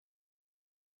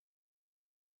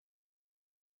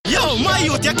Yo, my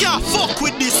youth, you can't fuck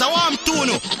with this. I want to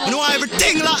know. You know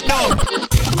everything locked down.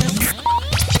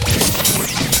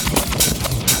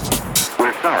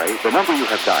 We're sorry, the number you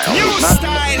have dialed New is not...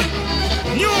 style,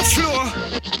 new flow.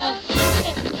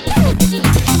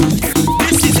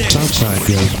 This is it. Southside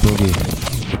goes Boogie.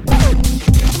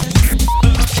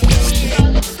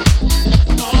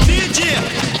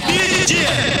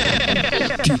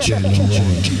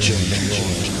 DJ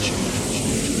Leroy.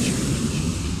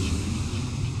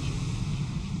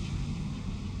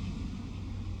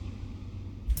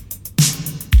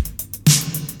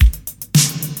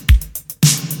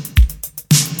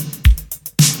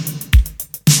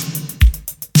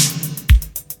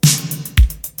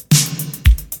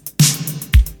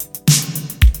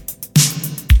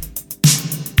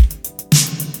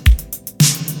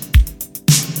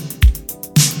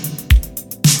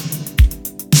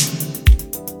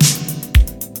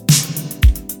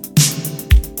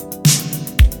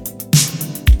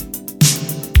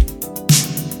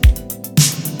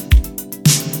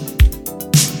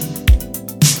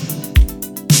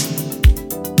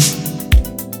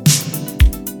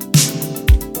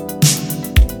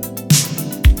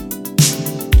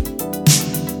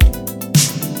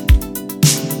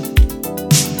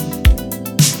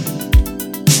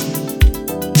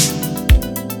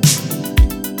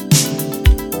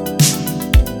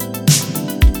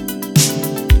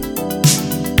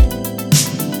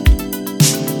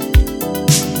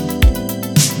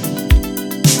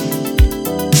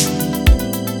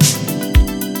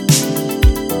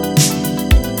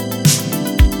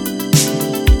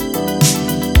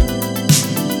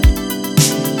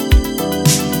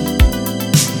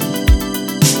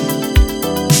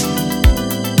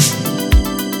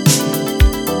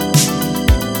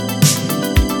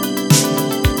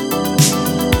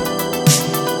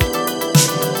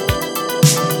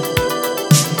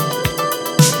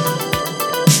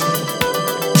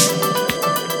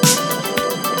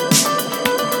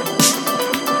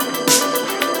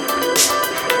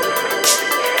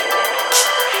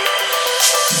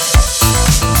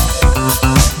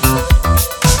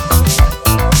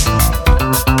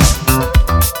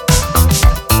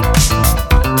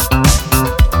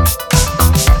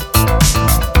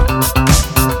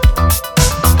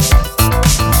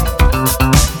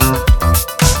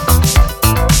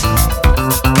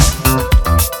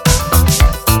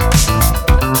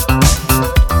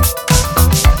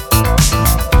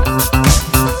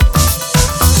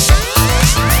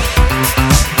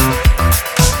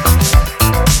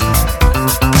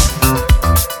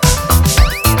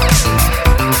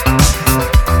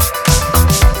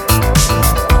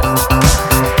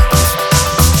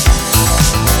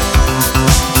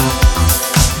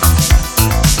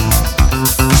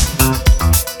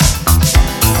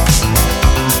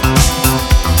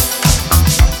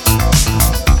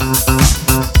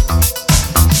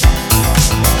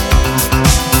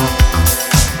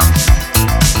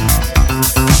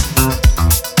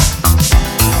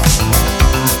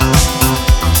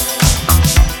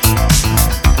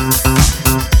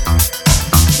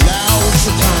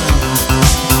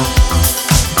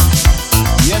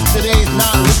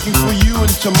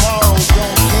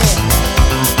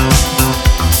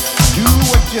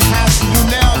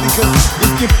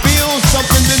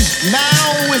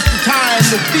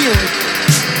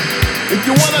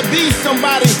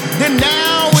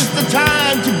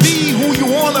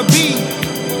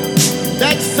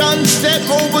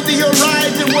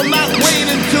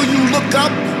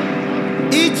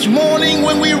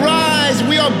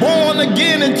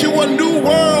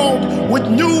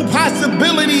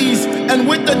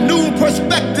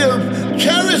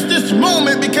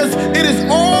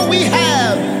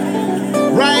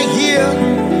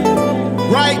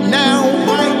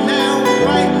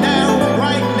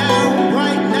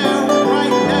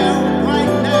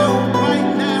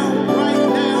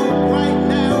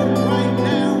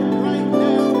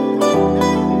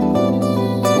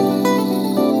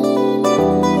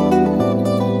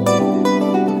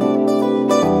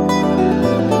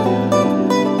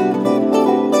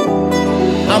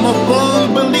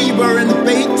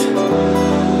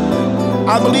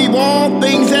 I believe all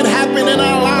things that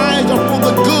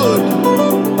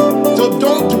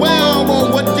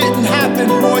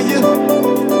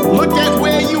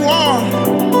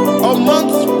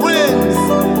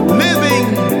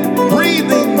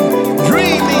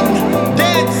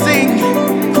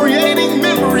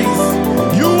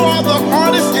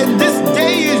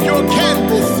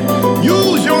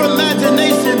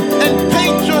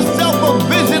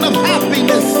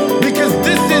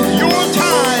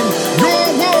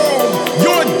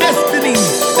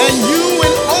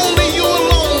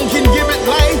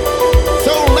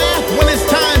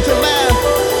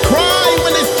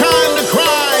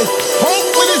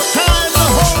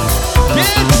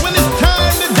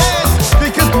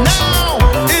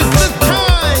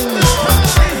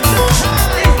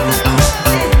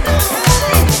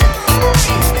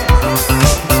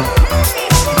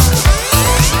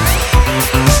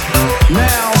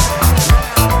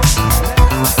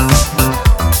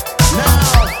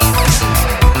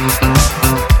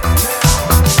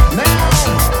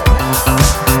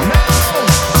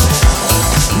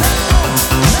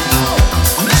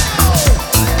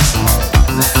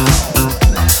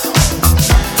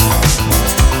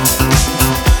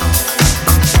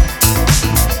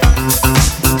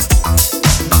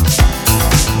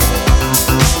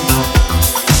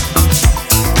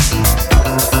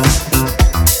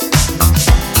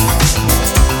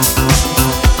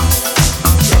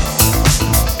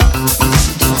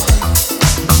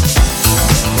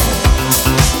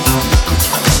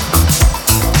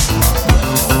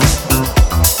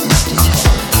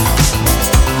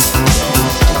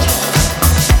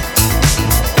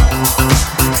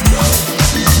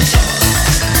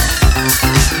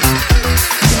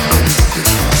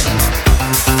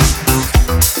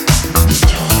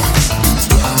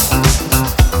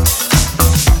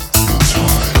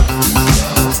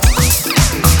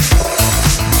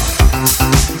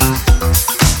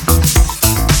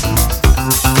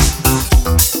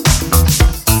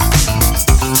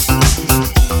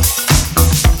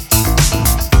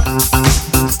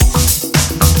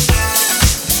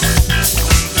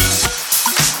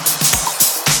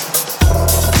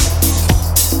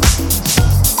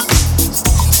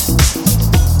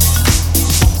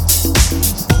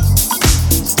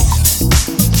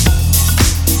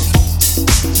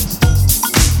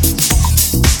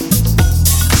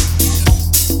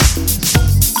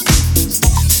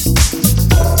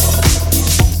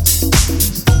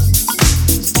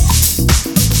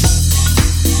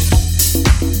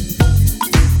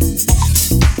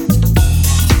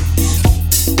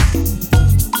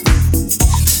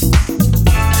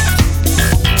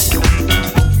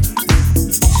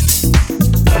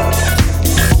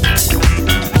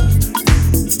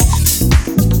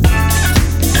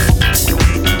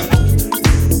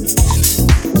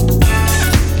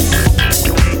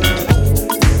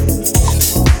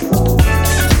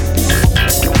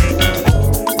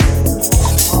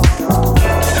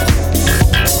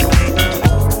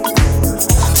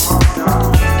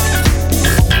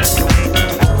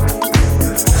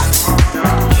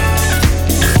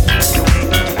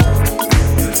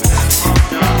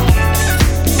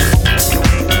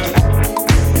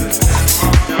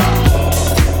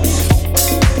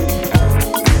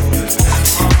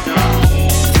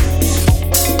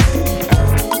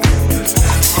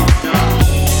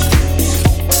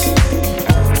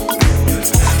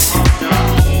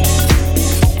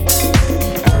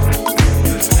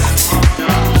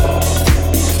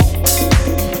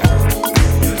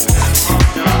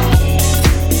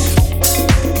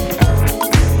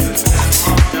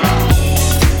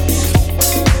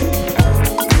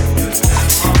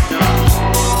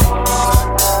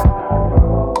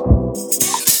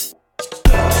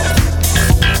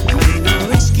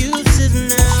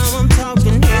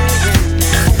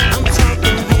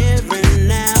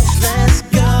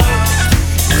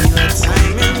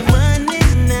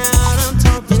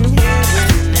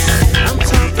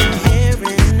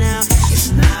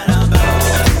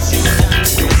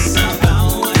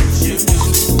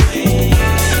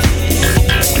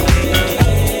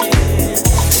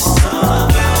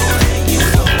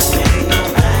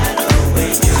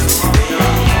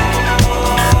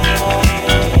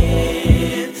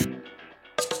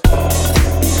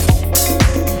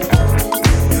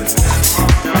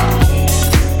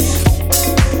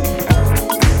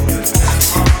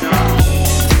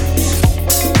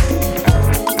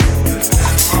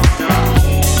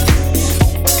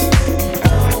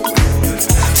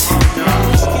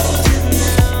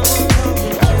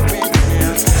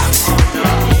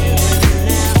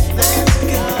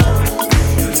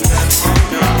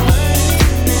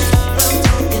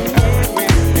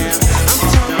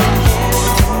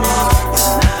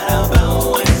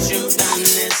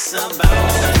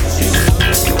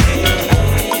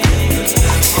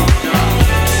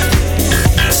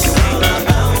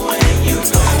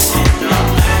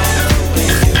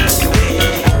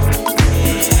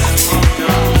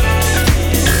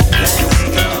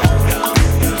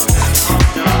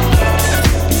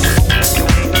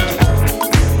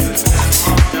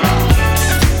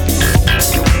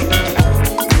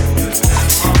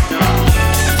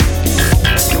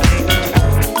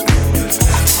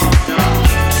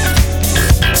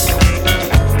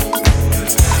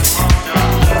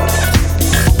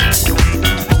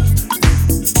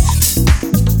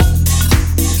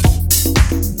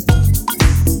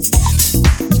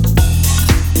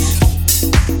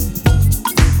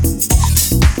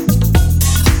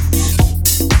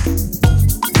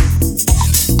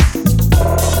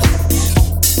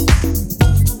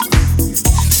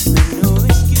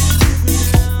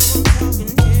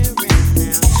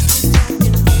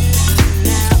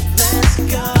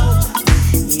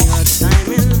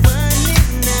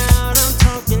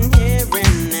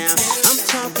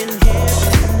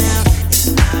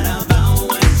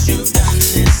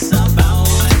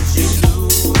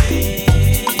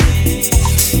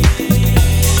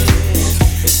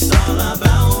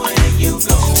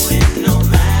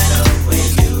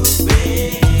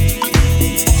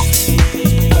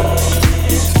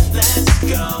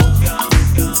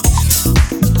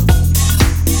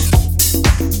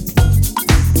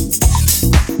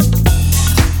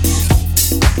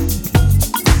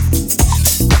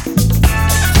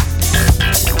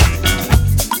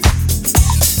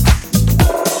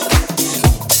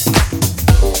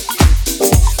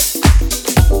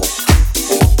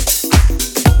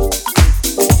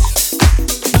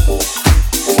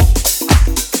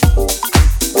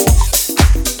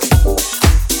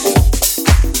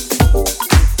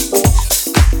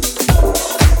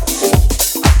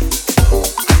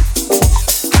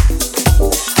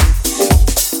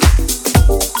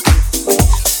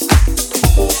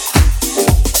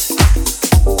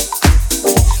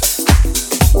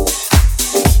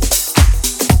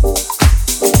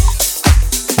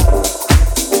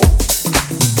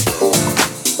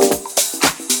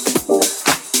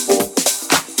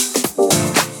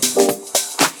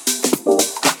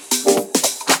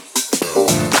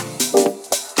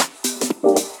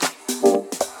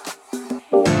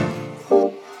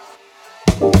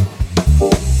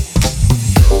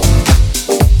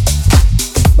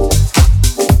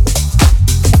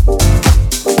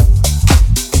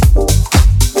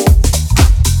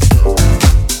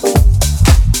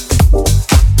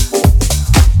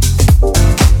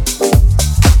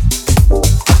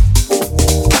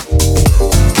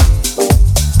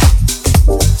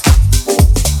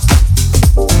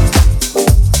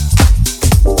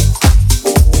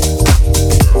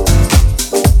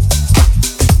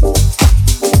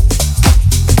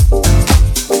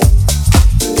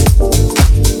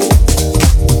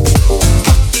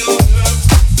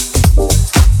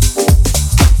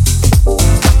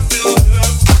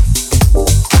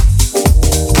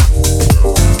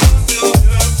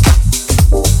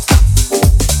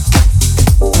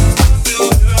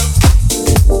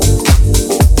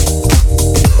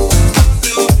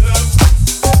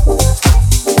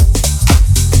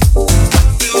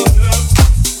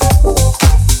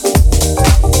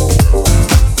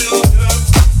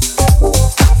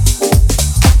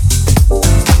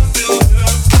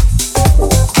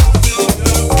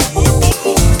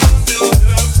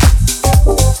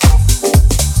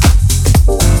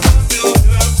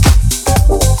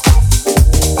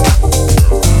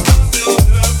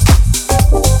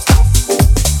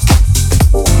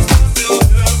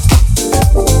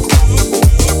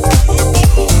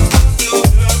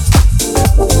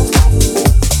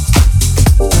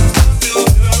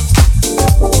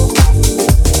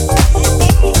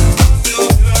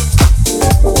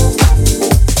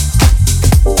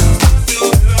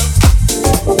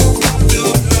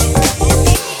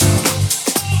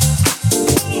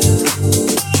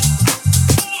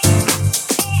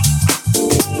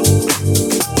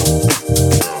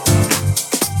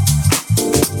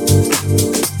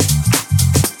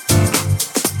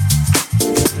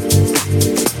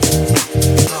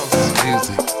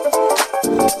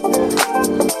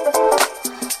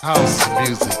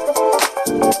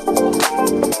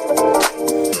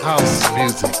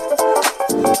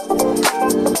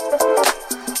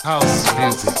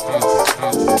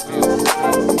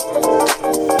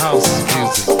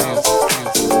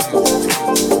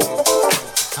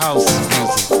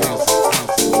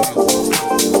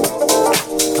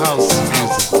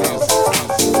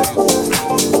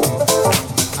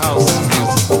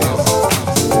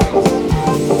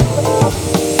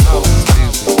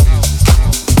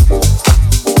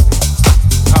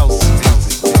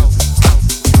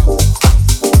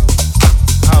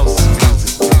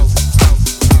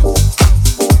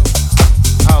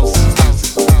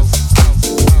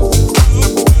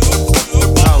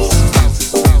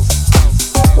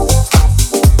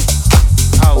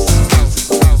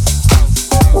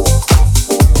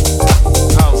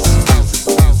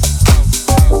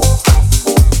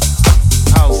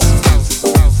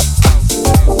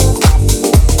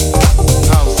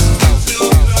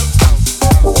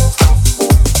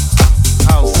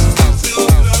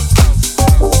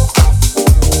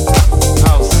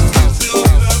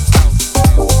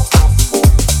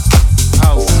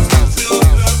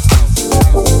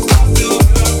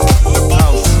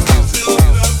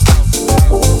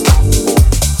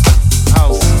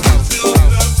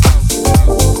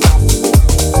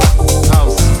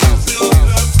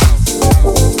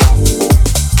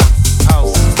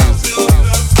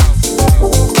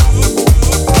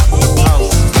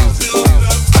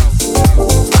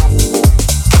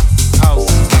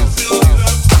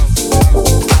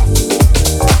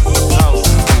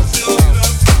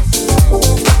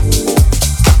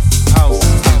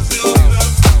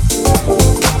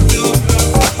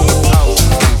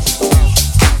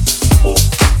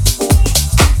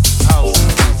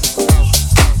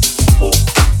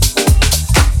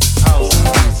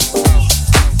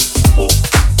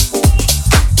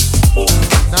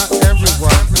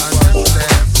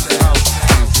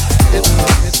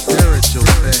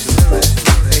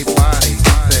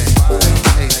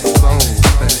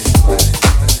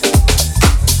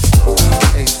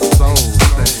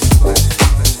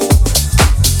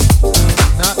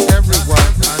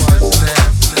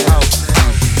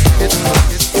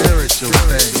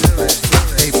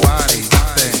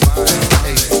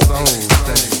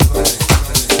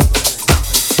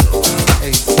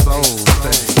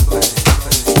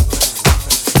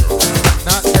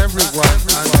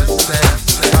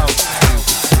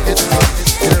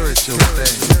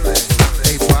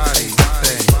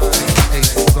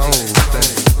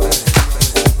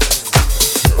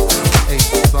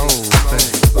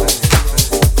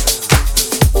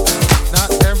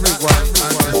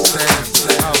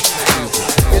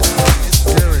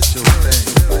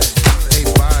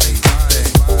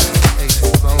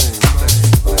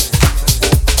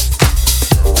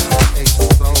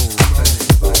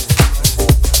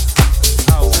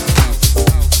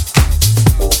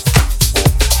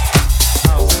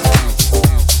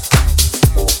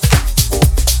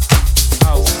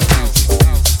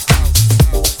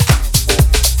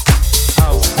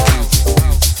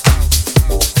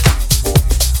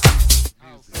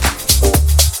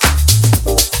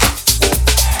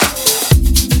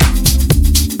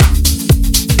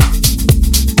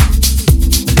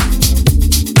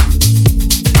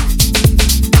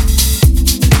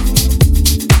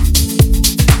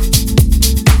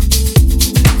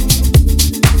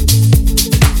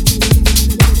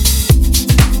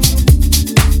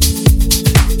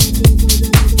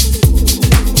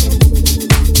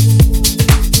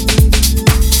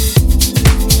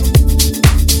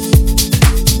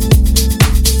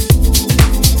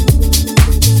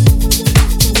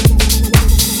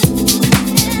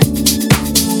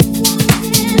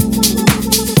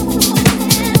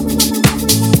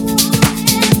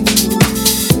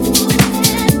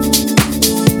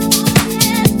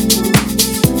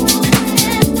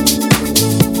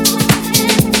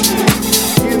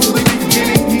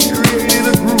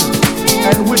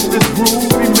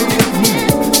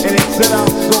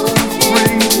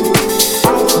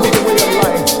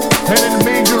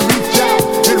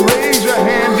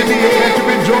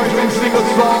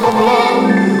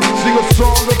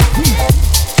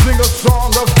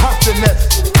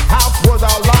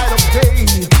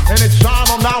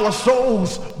our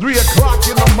souls. 3 o'clock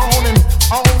in the morning,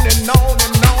 on and on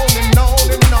and on and on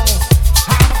and on.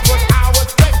 How to put our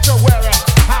sanctuary,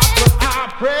 how to put our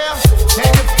prayer.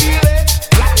 Can you feel it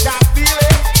like I feel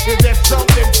it? Is there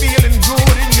something feeling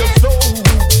good in your soul?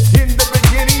 In the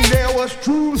beginning there was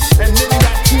truth, and in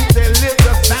that truth there lived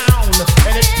a sound,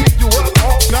 and it picked you up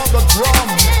off of the drum,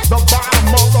 the bottom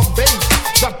of the bass,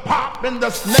 the pop and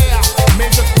the snare,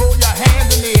 made you throw your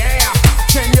hands in the air.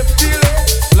 Can you feel it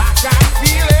like I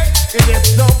feel it? Is there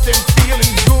something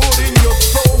feeling good in your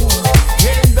soul?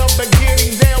 In the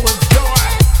beginning there was joy,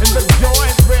 and the joy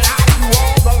spread out through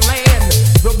all the land.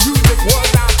 The music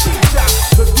was our teacher,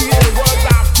 the DJ was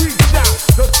our preacher.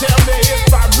 So tell me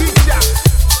if I reach out.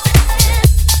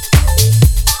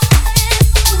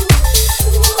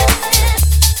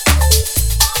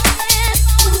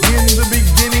 In the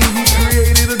beginning he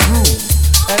created a groove,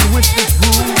 and with this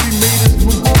groove he made us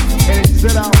move, and it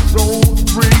set our souls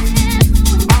free.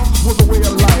 Ours was a way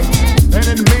of life, and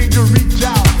it made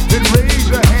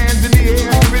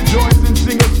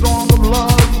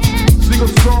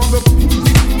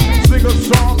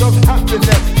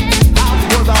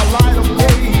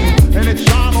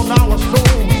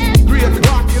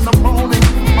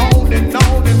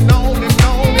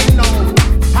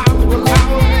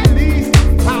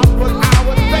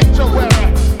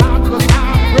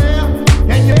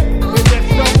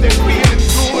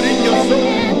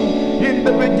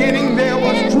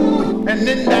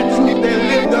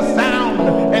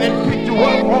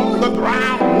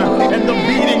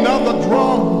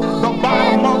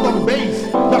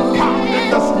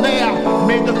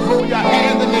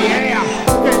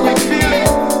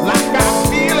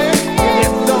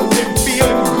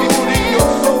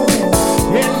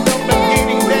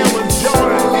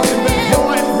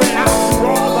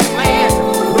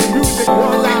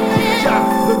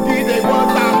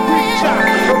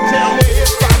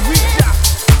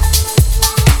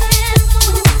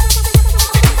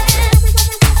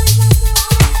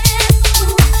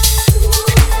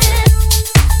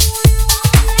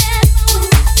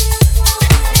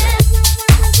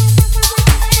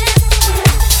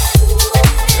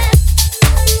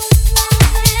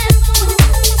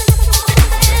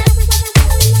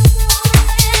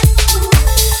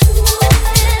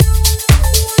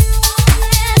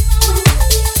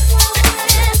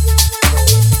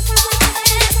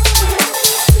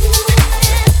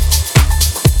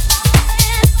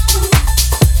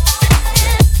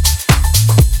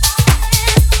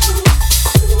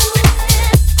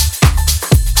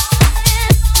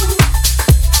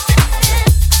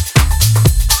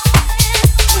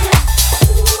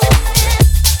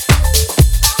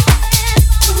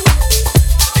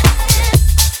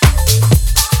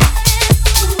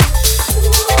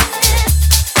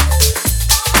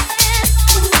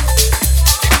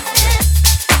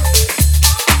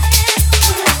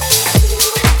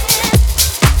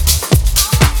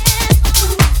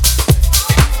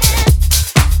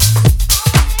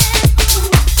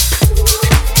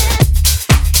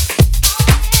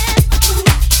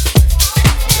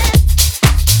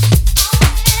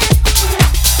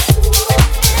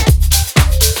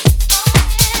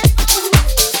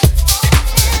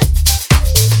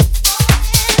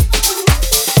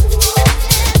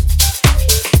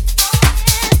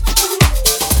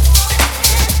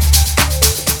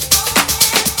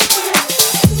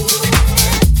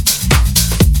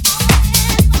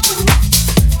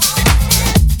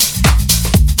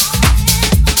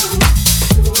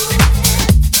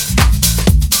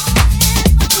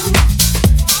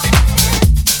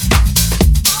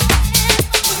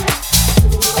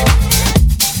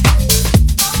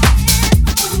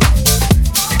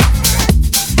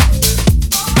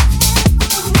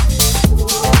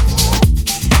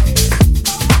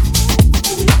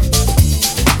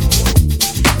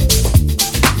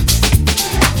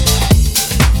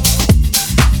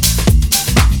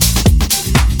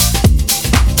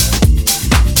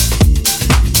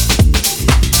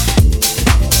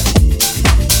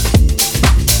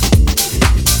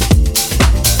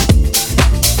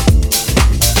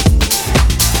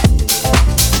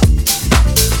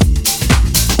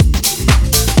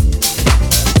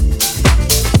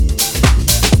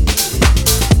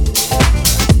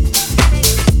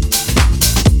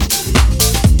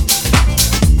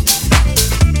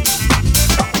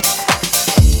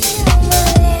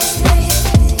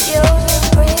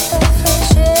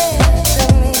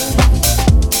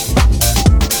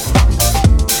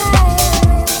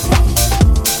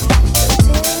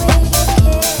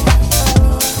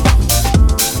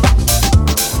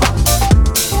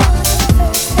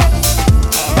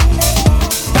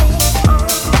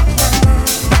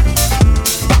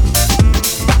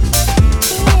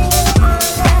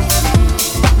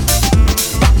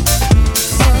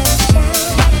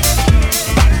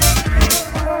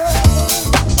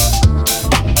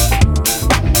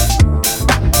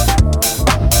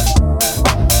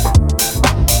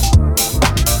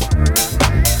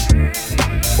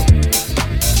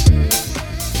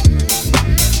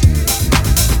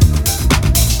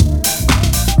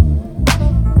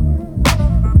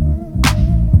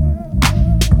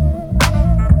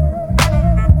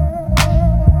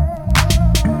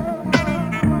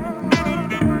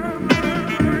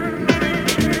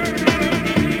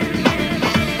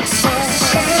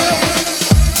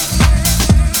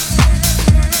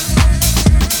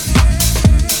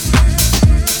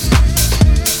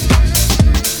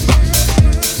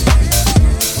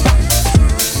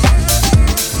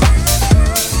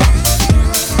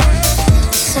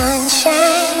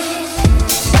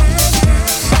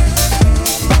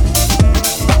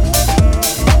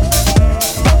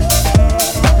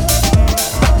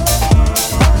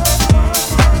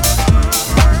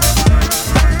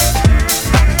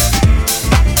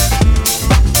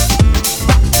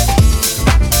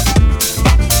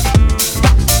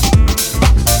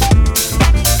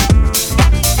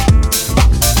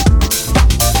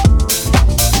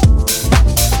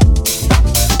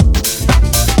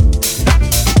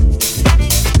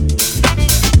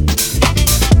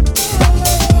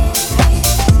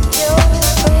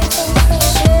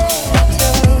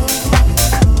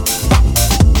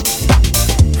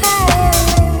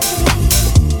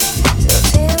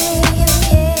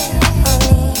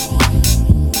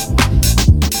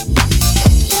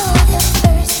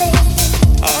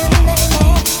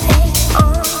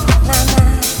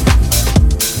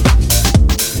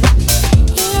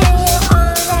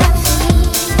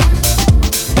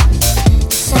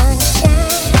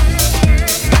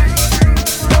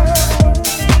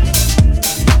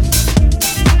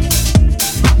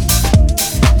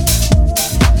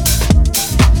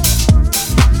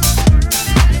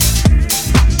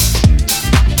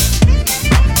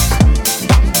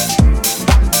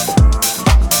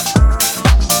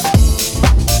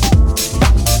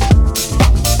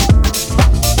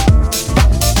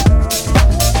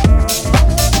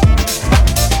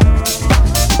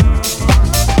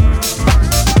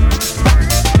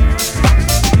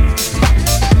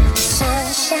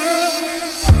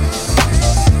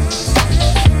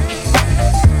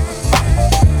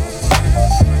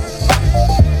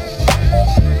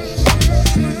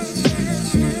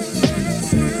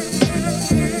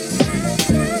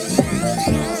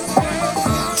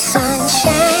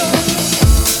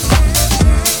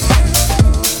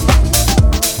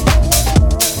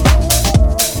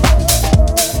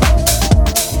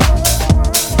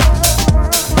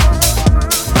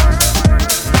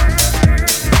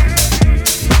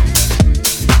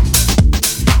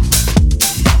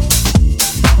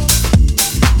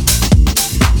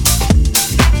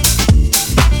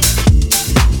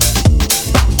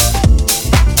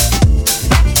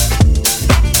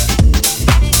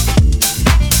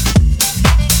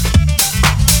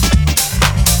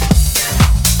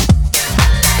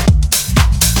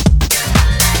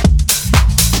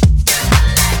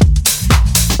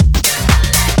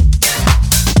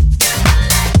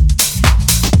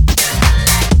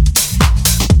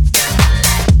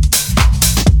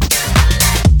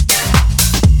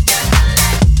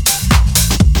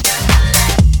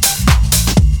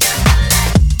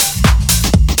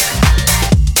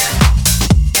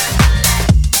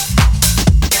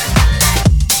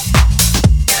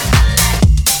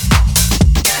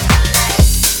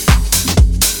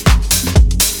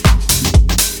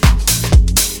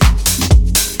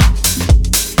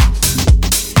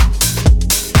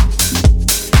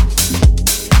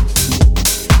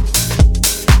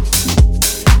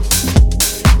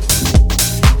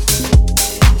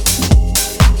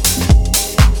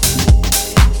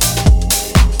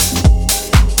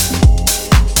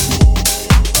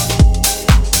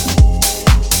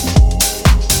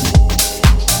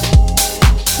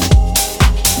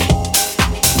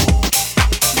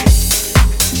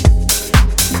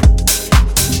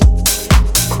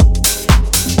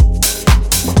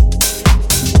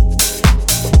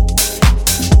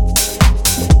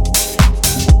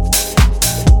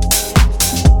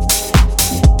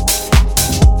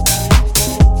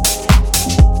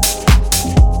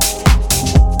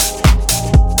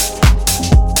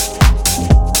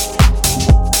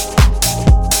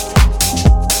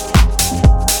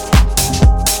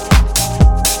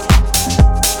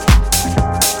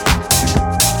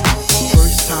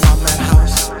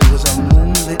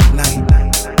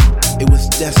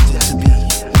destined to be.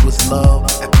 It was love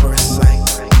at first sight.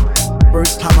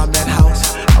 First time I met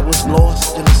House, I was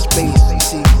lost in a space. You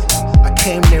see, I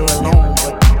came there alone,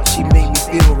 but she made me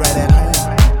feel right at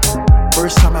home.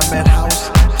 First time I met House,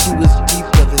 she was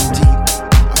deeper than deep.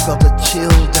 I felt a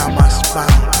chill down my spine,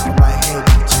 from my head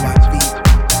to my feet.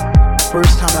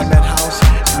 First time I met House,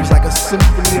 it was like a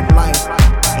symphony of life,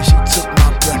 and she took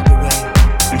my breath away,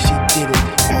 and she did it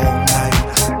all night.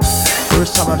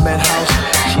 First time I met House,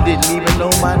 she didn't even know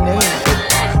my name, but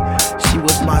she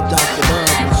was my Dr.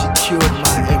 Love, and she cured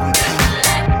my every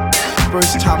pain.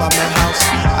 First time I met House,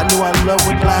 I knew our love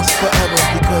would last forever,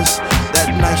 because that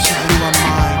night she blew my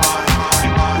mind.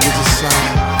 It was a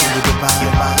sign from the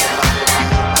divine.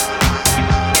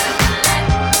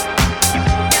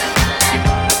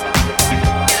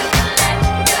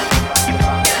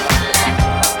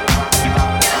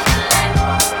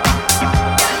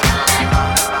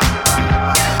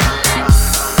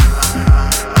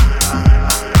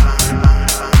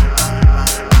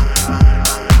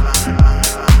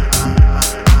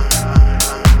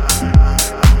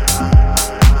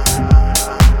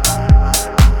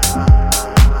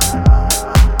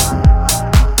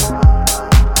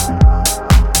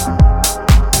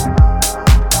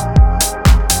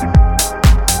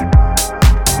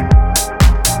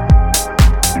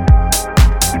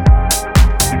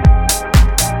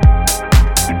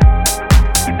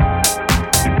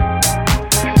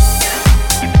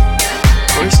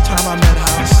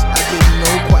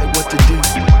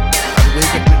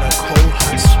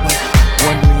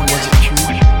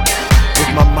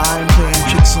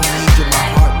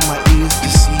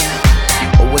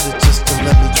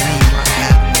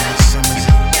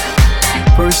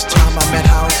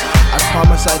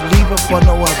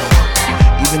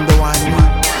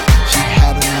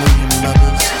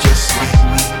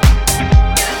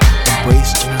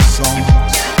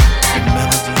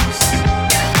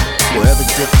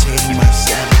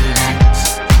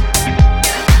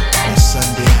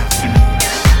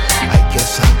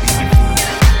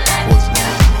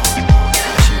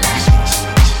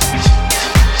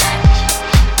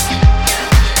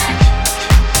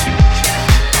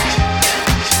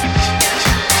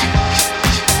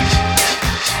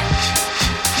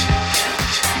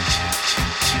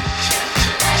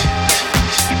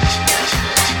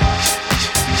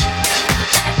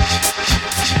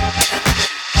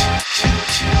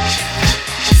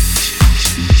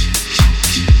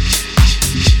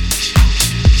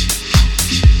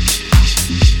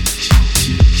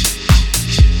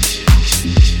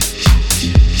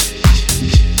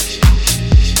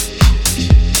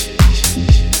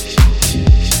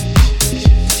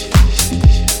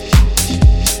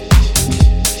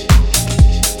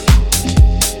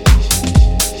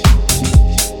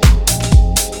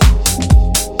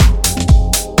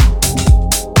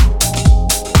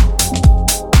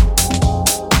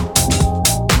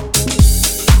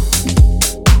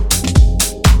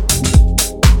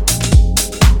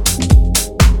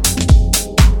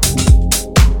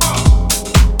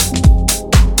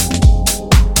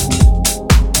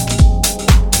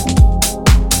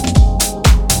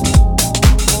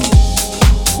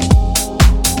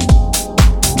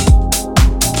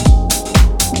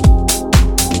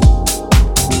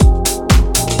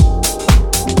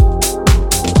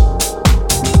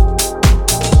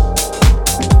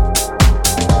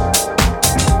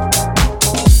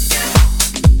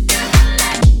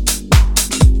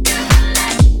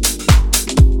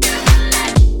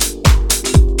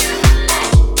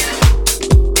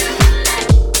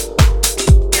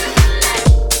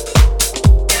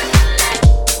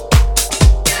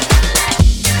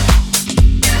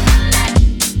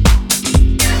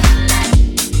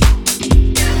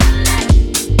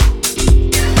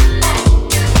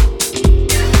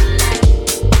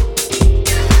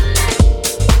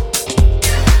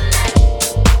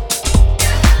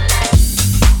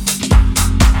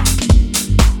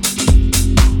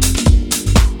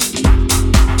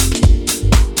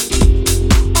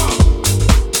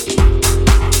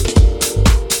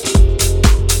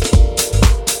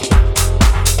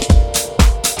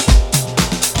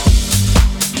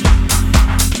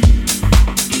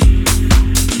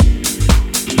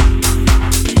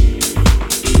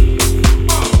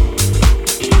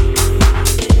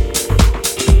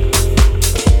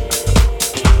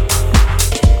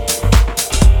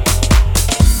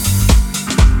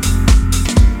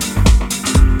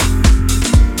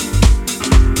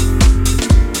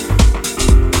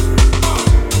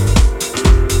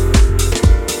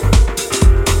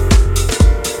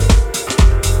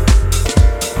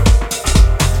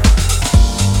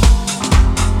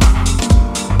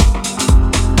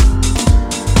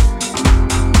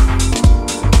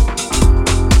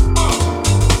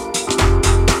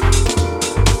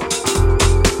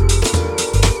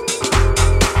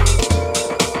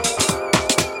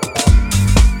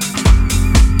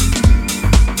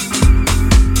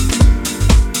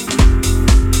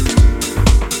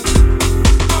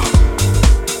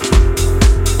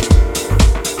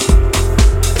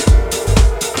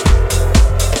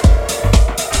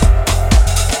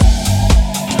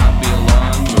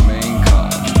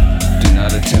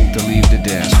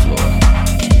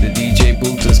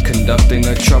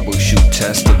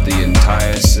 test of the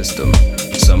entire system.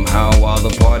 Somehow, while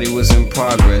the party was in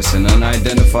progress, an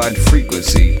unidentified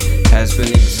frequency has been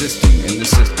existing in the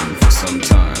system for some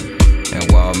time.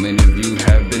 And while many of you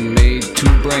have been made too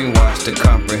brainwashed to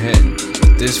comprehend,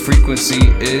 this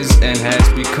frequency is and has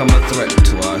become a threat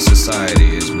to our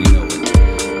society as we know it.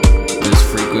 This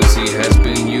frequency has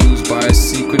been used by a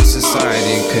secret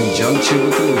society in conjunction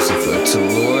with Lucifer to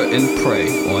lure and prey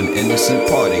on innocent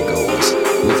partygoers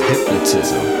with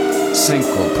hypnotism,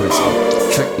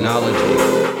 synchroprism,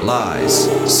 technology, lies,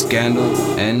 scandal,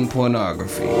 and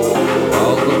pornography.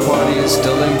 While the party is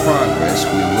still in progress,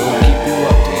 we will keep you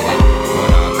updated on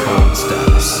our current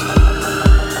status.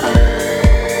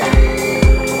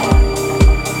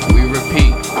 We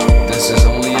repeat, this is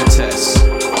only a test.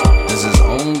 This is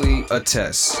only a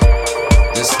test.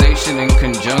 This station, in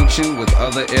conjunction with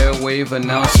other airwave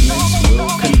announcements, will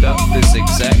conduct this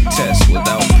exact test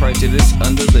without prejudice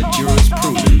under the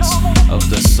jurisprudence of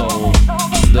the soul,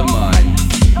 the mind,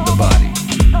 the body,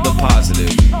 the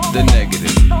positive, the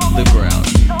negative, the ground,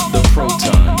 the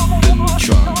proton, the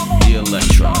neutron, the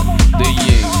electron, the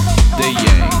yin, the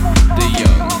yang, the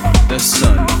young, the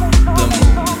sun, the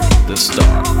moon, the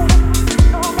star.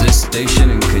 This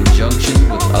station, in conjunction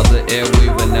with other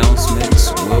airwave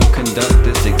announcements, will conduct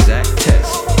this exact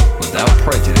test without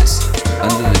prejudice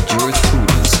under the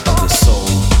jurisprudence of the soul,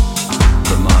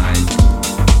 the mind,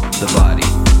 the body,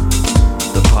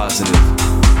 the positive,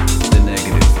 the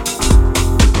negative,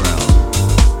 the ground,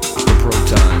 the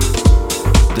proton,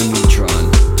 the neutron,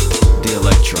 the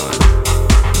electron,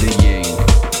 the yin,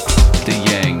 the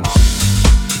yang,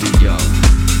 the young,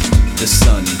 the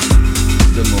sun,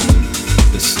 the moon,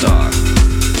 the star,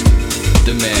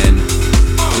 the man,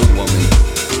 the woman,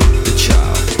 the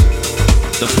child,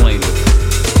 the plaintiff,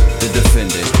 the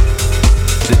defendant,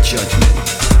 the judgment,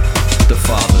 the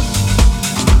Father,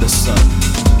 the Son,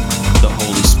 the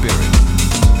Holy Spirit,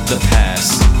 the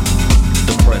past,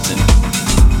 the present,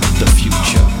 the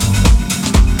future.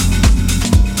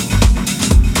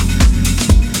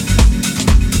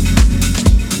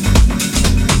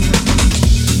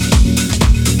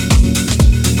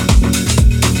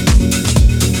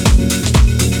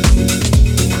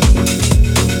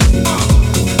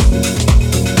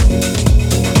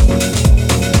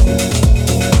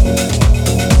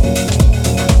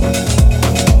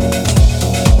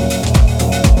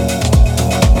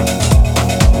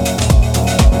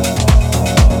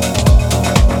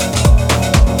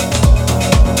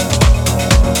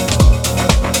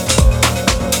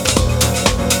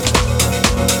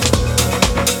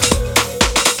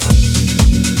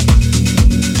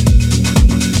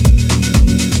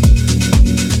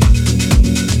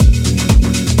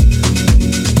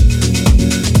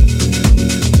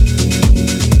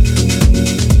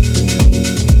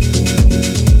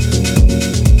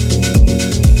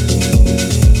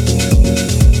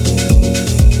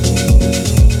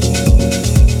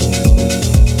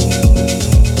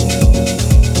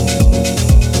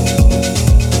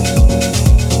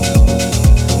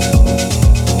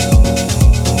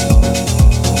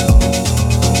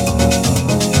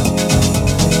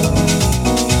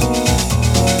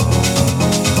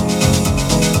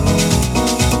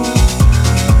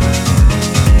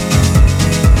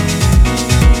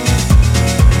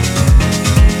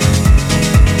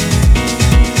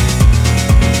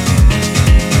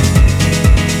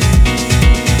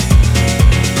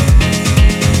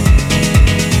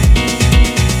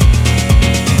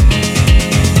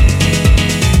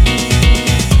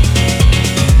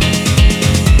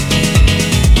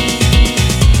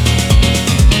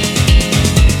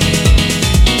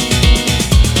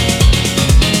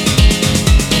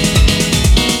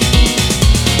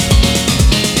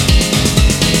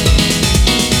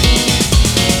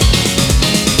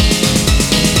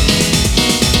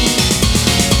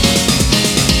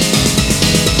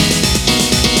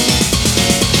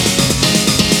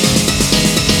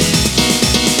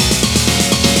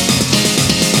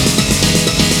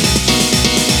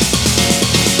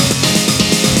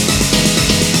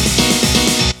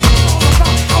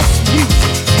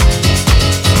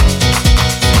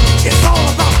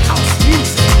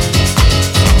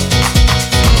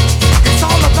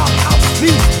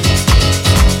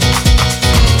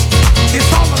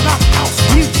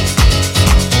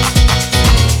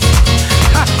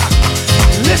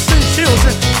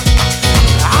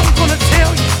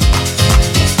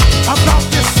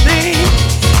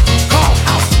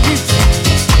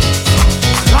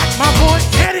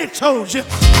 told you,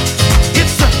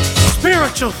 it's a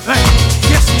spiritual thing.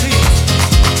 Yes, it is.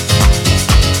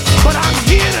 But I'm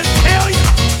here to tell you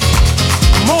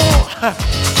more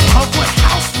of what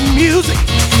house music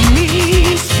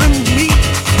means to me.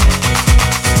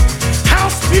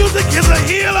 music is a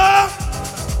healer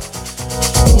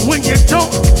when you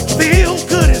don't feel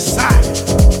good inside.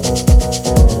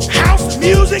 House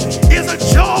music is a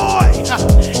joy,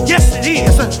 yes it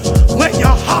is, when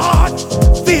your heart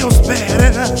feels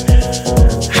bad.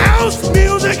 House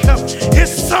music is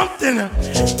something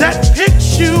that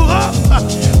picks you up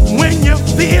when you're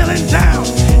feeling down,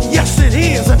 yes it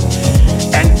is.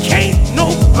 And can't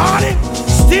nobody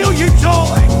steal your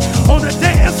joy on the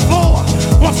dance floor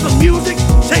once the music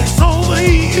takes over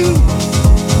you.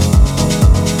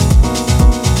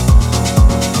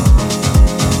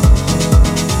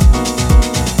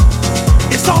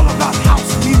 It's all about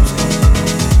house music.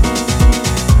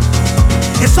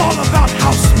 It's all about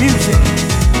house music.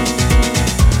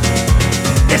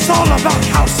 It's all about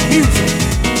house music.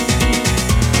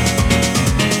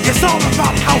 It's all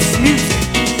about house music.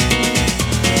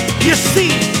 You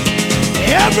see,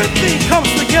 everything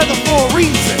comes together for a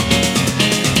reason.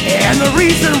 And the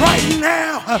reason right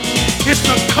now is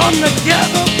to come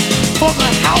together for the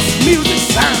house music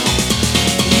sound.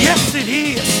 Yes, it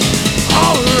is.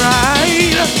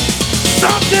 Alright.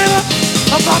 Something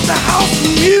about the house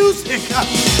music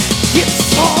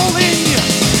gets all in you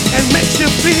and makes you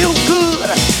feel good.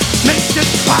 Makes you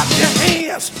clap your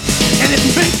hands and it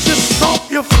makes you stomp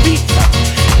your feet.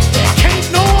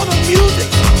 Can't no other music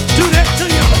do that to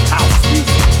you but house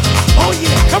music. Oh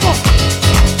yeah, come on.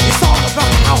 It's all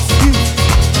about house music.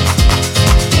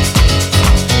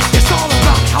 It's all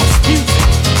about house music.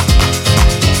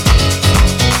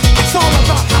 It's all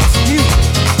about house music.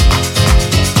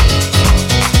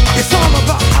 It's all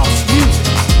about house music.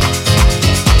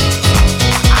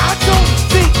 I don't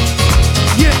think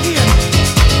you hear me.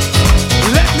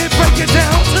 Let me break it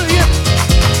down to you.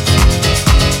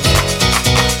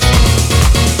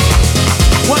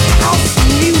 What house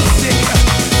music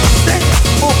stands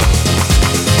for.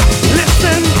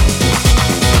 Listen,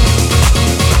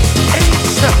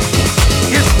 H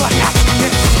is for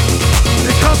happiness.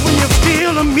 Because when you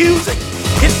feel the music,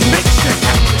 it makes you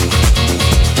happy.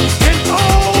 And O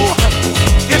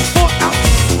is for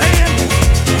outstanding.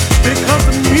 Because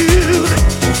the music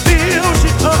fills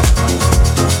you up.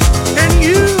 And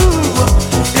U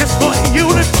is for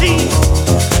unity.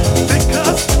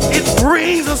 Because it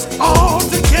brings us all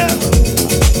together.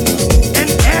 And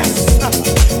S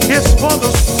is for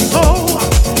the soul.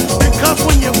 Because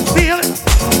when you feel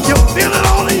it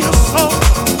all in your soul.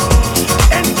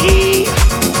 And E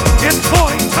is for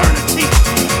eternity.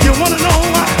 You wanna know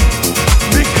why?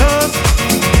 Because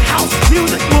house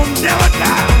music will never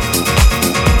die.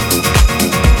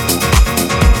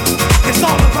 It's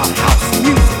all about house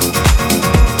music.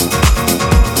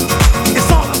 It's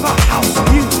all about house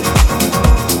music.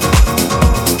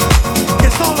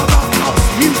 It's all about house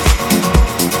music.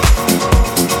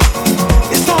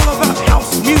 It's all about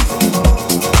house music.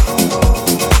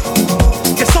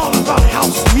 It's all about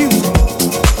house music.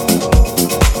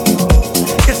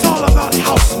 It's all about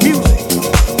house music.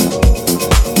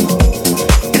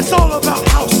 It's all about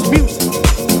house music.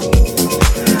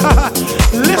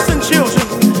 Listen, children,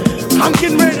 I'm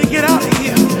getting ready to get out of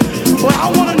here. But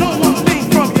I want to know one thing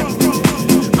from you.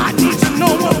 I need to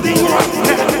know one thing right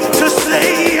now. To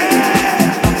say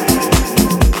yeah.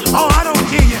 Oh, I don't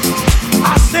hear you.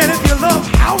 I said if you love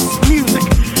house music,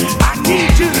 I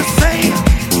need you to say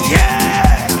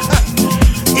yeah.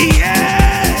 Yeah.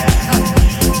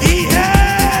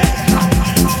 Yeah.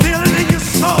 Feel it in your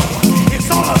soul. It's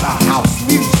all about house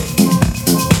music.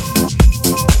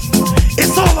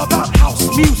 It's all about house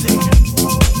music.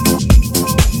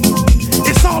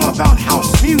 It's all about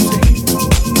house music.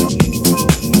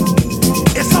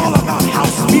 It's all about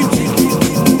house music.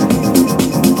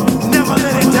 Never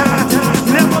let it die.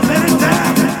 Never let it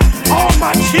die. All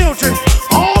my children,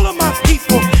 all of my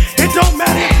people, it don't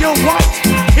matter if you're white,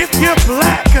 if you're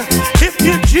black, if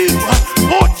you're Jew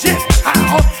or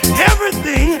Gentile,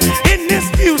 everything in this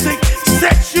music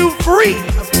sets you free.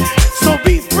 So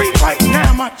be free right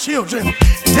now, my children.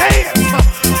 Dance,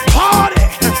 party.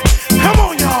 Come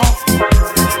on, y'all.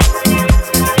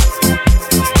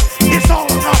 It's all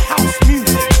about house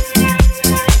music.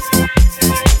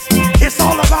 It's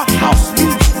all about house music.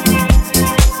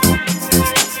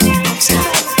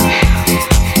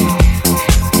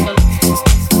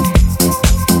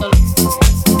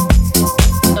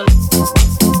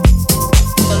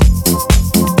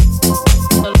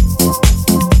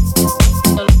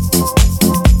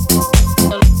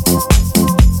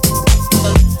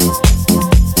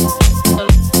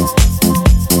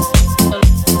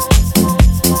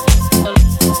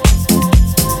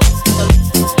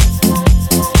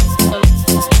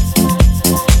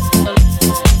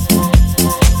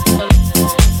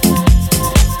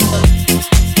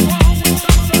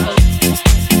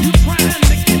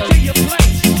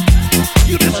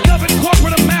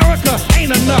 corporate America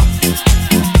ain't enough.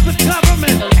 The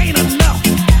government ain't enough.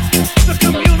 The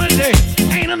community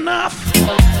ain't enough.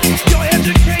 Your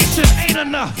education ain't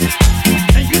enough.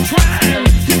 And you're trying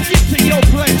to get to your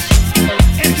place.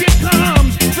 And here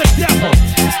comes the devil,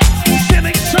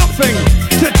 sending something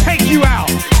to take you out.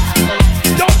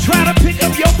 Don't try to pick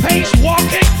up your pace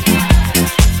walking,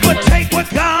 but take what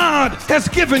God has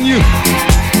given you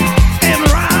and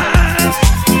rise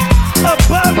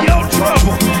above your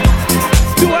trouble.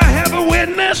 Do I have a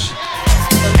witness?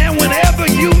 And whenever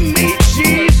you meet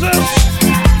Jesus,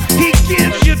 he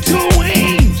gives you two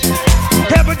wings.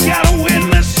 Ever got a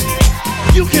witness?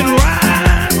 You can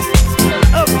rise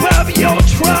above your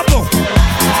trouble.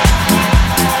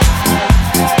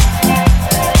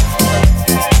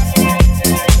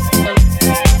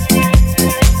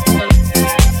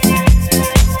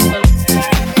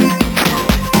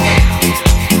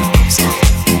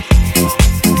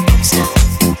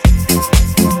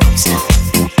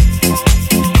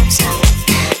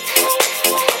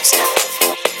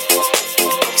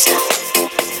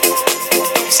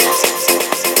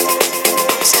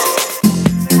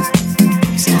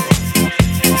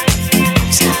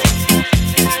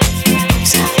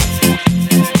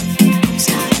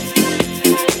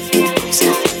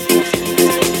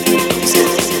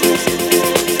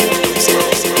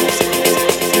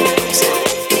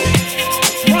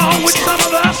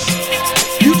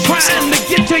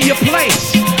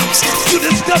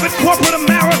 Corporate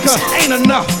America ain't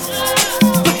enough.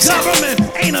 The government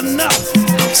ain't enough.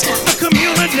 The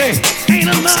community ain't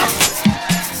enough.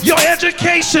 Your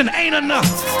education ain't enough.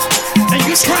 And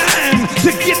you're trying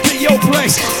to get to your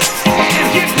place. And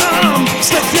here comes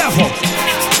the devil,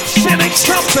 sending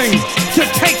something to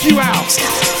take you out.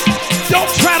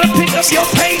 Don't try to pick up your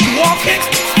pace walking,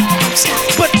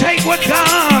 but take what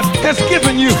God has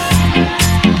given you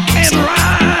and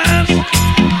rise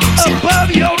above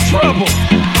your trouble.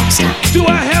 Do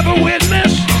I have a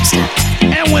witness?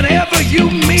 And whenever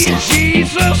you meet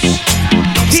Jesus,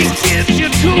 he gives you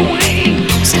two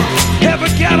wings. Ever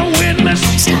got a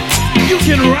witness? You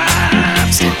can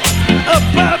rise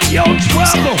above your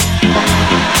trouble.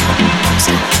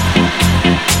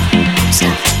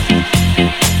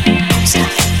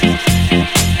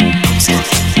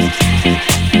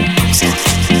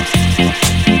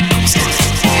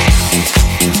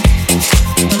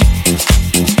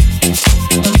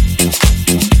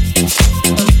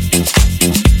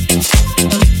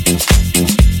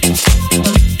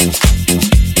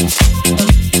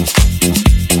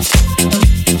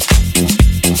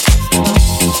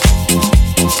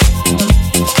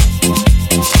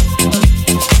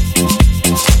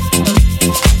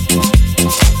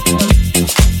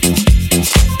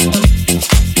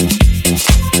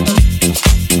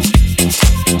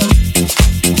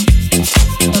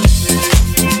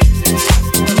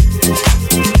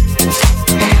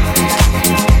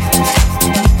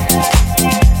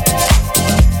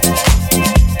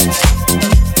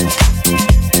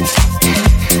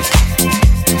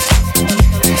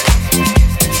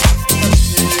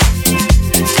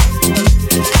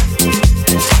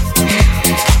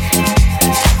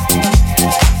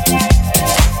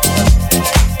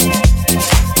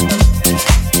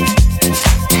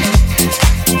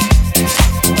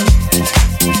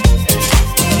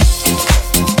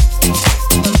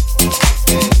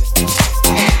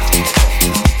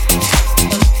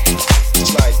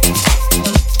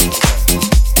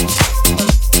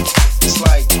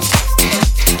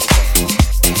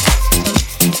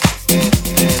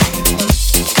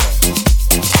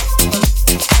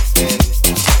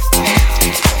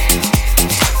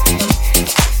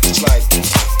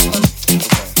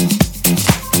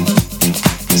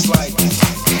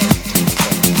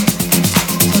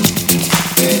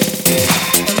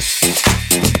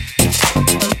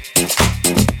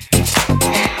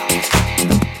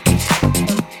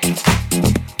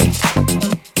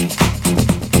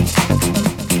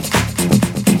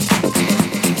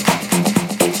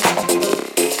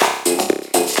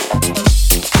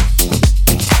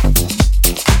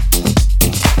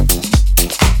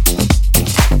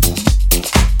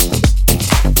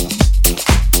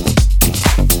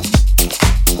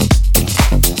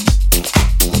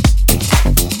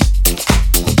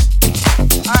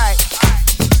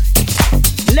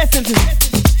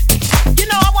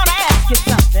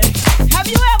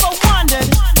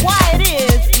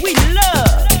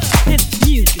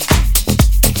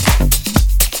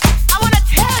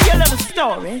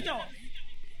 story.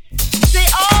 Say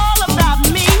all about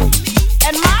me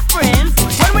and my friends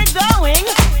when we're going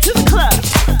to the club.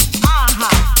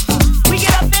 We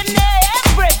get up in there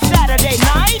every Saturday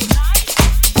night,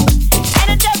 and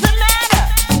it doesn't matter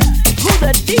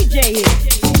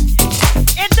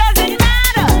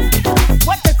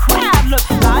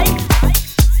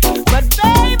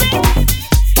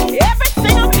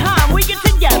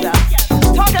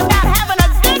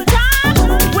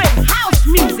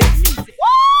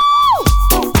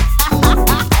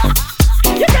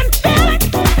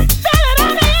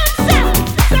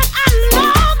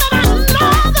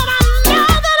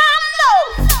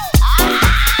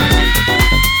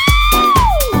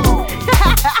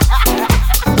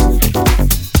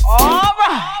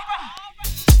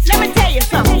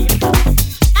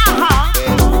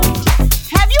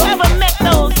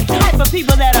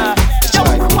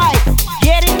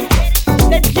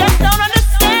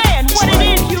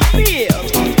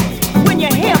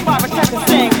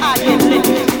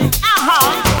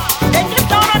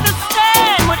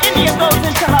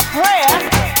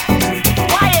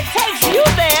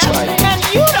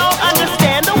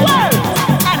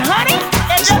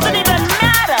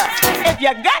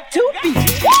if you got 2 feet.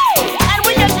 And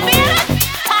we can feel it.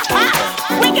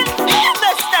 We can feel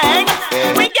this thing.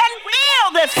 We can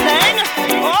feel this thing.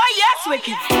 Oh yes, we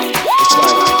can.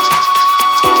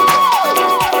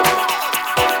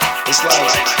 It's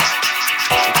like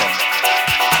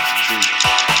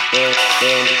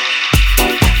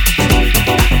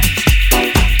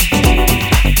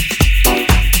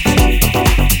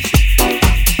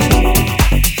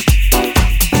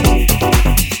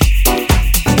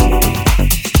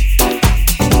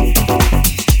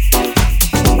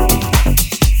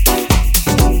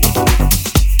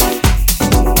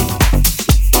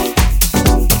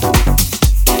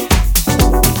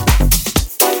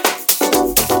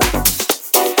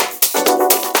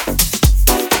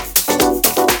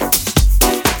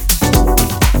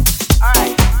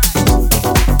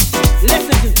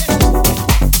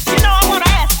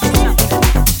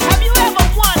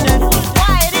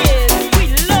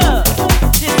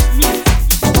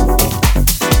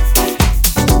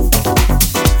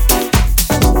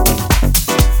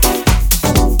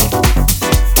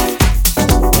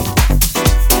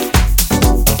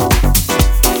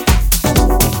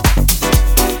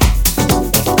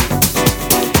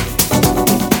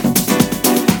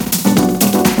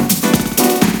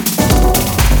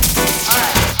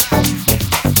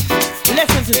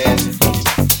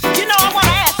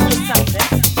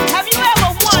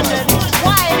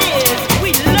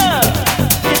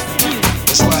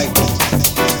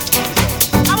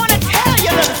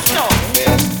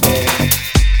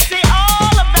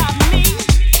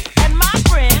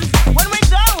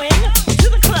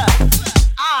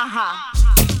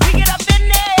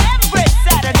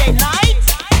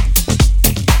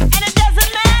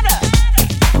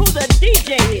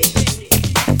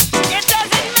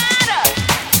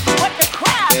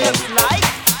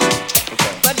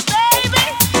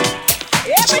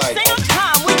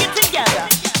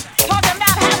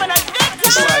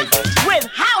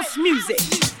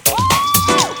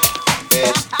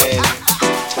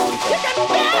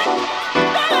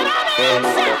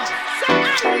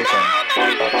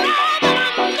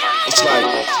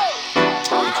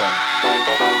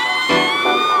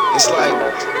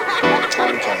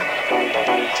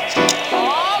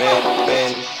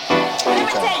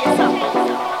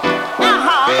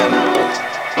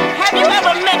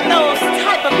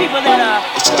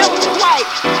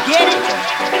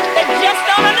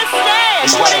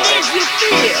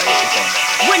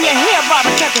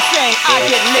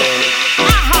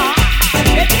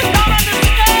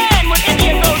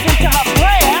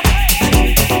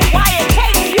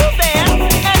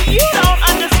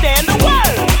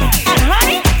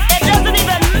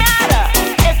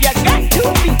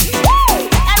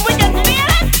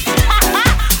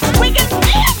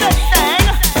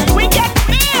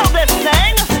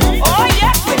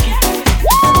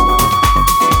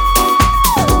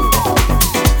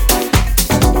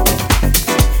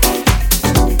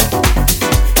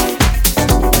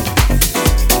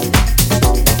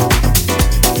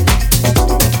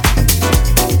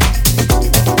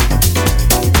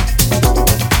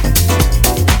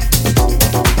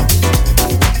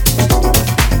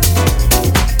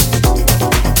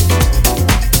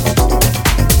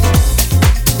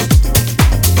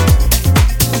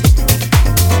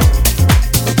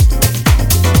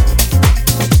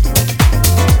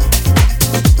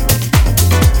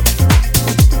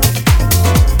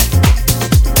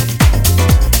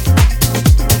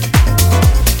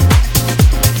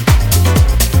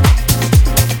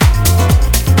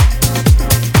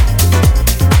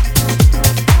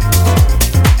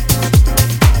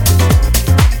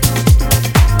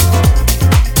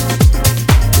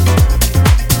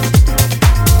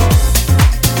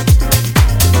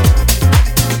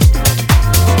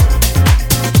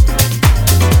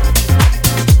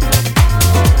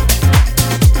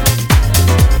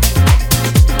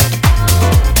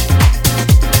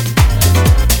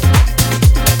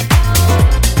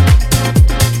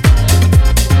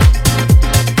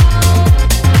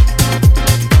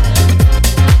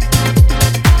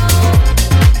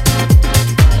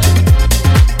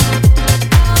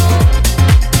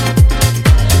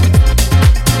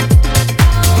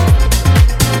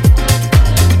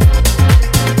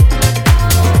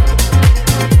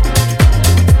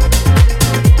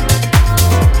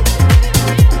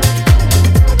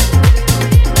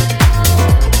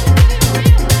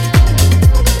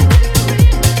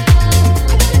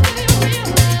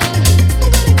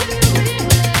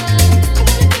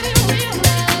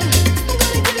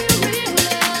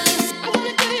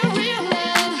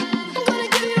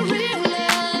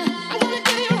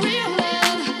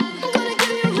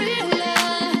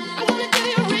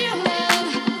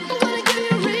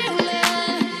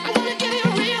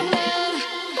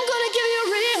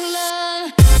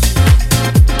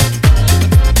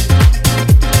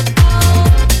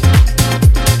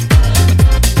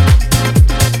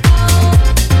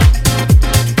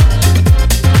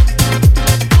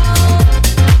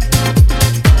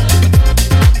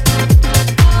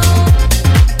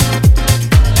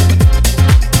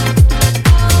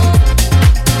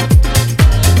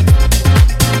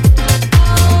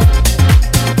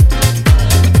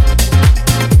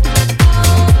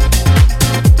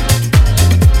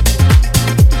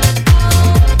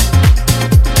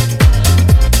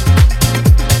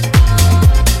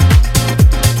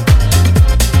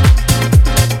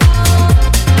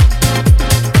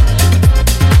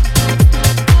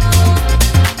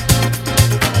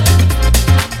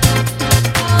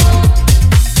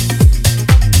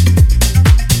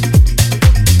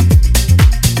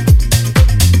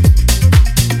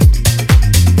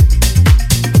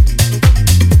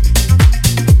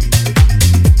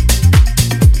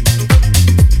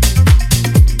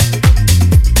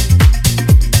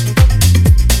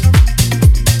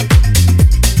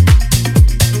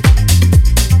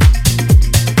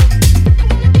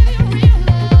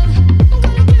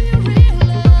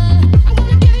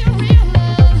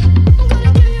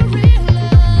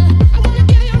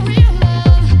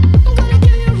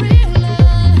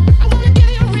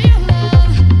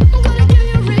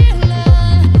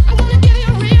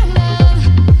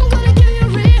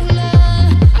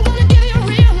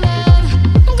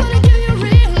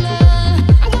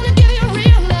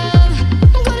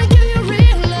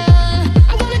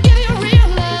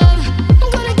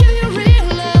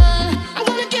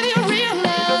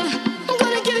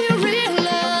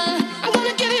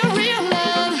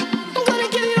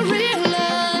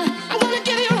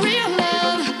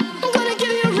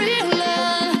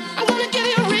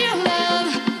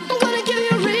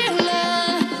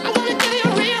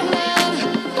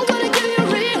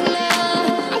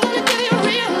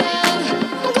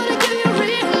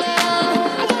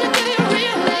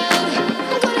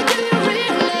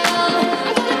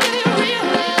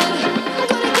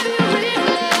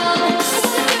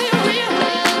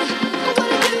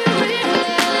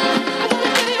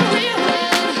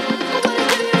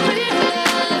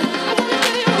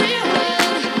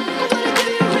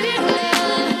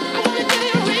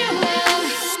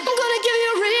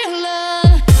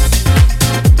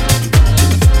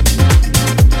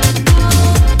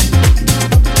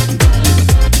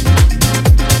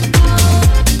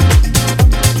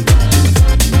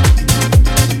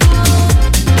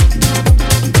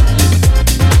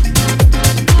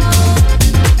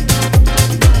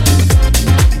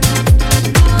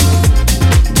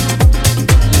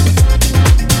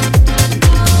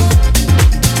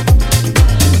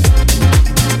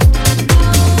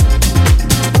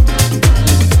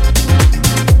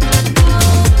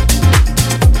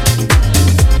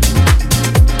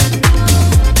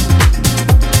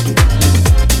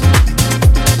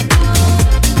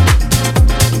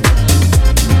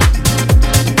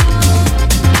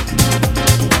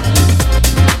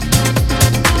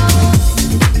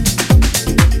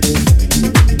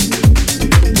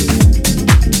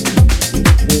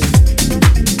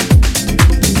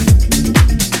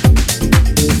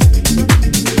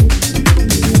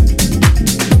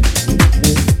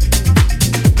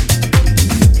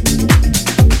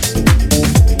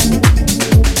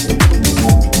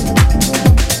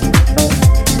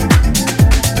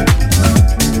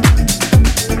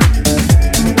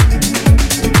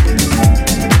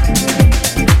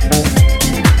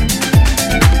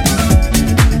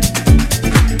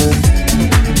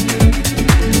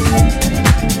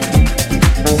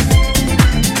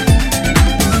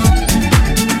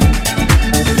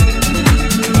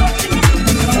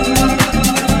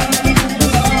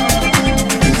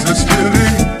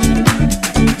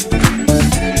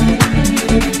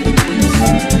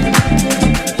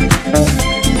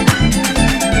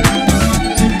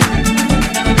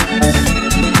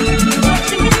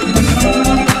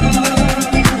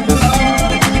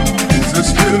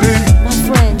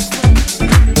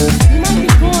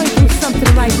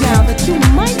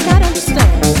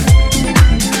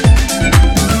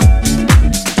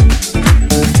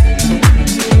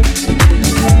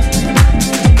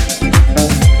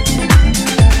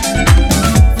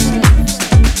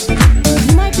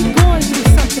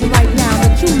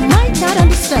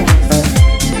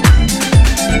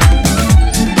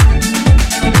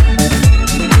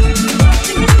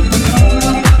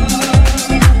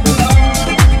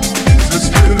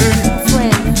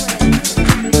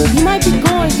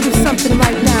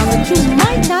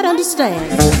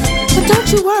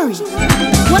don't you worry.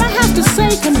 What I have to say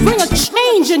can bring a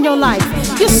change in your life.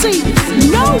 You see,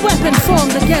 no weapon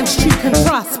formed against you can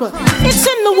prosper. It's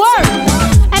in the word.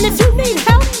 And if you need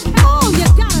help, all you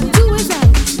gotta do is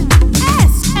ask.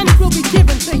 Ask and it will be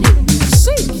given to you.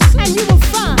 Seek and you will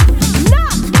find.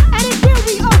 Knock and it will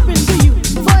be open to you.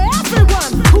 For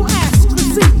everyone who asks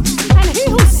receives. And he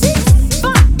who seeks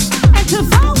finds. And to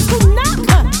those who knock,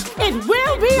 it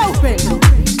will be open.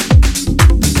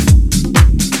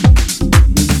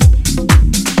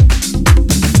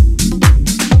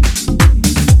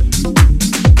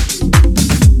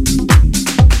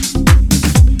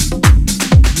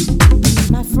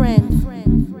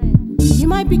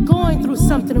 Be going through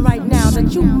something right now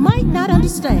that you might not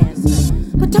understand.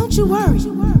 But don't you worry.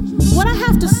 What I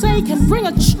have to say can bring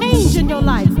a change in your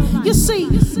life. You see,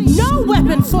 no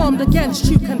weapon formed against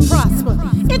you can prosper.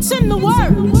 It's in the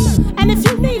word. And if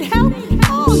you need help,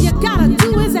 all you gotta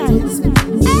do is ask.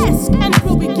 Ask and it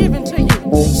will be given to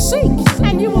you. Seek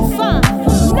and you will find.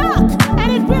 Knock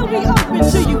and it will be open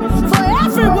to you. For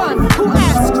everyone who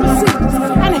asks receives.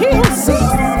 And he who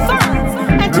seeks finds.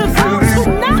 And to those who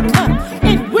knock,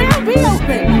 be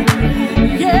open.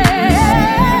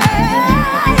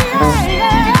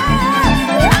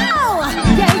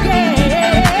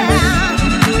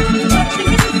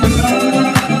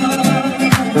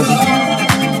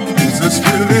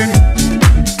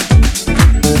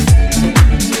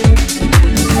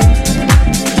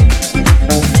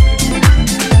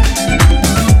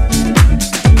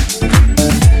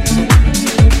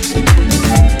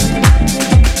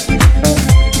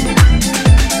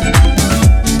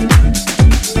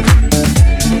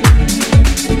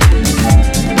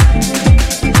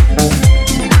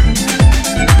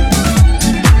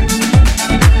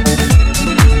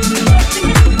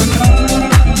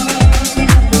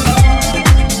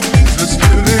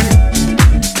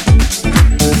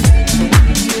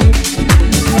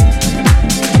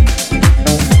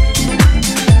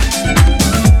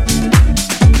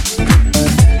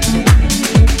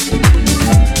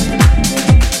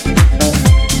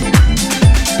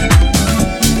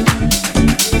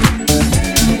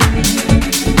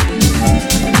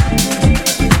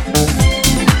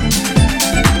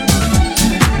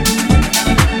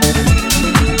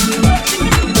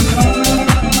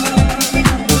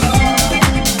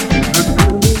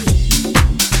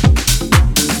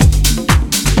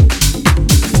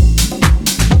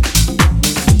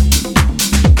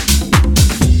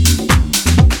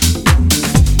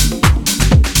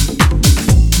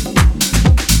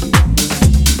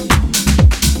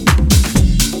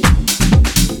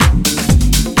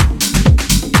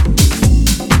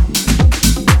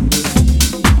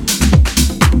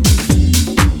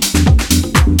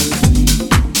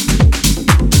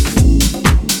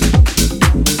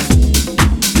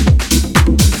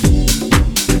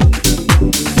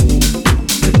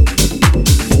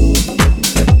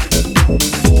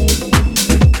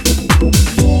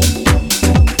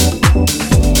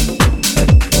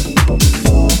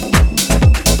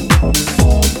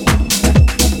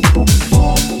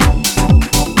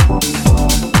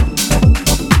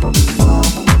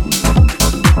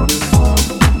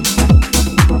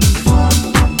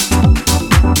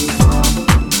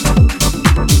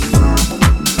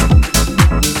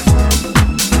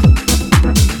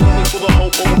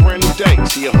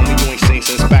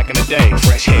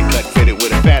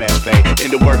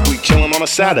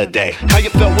 Saturday. How you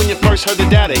felt when you first heard the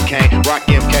daddy came? Rock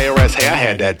MKRS, hey, I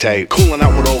had that tape. Cooling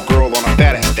out with old girl on a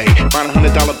fat ass date. Find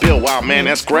 $100 bill, wow man,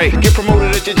 that's great. Get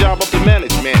promoted at your job up to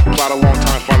management. Plot a long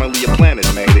time, finally your plan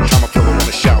is made. Every time I feel I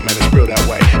wanna shout, man, it's real that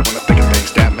way. When I think of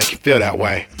things that make you feel that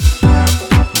way.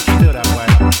 Feel that way.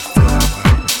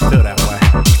 Feel that way.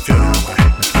 Feel that way.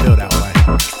 Feel that way.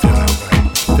 Feel that way.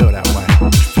 Feel that way.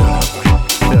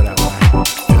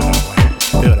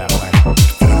 Feel that way.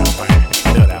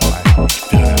 Feel that way.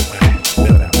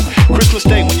 Feel that way. Christmas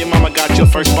Day when your mama got your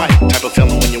first bite. Type of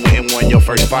feeling when you went and won your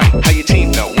first fight. How your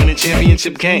team felt winning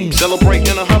championship games. Celebrating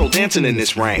in a huddle, dancing in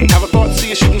this rain. Have a thought to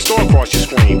see a shooting star across your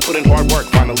screen. Put in hard work,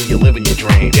 finally you're living your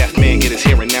dream. Deaf man get his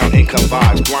hearing now, income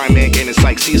vibes. Blind man gain his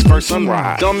sight, see his first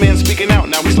sunrise. Dumb man speaking out,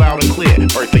 now he's loud and clear.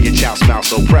 Birth of your child, smile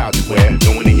so proud you wear.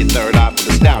 Going in your third eye for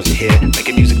nostalgia here.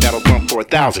 Making music that'll bump for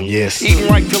 1,000 years. Eating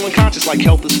right, feeling conscious like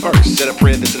health is first. Said a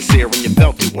prayer that's sincere and you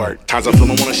felt it work. Times I feel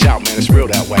I wanna shout, man, it's real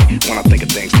that way. When I think of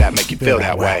things that make you feel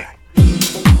that way.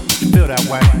 Feel that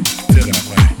way. Feel that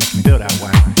way. Feel that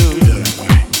way. Feel that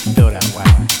way. Feel that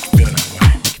way. Feel that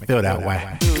way. Feel that way.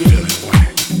 Feel that way.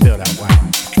 Feel that way.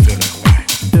 Feel that way.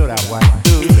 Feel that way.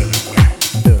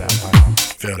 Feel that way.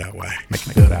 Feel that way. Feel that way.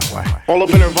 All up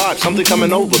in her vibe, something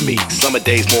coming over me. Summer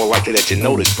days more likely that you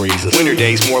notice breezes. Winter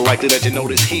days more likely that you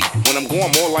notice heat. When I'm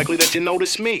gone, more likely that you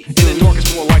notice me. In the dark,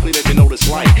 it's more likely that you notice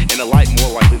light. In the light,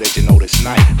 more likely that you notice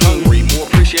night. Hungry, more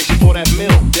appreciation for that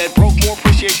meal. Dead broke, more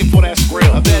appreciation for that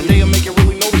skrill. A bad day will make you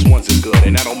really notice once it's good,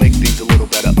 and that'll make things a little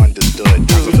better understood.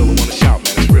 Times I feel I wanna shout,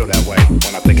 man, it's real that way.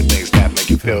 When I think of things that make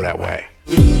you feel that way.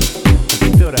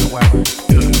 Feel that way.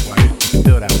 Feel that way.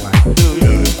 Feel that way. Feel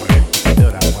that way.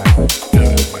 Feel that way.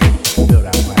 Feel that way. Feel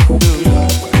that way.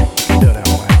 Feel that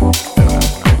way.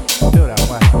 Feel that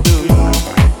way. Feel that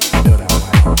way. Feel that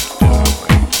way.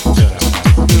 Feel that way.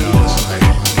 You know, it's like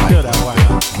feel that way.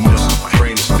 Most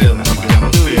greatest feeling you can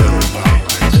ever feel.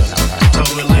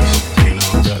 Total elation, you know.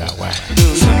 Feel that way.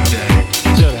 Sunny day.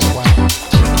 Feel that way.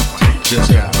 Just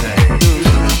got paid.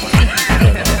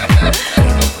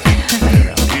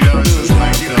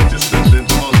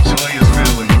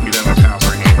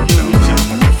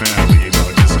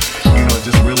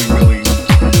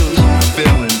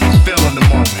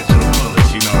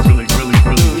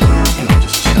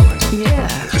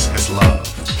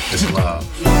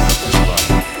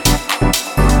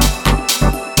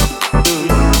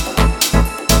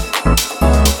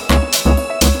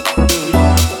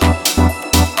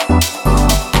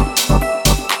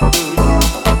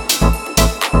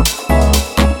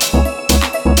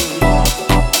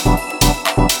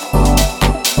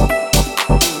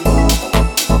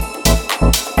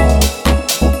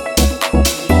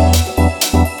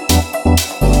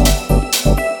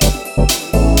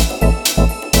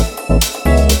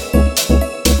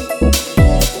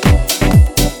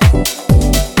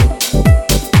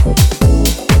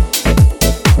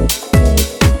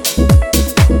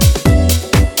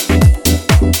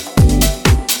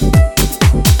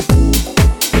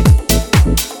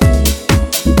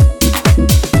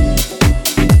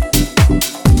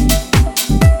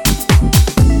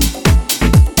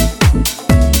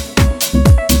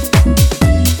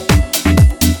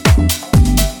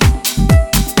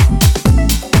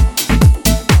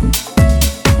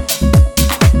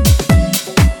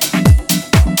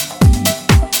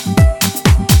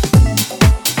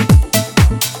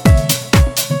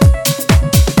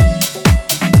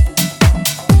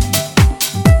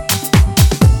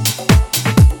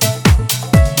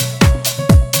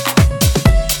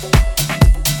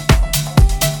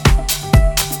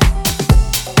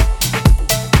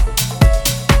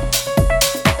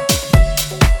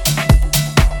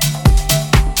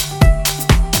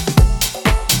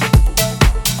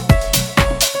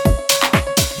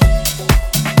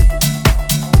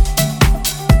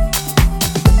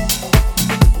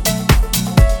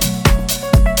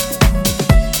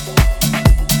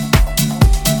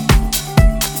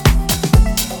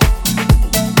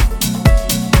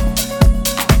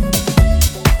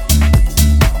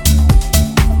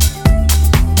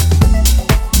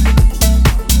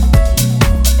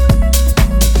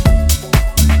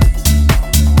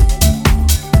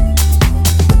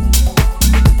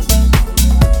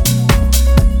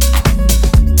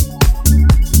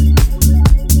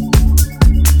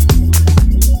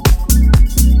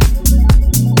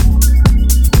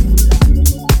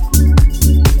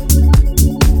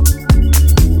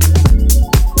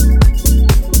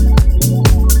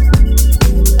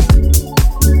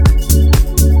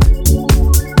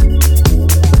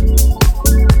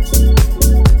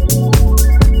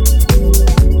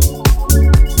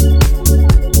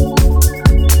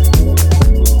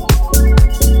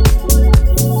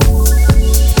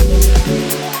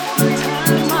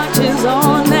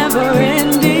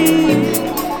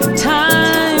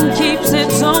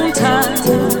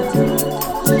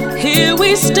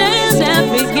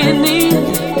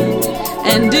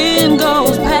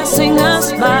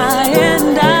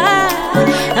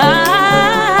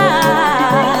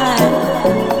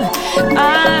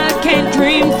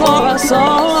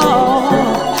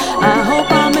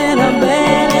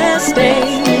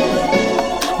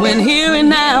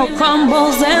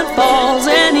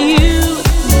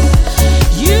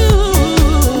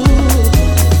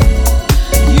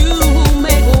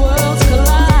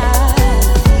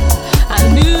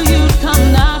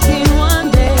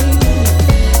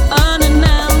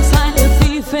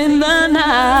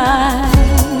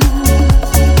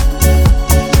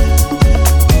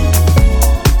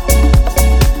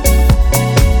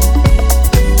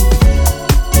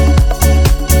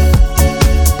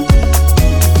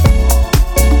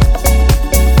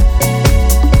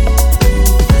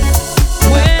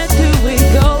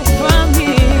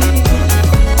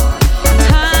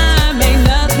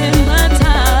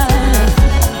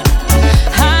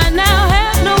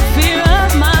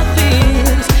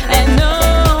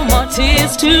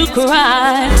 cry.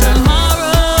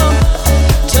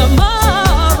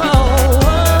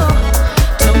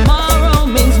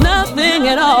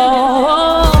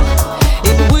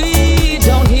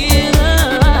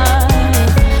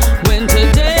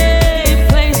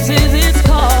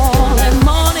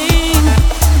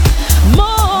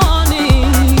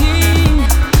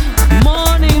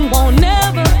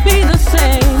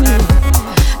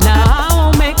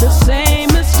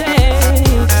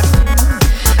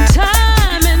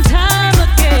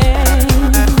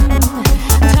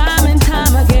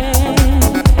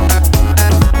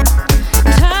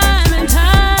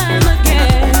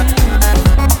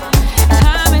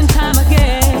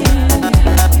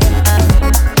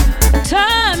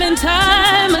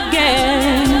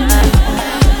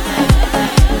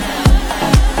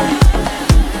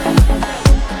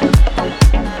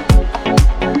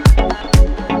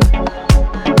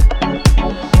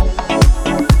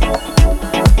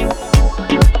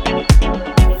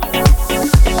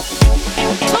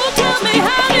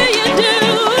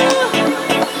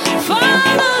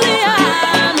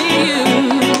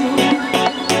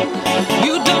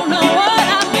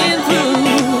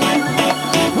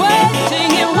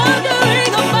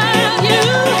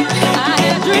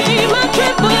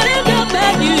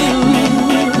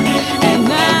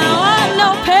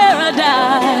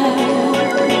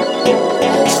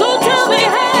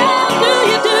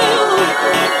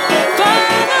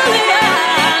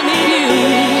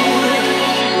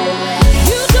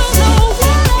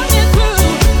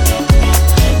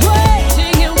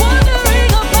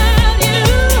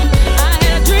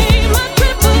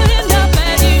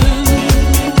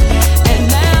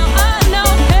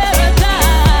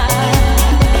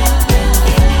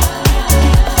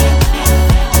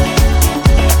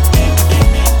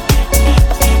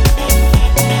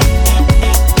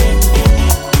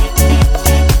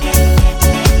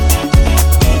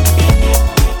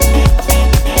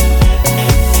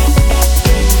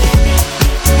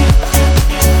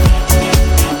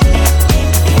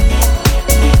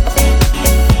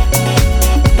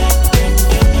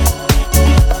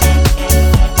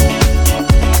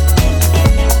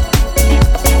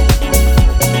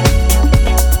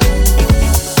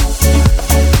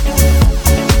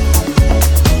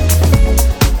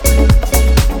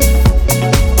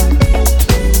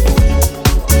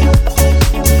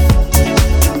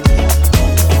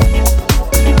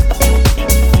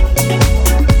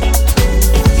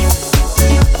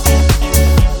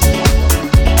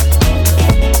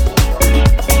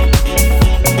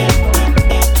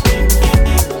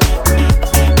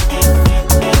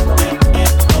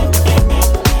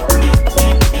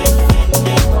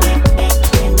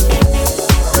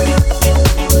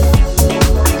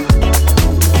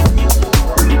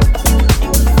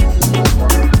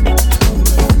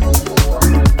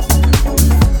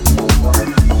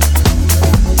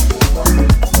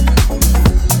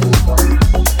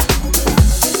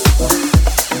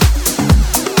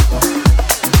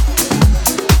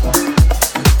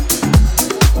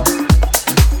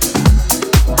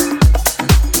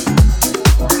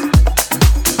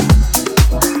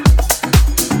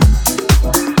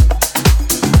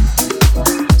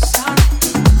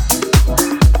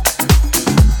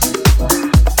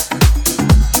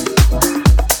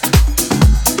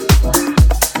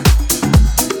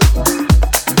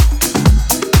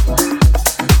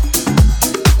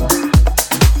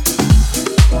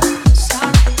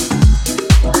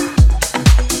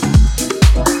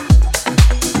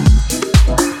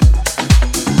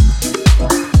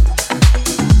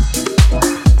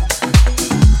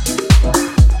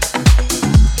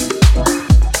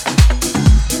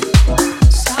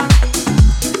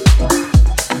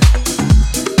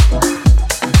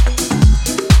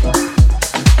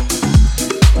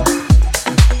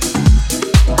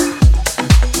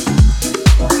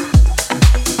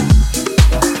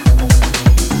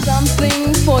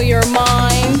 for your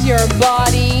mind, your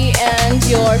body, and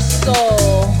your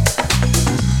soul.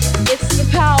 It's the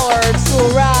power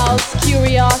to arouse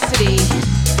curiosity,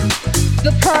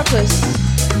 the purpose,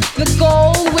 the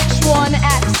goal which one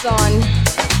acts on.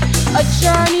 A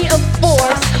journey of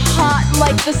force, hot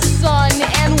like the sun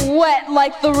and wet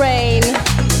like the rain.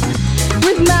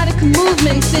 Rhythmic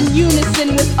movements in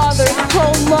unison with others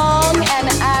prolong an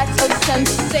act of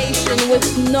sensation with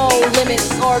no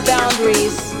limits or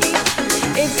boundaries.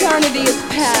 Eternity is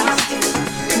past,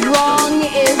 wrong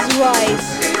is right.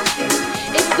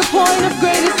 It's the point of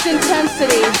greatest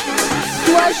intensity,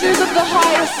 pleasures of the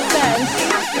highest sense,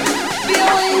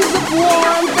 feelings of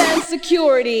warmth and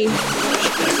security,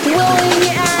 willing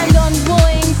and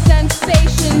unwilling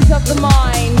sensations of the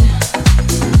mind,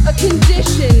 a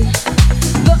condition,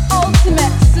 the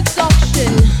ultimate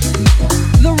seduction,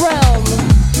 the realm.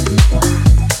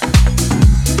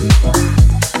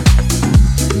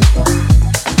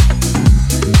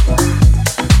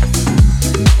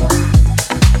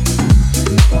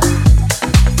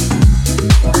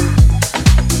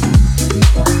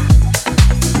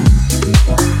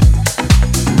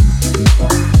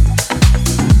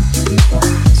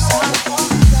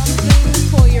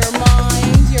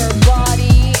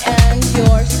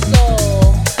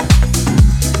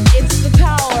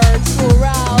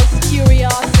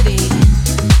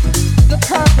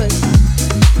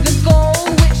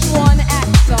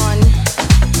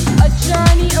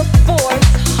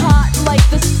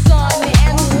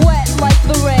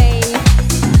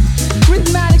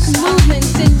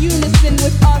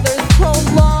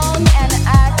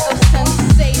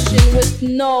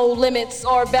 Limits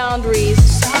or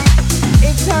boundaries.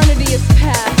 Eternity is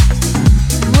past,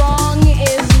 wrong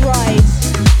is right.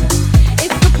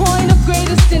 It's the point of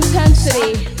greatest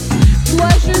intensity,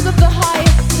 pleasures of the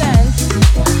highest sense,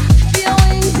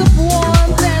 feelings of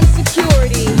warmth and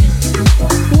security,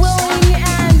 willing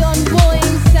and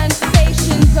unwilling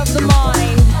sensations of the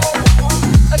mind,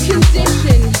 a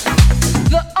condition,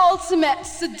 the ultimate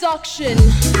seduction,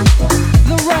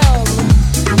 the realm.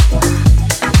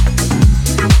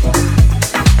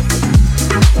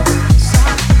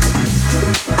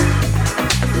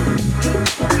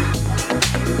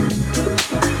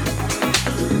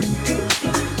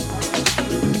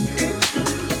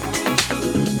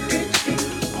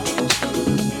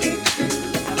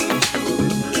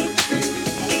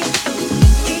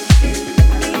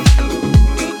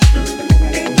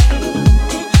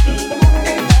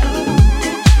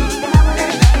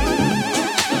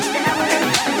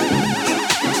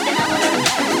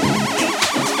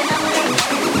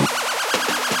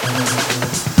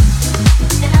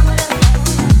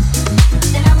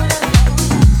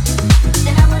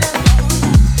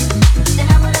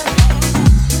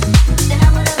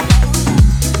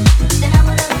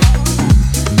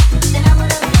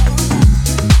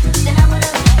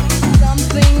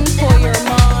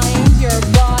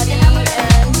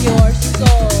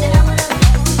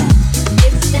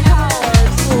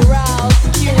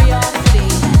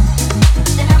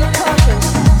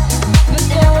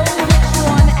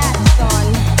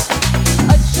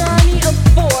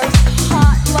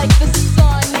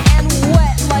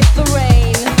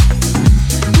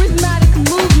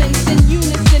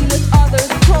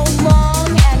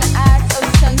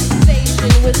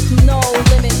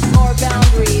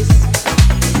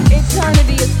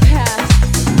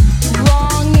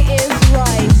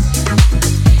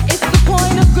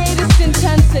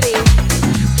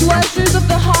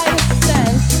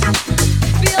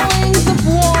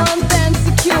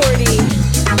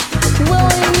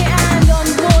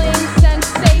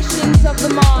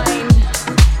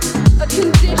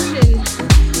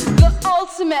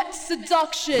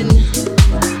 Seduction,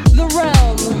 the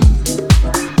realm.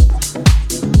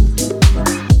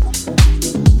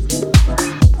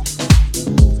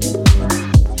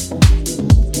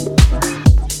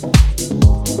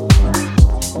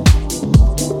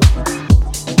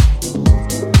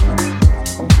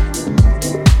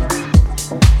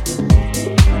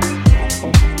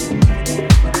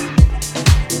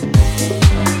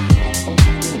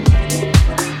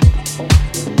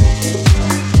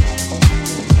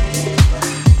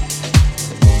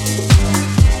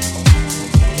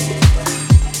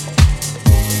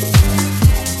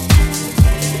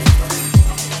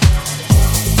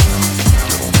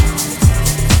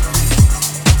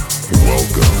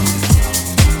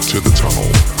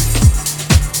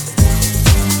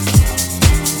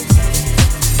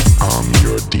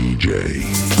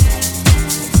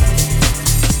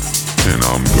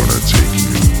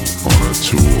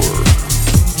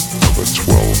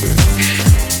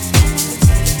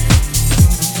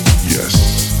 Yes,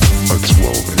 a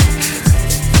 12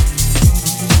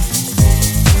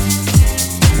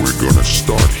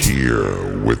 here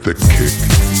with the kick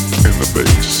and the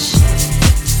bass.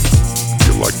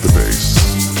 You like the bass?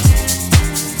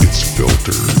 It's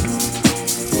filtered.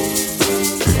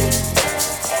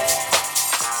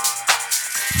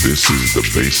 This is the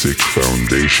basic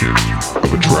foundation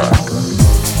of a track.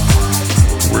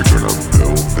 We're gonna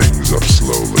build things up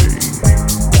slowly.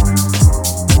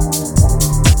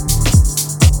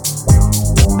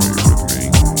 Are you with me?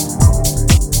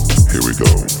 Here we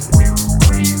go.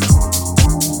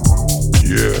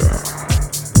 Yeah.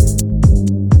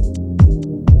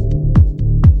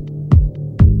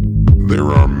 There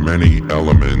are many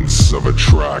elements of a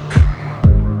track.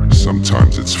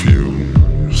 Sometimes it's few,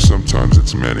 sometimes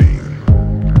it's many.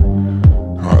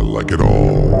 I like it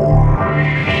all.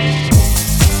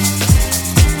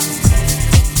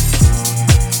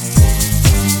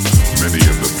 Many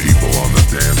of the people on the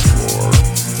dance floor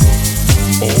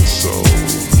also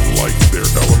like their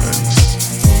elements.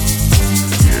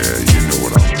 Yeah, you know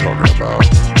what I'm talking about.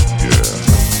 Yeah,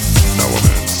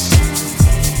 elements.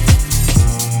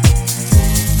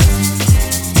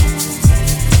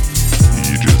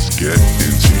 You just get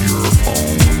into your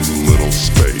own little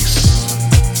space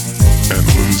and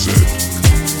lose it.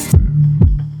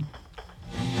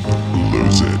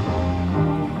 Lose it.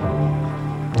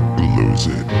 Lose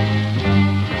it.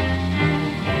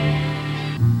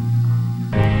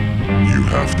 You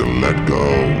have to let go.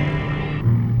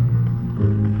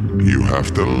 You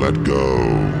have to let go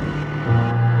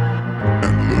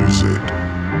and lose it.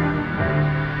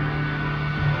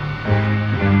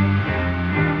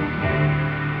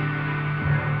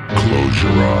 Close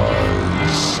your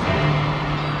eyes.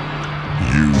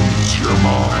 Use your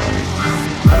mind.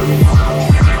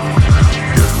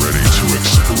 Get ready to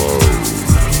explode.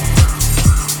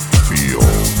 Feel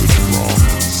the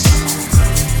drums.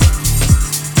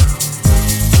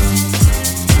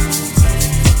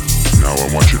 Now I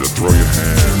want you to throw your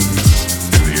hands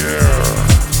in the air.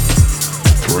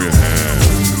 Throw your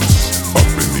hands up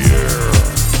in the air.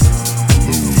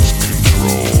 Lose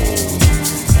control.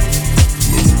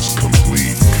 Lose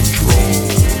complete control.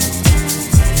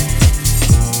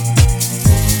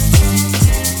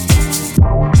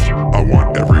 I want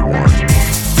everyone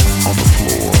on the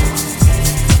floor.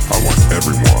 I want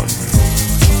everyone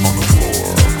on the floor.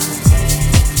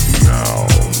 Now.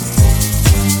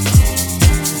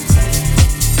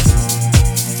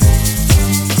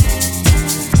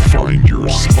 Find your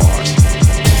spot.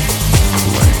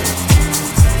 Claim it.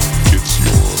 It's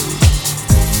yours.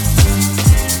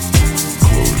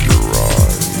 Close your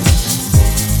eyes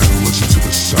and listen to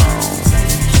the sounds.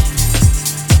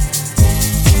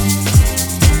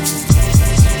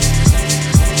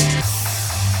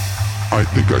 I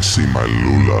think I see my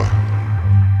Lula.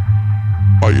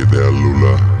 Are you there,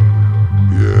 Lula?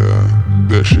 Yeah,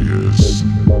 there she is.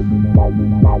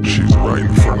 She's right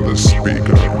in front of the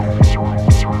speaker.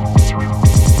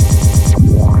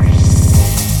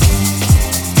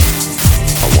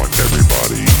 I want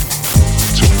everybody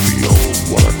to feel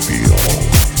what I feel.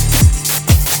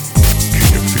 Can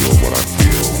you feel what I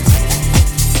feel?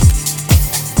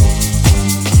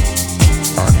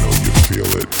 I know you feel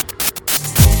it.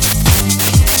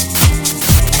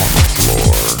 On the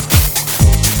floor.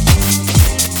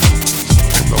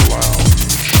 In the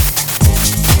lounge.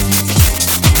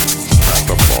 At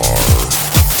the bar.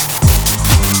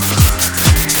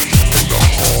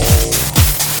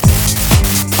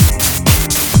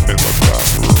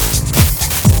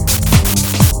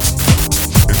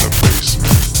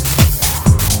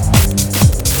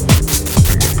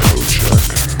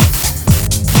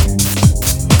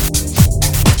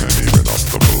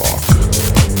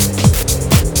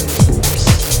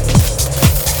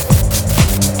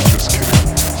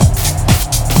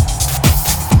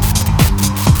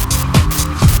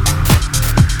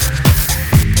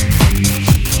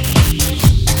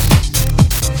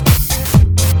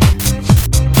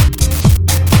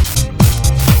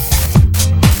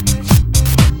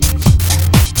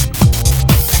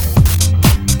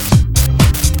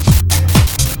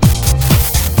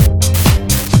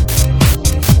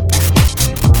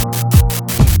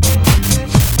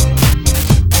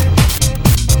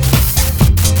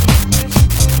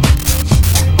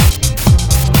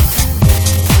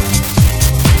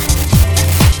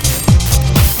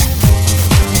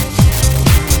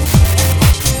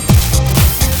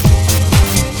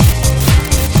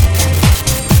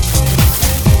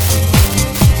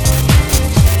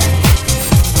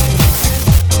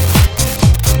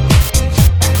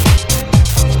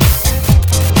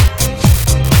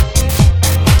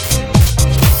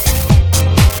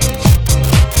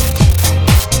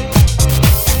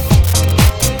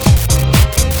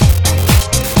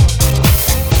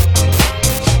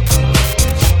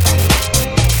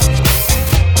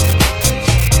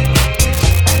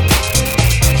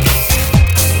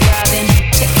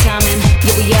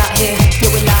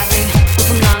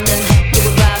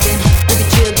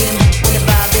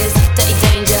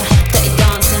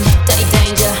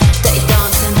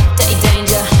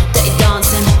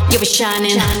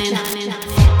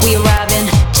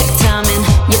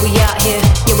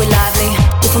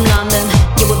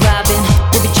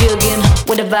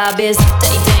 vibe is.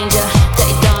 Dirty danger,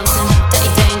 dirty dancing,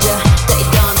 dirty danger, dirty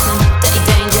dancing, dirty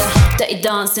danger, dirty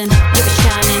dancing. You be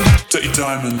shining. Dirty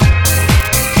diamond.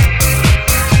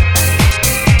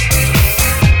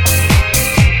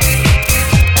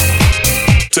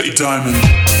 Dirty diamond.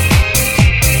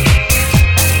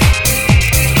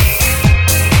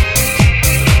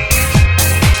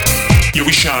 You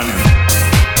be shining.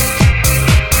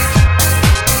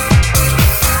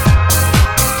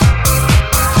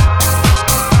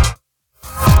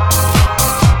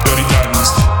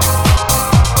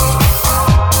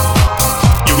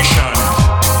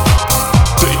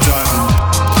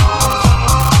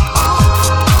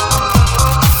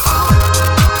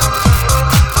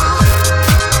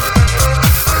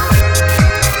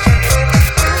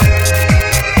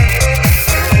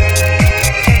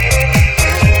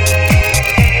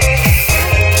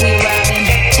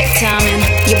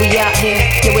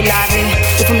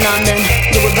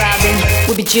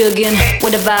 Jugging,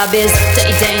 what the vibe is.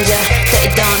 Dirty danger,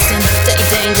 dirty dancing, dirty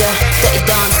danger, dirty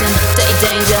dancing, dirty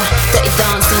danger, dirty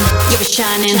dancing. You be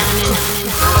shining.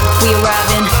 We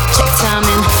arriving, check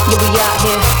timing. Yeah, we out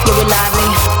here, yeah, we're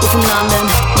lively. We're from London,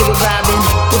 yeah, we're vibing.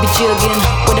 We be jugging,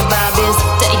 what the vibe is.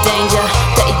 Dirty danger,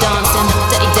 dirty dancing,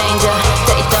 dirty danger,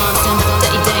 dirty dancing,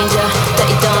 dirty danger,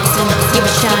 dirty dancing. You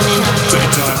be shining. Dirty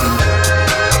diamond.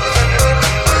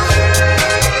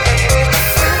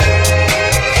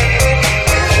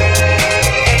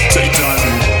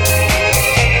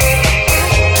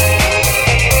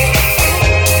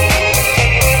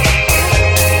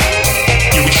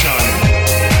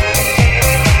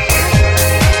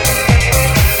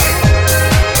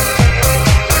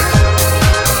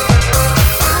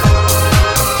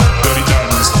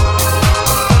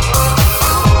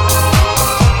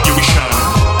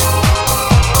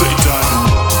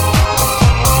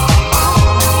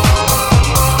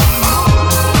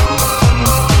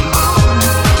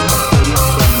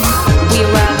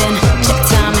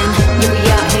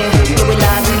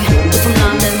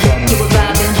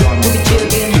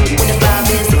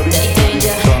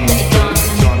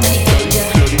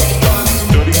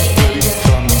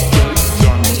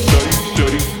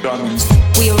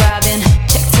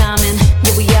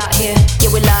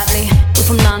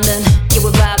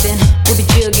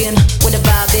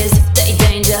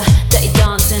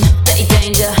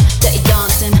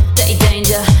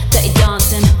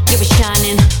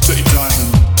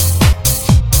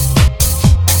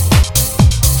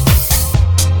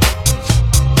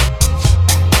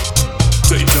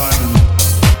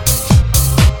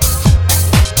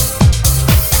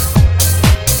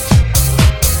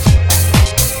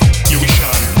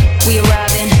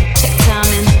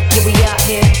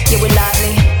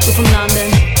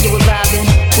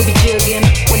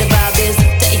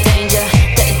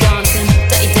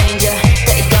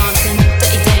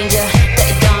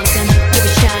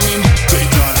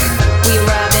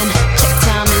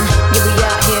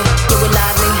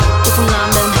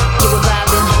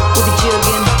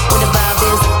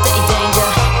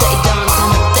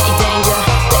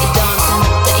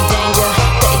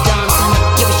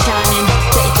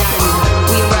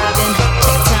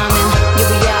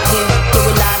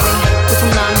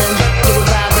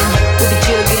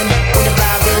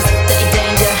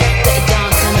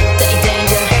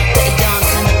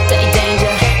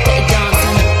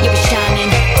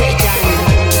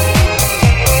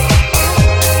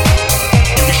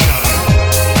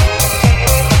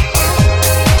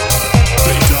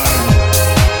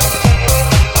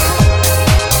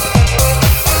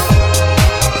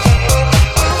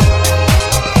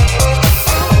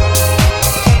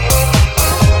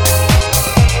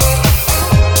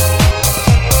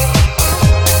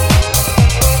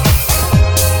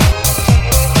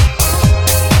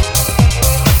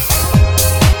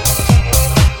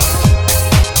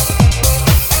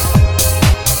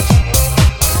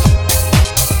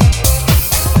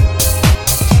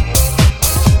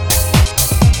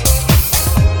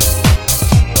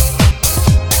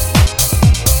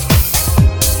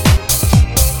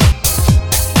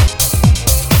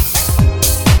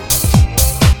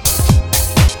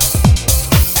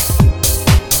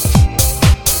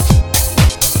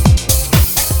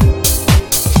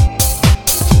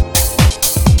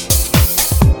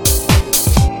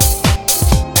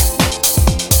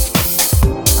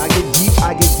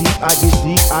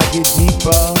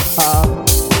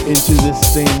 into this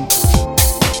thing.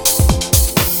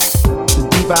 The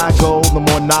deeper I go, the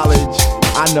more knowledge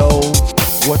I know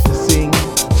what to sing,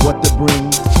 what to bring.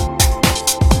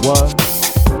 What?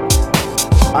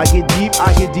 I get deep,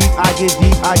 I get deep, I get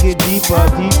deep, I get deeper,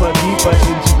 deeper, deeper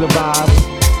into the vibe.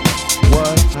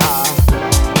 What?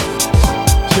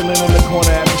 Chilling in the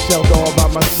corner at myself, all by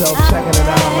myself, checking it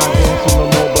out. I'm not dancing no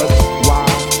more, but why?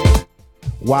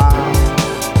 What?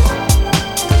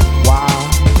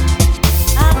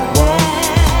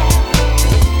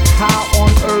 How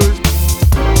on earth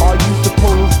are you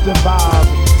supposed to vibe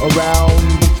around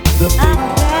the big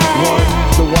ones,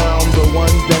 the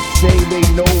ones that say they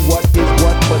know what is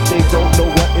what, but they don't know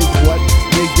what is what?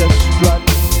 They just strut.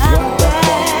 What the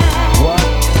fuck? What?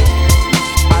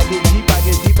 I get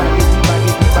deeper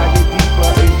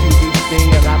into this thing,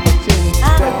 and I pretend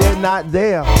that they're not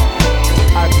there.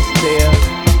 I just stare.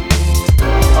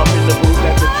 I'm in the booth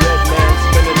at the dread man,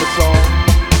 spinning the song,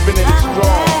 spinning it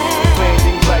strong, playing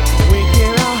things like when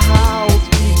can our house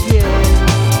begin?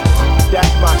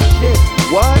 That's my shit.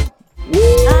 What?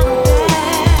 Woo!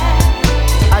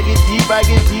 I get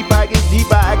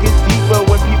deeper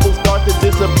when people start to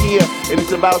disappear, and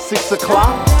it's about 6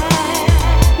 o'clock.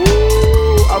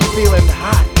 Ooh, I'm feeling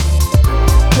hot.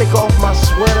 Take off my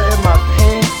sweater and my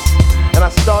pants, and I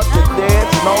start to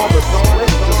dance, and all the sweat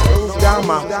just goes down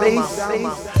my face,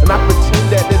 and I pretend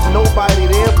that there's nobody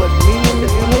there but me in the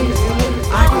place.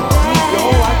 I get deep, yo,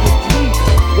 I get deep.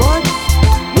 What?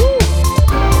 Woo!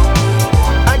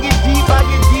 I get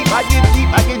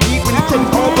deep when he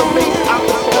takes all the bass out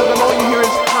the song, and all you hear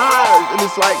is highs, and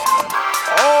it's like,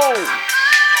 oh.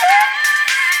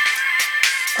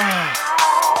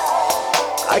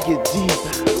 I get deep,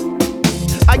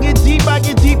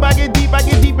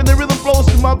 and the rhythm flows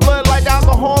through my blood like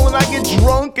alcohol, and I get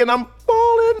drunk, and I'm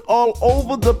falling all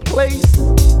over the place.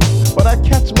 But I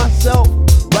catch myself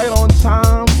right on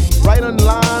time, right in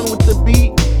line with the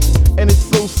beat, and it's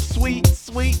so sweet.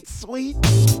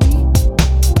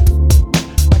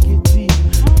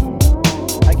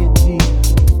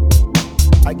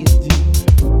 I get deep.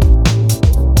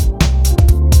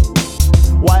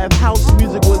 Why, if house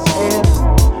music was air,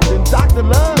 then Dr.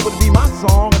 Love would be my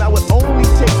song, and I would only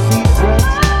take deep breaths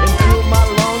and fill my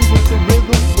lungs with the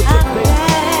rhythm, with the bass.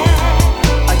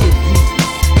 I get deep.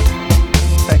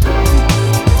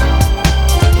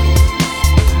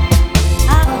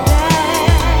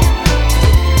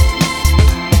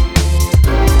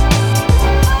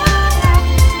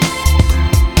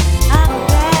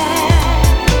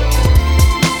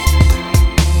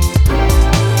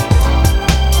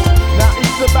 Now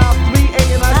it's about 3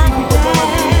 a.m. and I see people going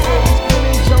 3 a.m.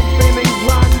 spinning, jumping, and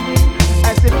grinding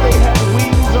as if they had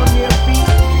wings on their feet,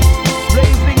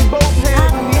 raising both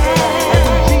hands in the air as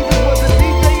if Jesus was a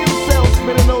DJ himself,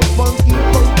 spinning those funky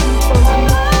house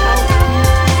beats.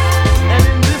 And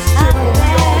in this temple we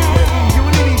all pray in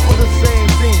unity for the same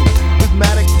thing.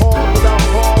 Rhythmic pause without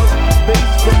pause, bass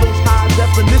from those high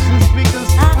definition speakers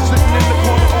sitting in the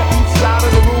corner on each side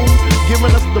of the room,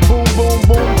 giving us the boom, boom,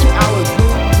 boom to our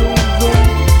zoom, zoom, zoom.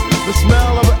 The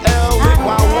smell of an L lit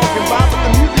while walking by, but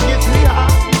the music gets me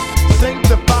high,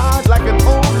 sanctified like an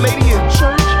old lady in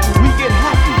church. We get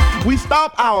happy, we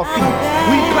stomp our feet,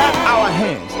 we clap our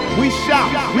hands, we shout,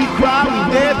 we cry, we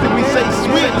dance, and we say,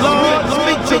 sweet Lord,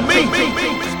 speak to me.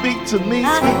 Speak to me,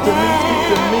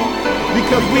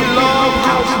 because we love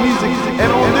house music,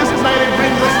 and on this night it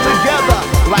brings us together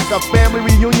like a family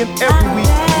reunion every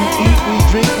week. We eat, we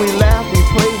drink, we laugh, we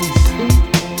play, we sing.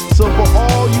 So for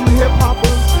all you hip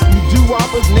hoppers, you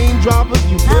doo-woppers, name droppers,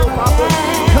 you pill poppers,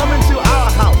 come into our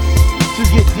house to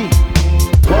get deep.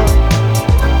 What?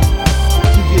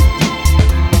 To get deep.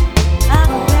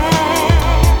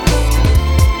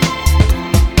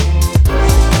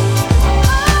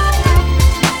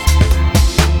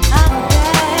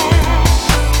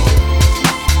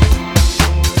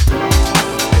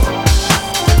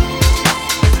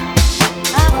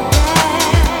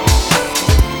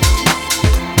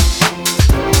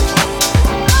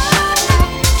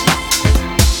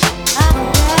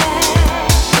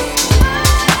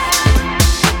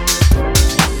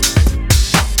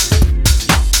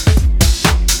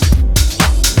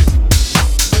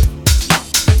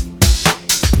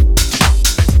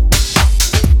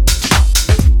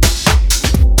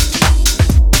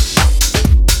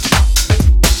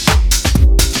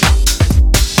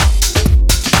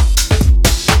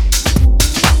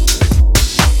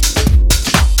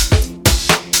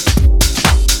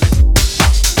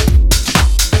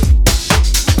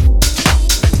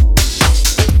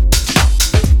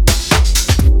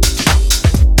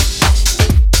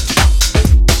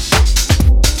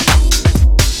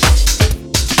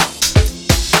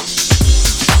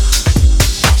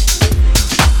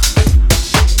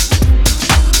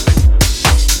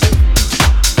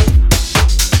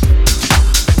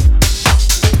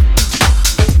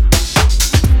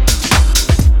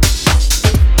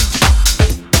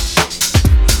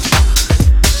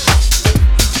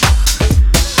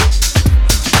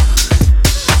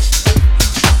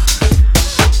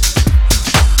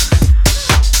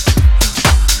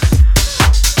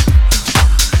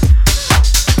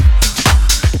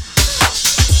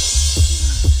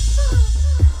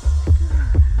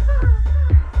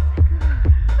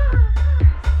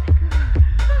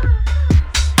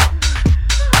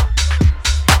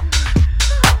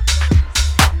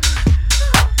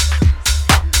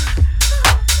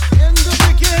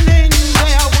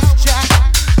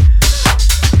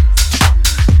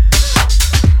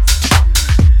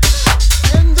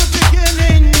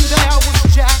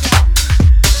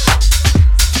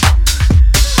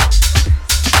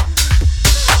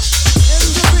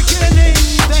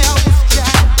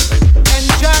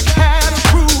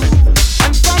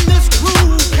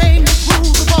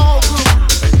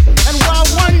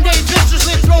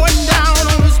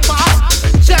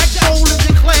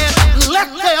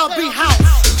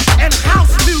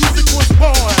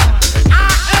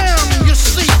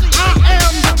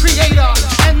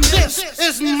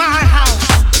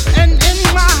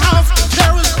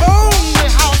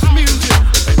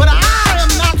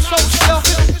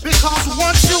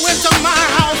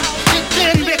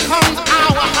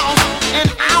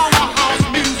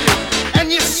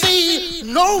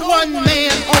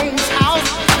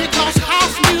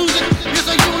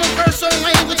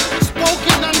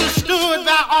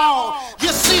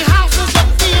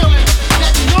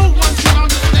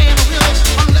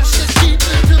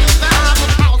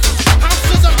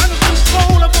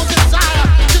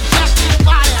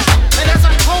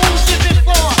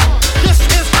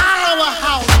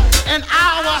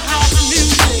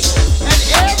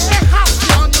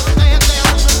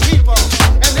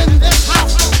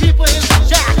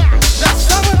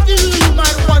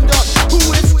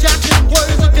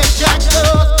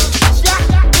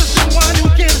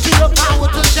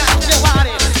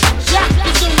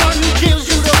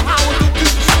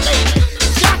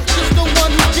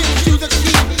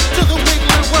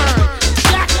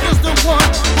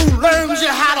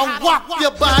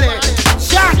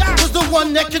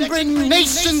 one that can bring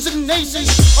nations and nations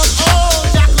of all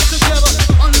jackals together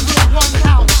under one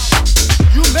house.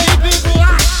 You may be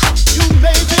black, you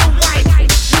may be white,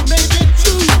 you may be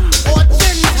Jew or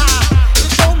Gentile.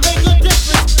 It don't make a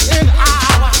difference in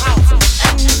our house.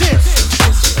 And this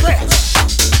is fresh.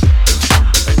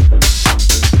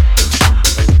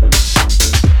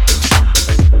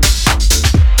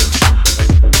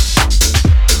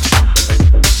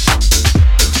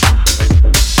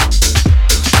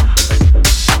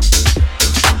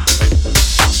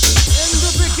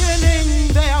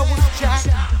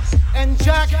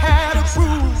 Jack had a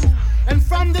groove, and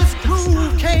from this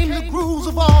groove came the grooves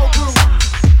of all grooves.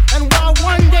 And while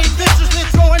one day viciously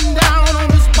throwing down on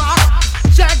his box,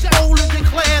 Jack boldly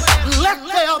declared, "Let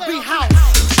there be house,"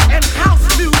 and house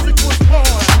music was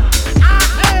born. I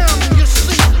am, you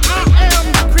see, I am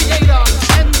the creator,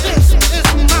 and this is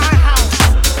my house.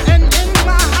 And in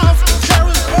my house there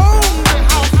is only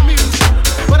house music.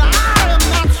 But I am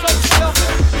not so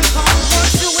selfish, because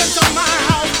once you enter my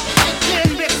house, it then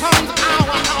becomes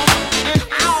our house and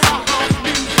our house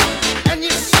music. And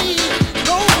you see,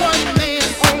 no one man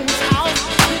owns house,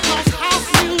 because house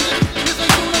music is a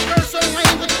universal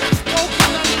language spoken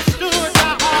and understood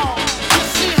by all. You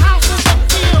see, house is a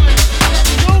feeling that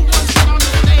no one can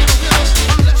understand really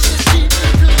unless you deep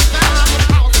into the vibe of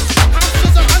house. House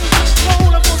is an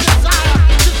uncontrollable desire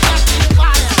to catch the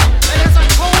fire. And as I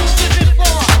told you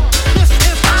before, this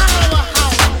is our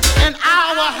house and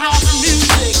our house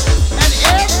music. And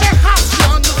every house, you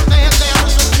understand, there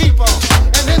is a keeper.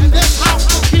 And in this house,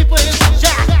 the keeper is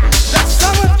Jack. Now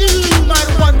some of you might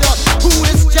wonder, who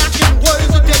is Jack and what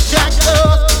is it that Jack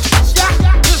does? Jack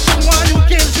is the one who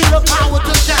gives you the power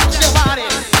to jack your body.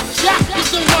 Jack is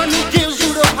the one who gives you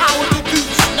the power to do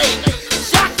the snake.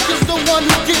 Jack is the one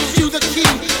who gives you the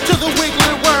key to the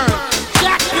wiggly worm.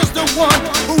 Jack is the one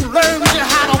who learns you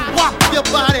how to walk your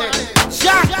body.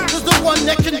 Jack is the one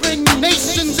that can bring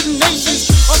nations and nations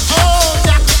of all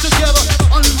jackals together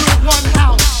under one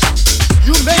house.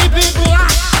 You may be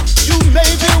black, you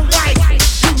may be white,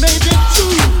 you may be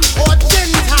Jew or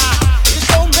Gentile. It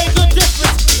don't make a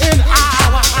difference in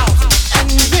our house. And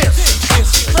this is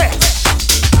fresh.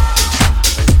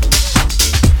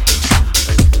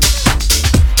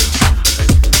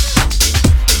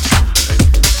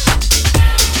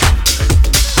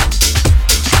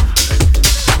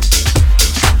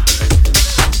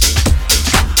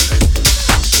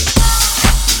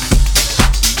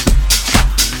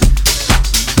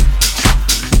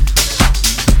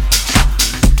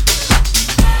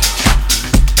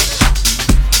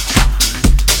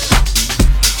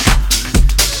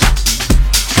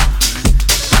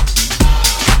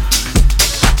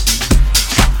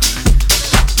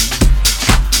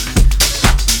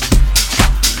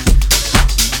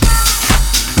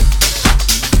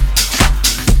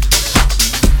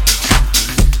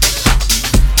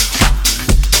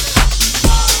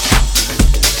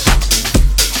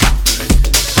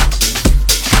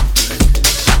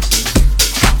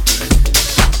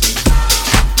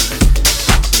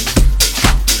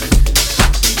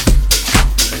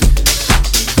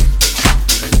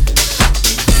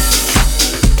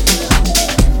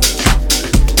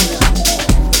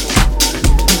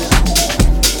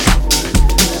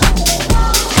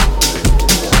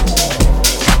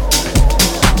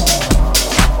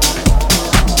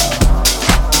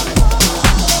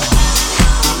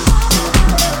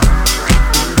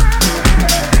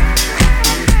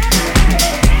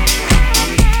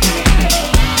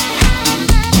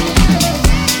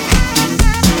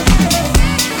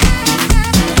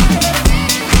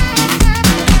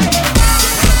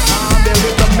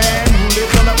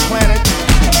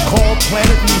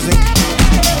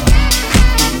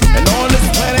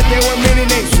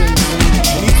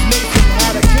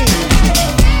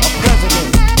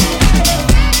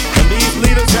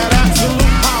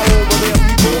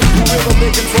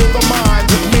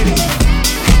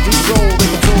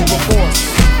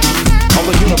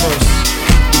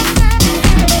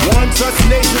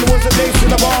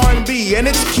 And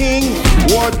its king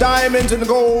wore diamonds and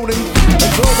gold and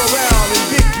drove around in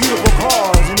big, beautiful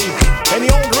cars. And he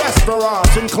owned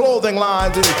restaurants and clothing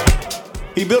lines. And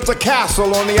he built a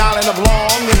castle on the island of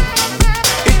Long. And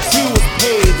it too was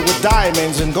paved with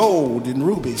diamonds and gold and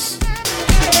rubies.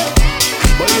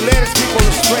 But he led his people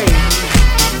astray.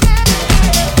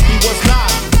 He was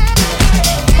not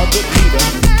a good leader.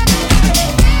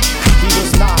 He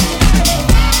was not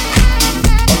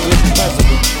a good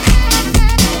president.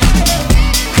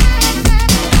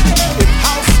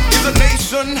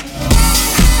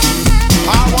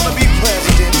 I want to be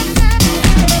president.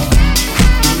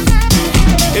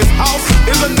 If house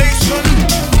is a nation,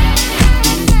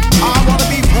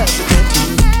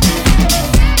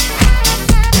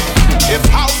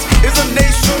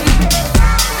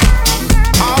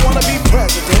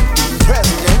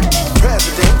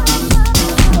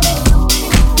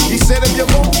 said if you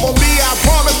vote for me, I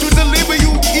promise to deliver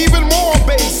you even more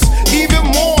bass, even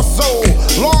more soul.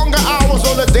 Longer hours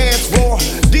on the dance floor.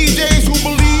 DJs who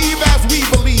believe as we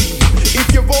believe.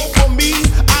 If you vote for me,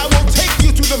 I will take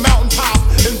you to the mountaintop,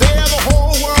 and there the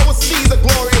whole world will see the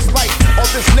glorious light of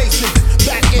this nation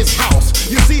that is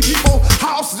house. You see, people,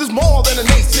 house is more than a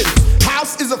nation.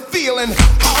 House is a feeling.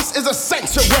 House is a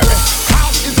sanctuary.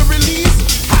 House is a release.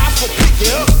 House will pick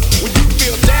you up when you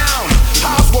feel down.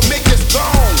 House will make you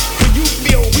strong when you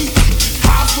feel weak.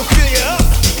 House will fill you up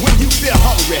when you feel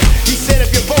hungry. He said if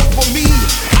you vote for me,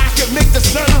 I can make the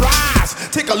sun rise,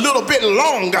 take a little bit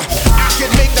longer. I can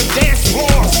make the dance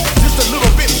floors just a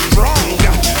little bit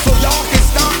stronger. So y'all can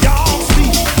stomp y'all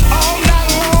feet all night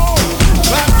long.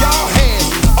 Clap y'all hands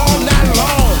all night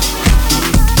long.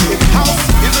 If house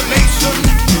is a nation,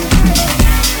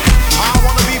 I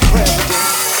wanna be president.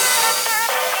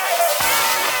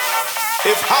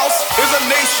 If house is a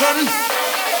nation,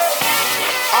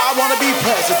 I wanna be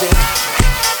president.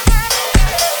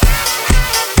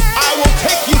 I will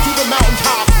take you to the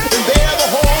mountaintop, and there the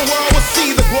whole world will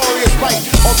see the glorious light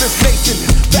of this nation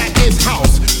that is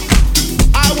house.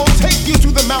 I will take you to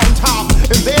the mountaintop,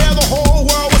 and there the whole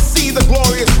world will see the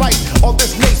glorious light of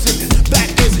this nation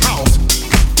that is house.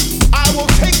 I will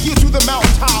take you to the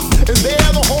mountaintop, and there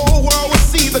the whole world will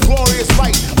see the glorious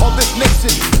light of this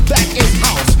nation that is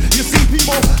house. You see,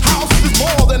 people, house is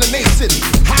more than a nation.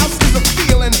 House is a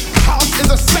feeling. House is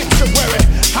a sanctuary.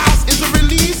 House is a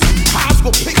release. House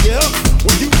will pick you up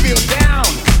when you feel down.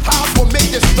 House will make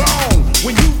you strong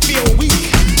when you feel weak.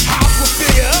 House will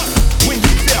fill you up when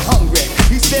you feel hungry.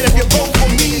 He said if you vote for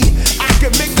me, I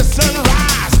can make the sun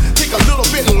rise, take a little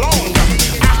bit longer.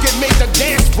 I can make the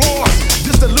dance floors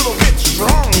just a little bit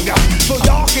stronger. So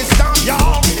y'all can stomp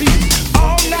y'all feet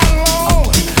all night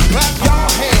long. Clap y'all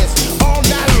hands all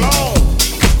night long.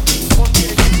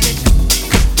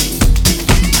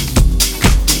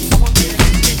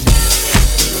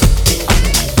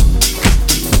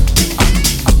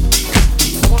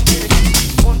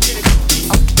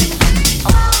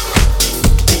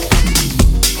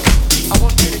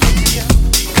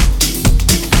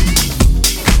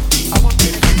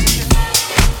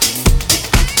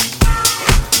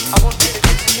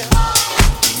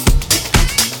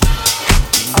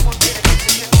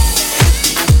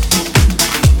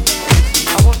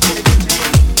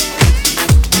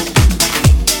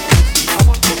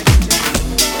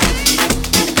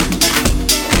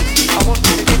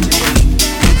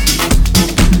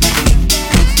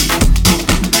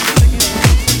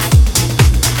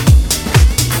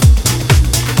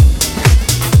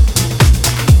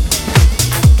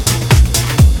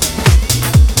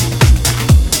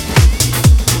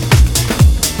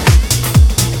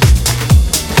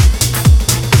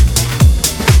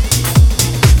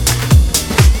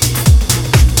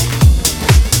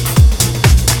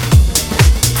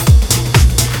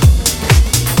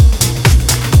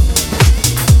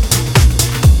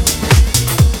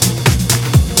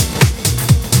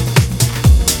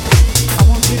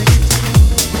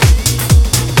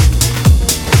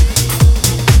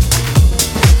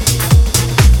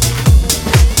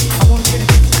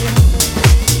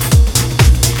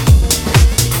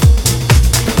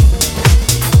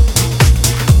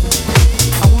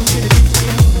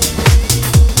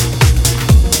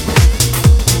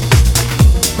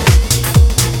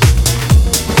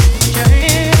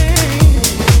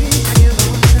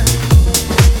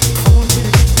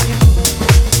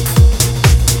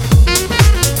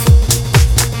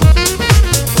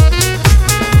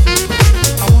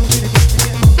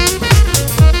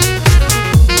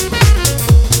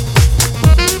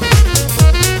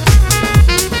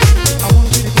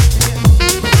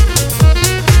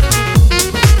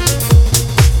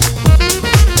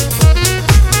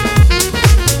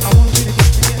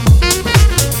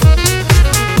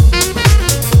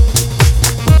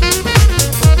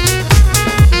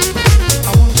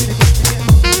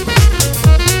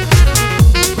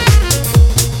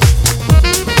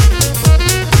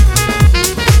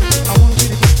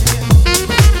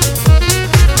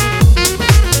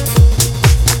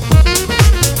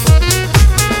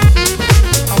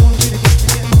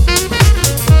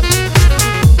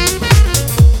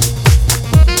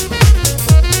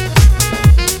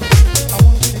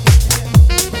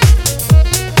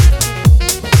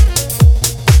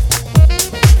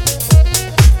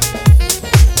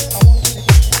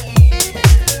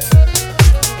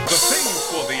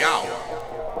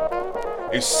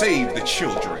 is save the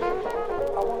children.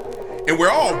 And we're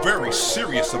all very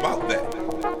serious about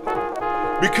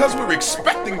that, because we're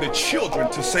expecting the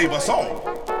children to save us all.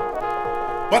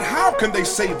 But how can they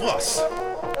save us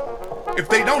if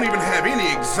they don't even have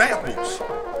any examples?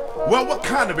 Well, what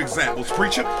kind of examples,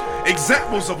 preacher?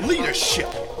 Examples of leadership,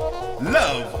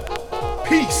 love,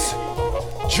 peace,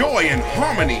 joy, and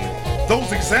harmony.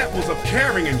 Those examples of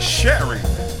caring and sharing.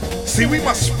 See, we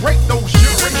must break those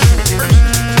generational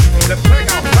curses that plague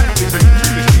our families and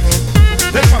communities.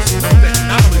 They must know that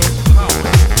knowledge is power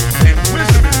and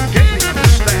wisdom is gaining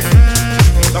understanding.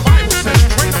 The Bible says,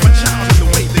 train up a child in the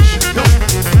way they should go,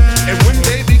 and when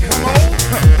they become old,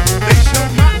 they shall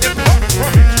not depart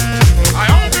from it. I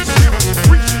always hear us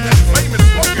preaching that famous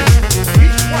slogan,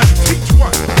 each one teach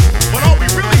one. But are we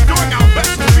really doing our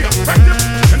best to be effective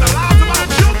in the lives of our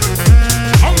children?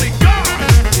 Only God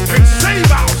can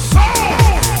save our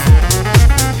souls.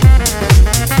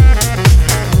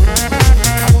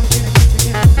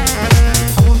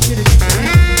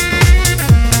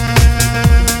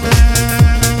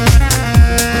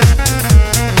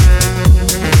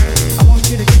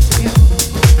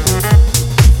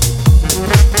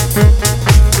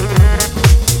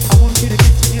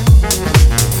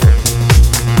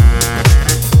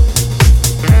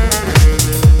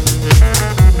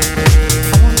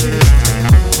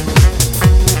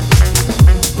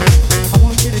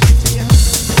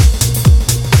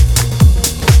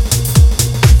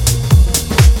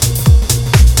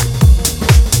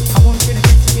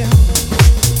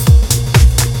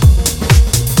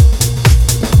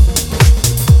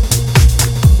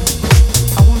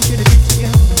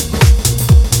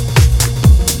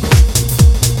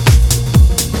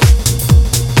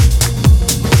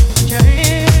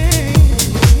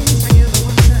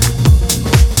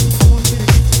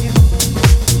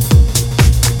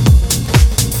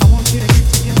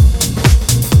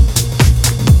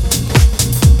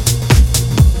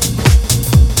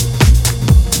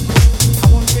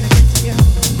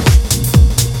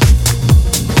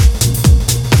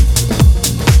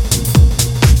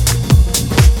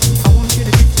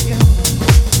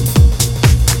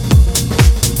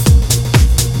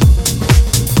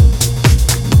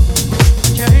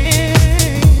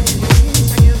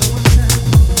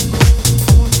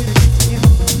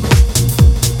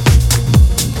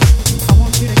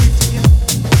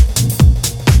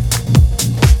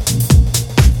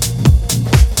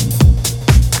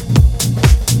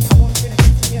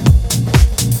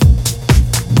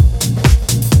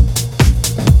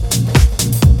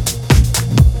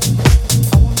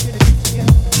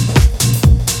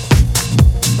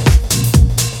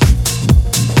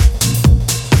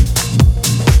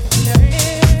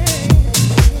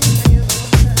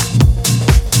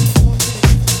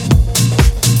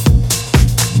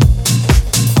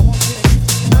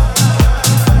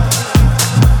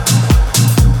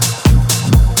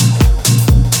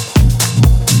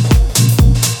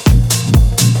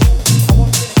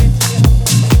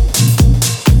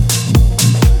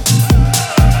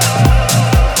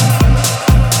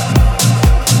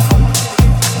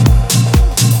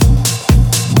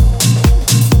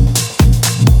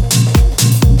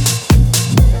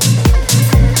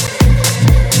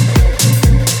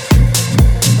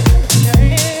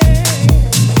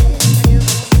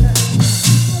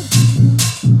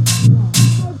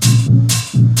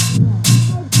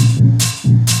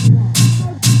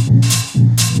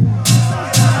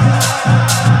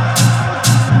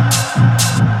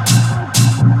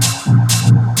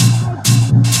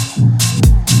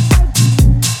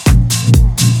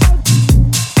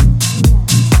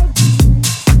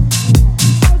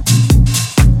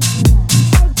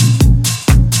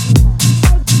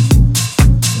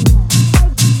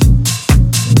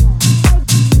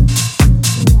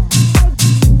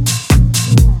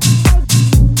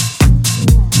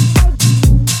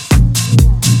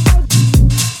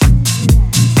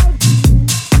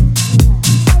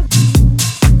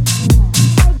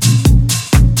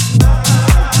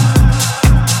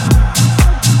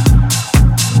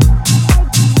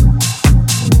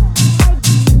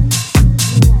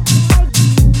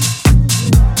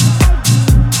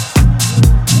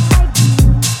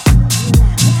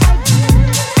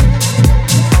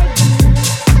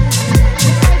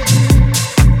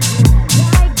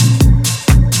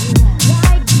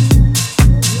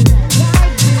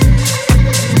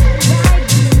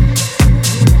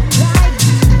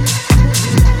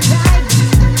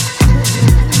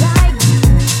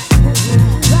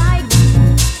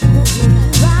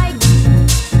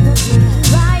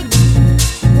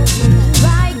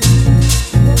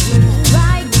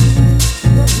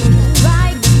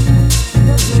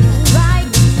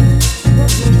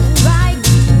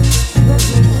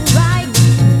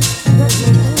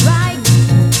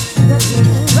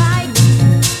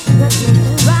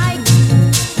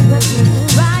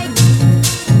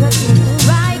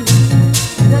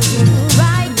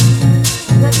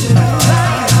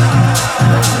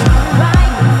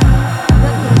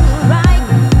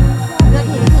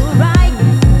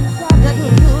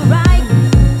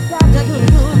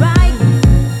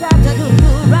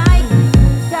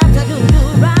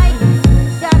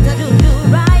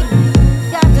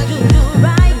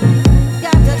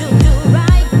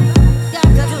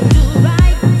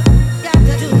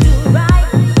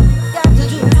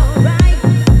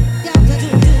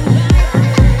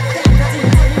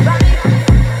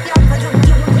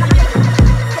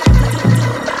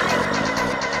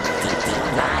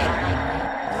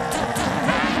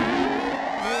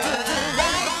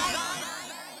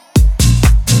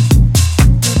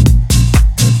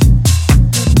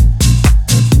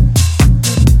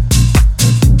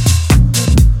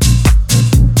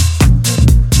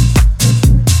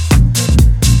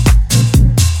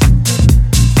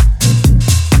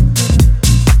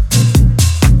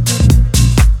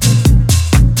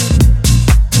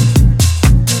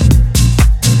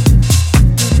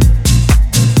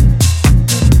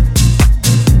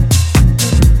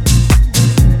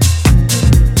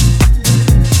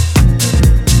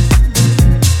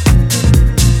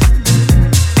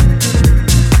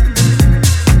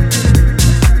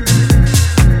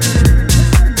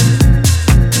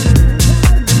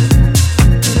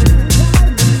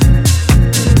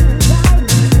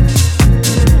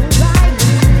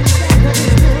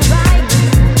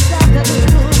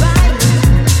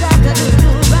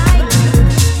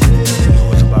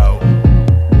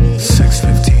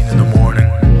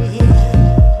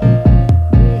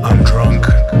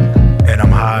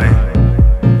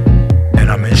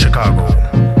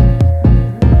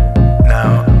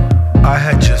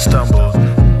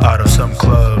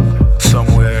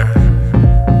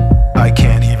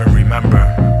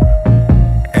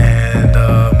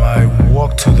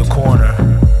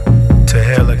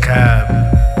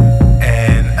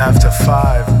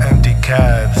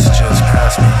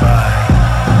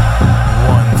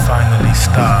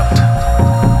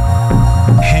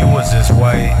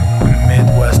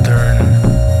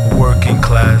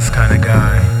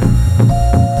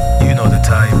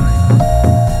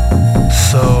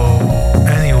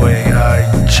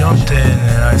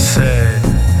 I said,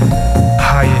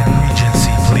 Hyatt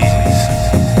Regency, please.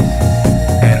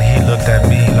 And he looked at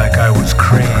me like I was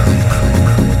crazy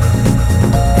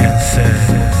and said,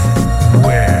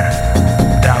 where?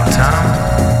 Downtown?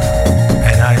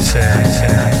 And I said,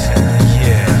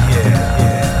 yeah.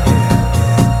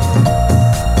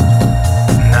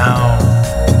 Now,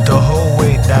 the whole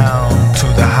way down to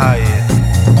the Hyatt,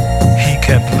 he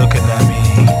kept looking at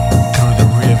me through the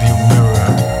rearview mirror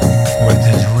with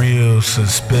his real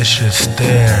suspicious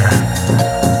stare.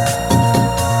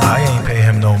 I ain't pay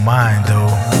him no mind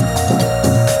though,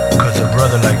 cause a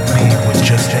brother like me was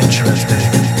just interested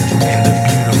in the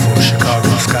beautiful Chicago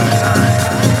skyline,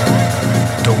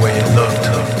 the way it looked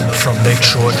from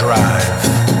Lakeshore Drive,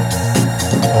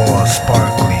 all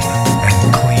sparkly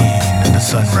and clean in the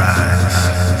sunrise.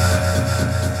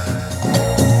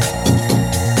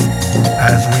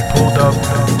 As we pulled up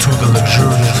to the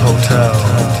luxurious hotel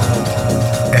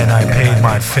and I paid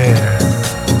my fare,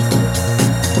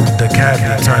 the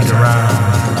cabbie turned around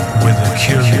with a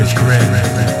curious grin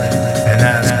and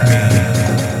asked me,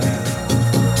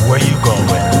 where you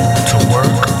going? To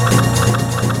work?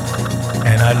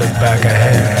 And I looked back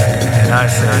ahead and I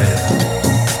said,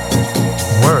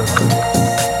 work?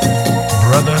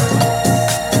 Brother,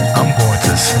 I'm going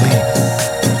to sleep.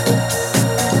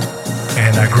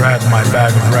 And I grabbed my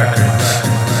bag of records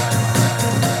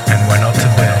and went up to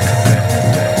bed.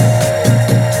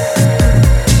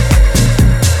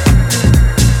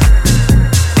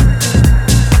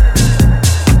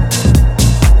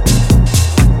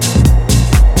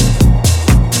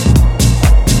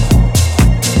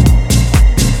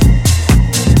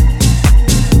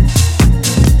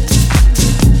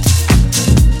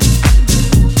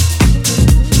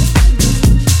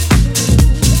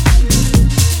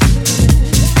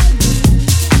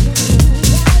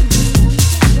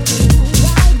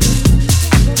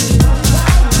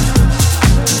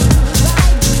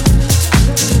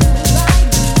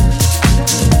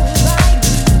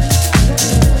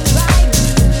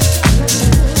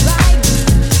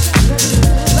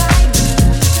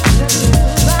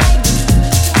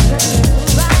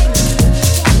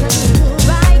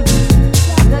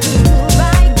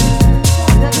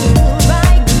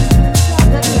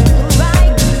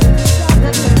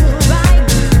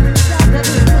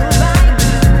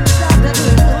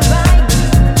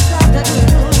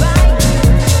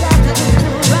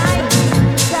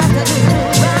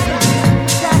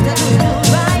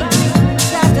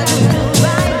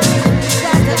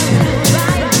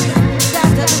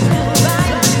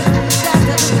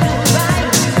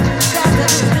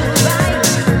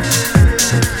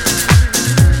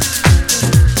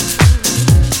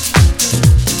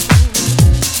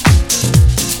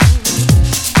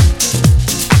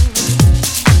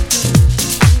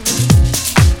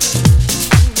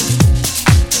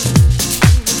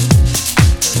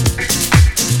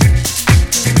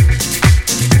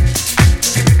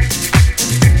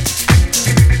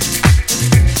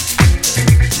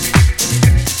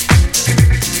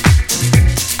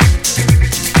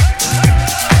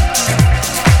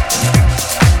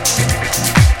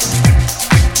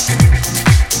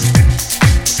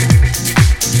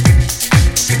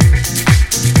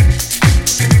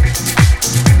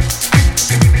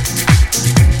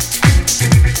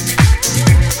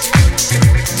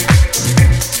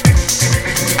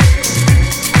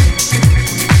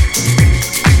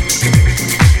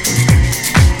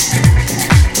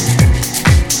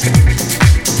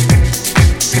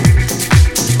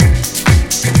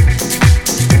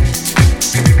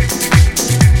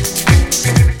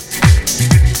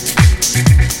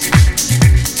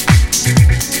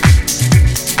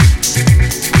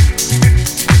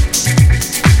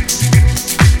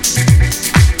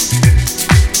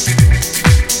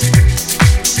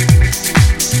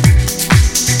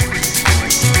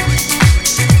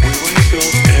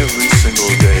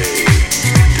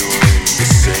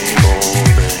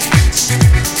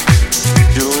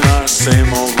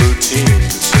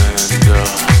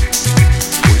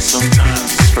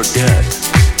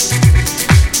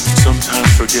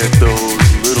 forget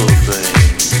those little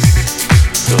things,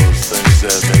 those things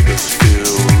that make us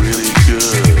feel really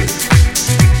good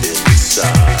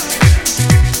inside.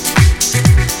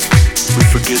 We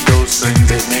forget those things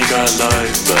that make our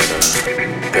lives better,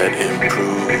 that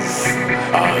improve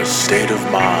our state of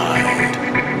mind,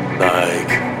 like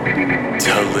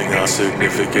telling our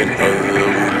significant other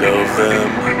we love them,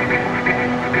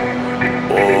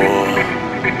 or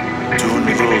doing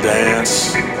a little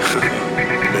dance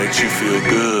makes you feel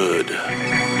good.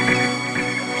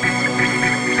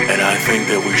 And I think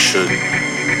that we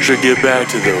should get back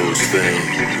to those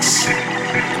things.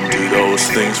 and do those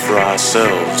things for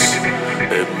ourselves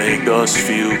that make us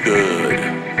feel good.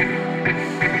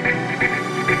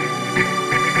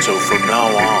 So from now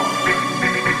on,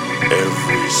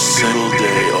 every single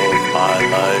day of my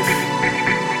life,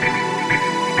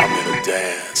 I'm gonna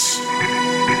dance.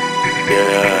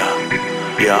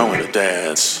 Yeah, I'm gonna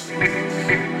dance.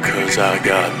 'Cause I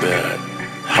got that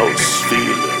house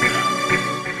feeling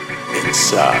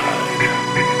inside.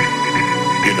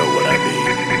 You know what I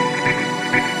mean.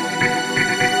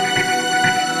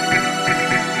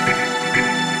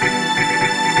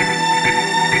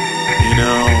 You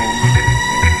know,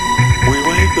 we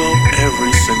wake up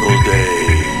every single day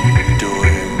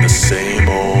doing the same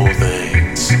old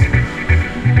things,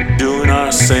 doing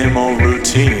our same old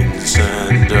routines,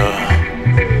 and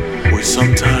we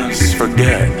sometimes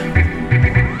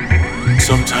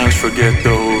forget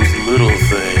those little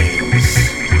things,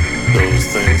 those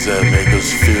things that make us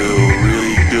feel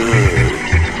really good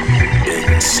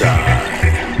inside.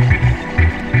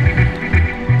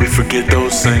 We forget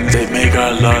those things that make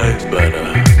our lives better,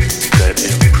 that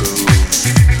improve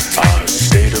our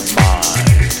state of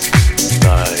mind,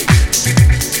 like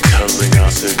telling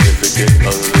our significant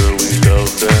other we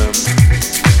love them,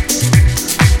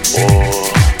 or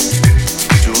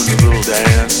doing a little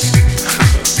dance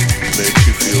makes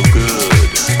you feel good.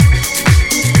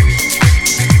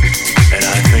 And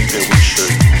I think that we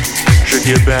should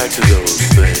get back to those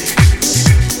things,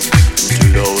 do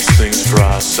those things for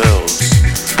ourselves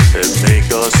that make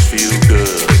us feel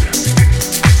good.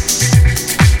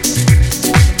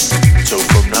 So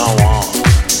from now on,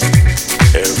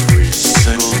 every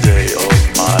single day of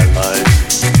my life,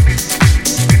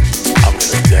 I'm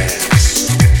gonna dance.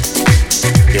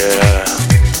 Yeah,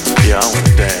 I'm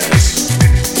gonna dance.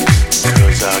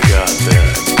 'Cause I got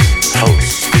that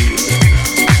house feeling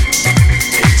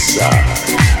inside.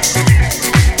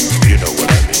 You know what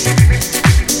I mean.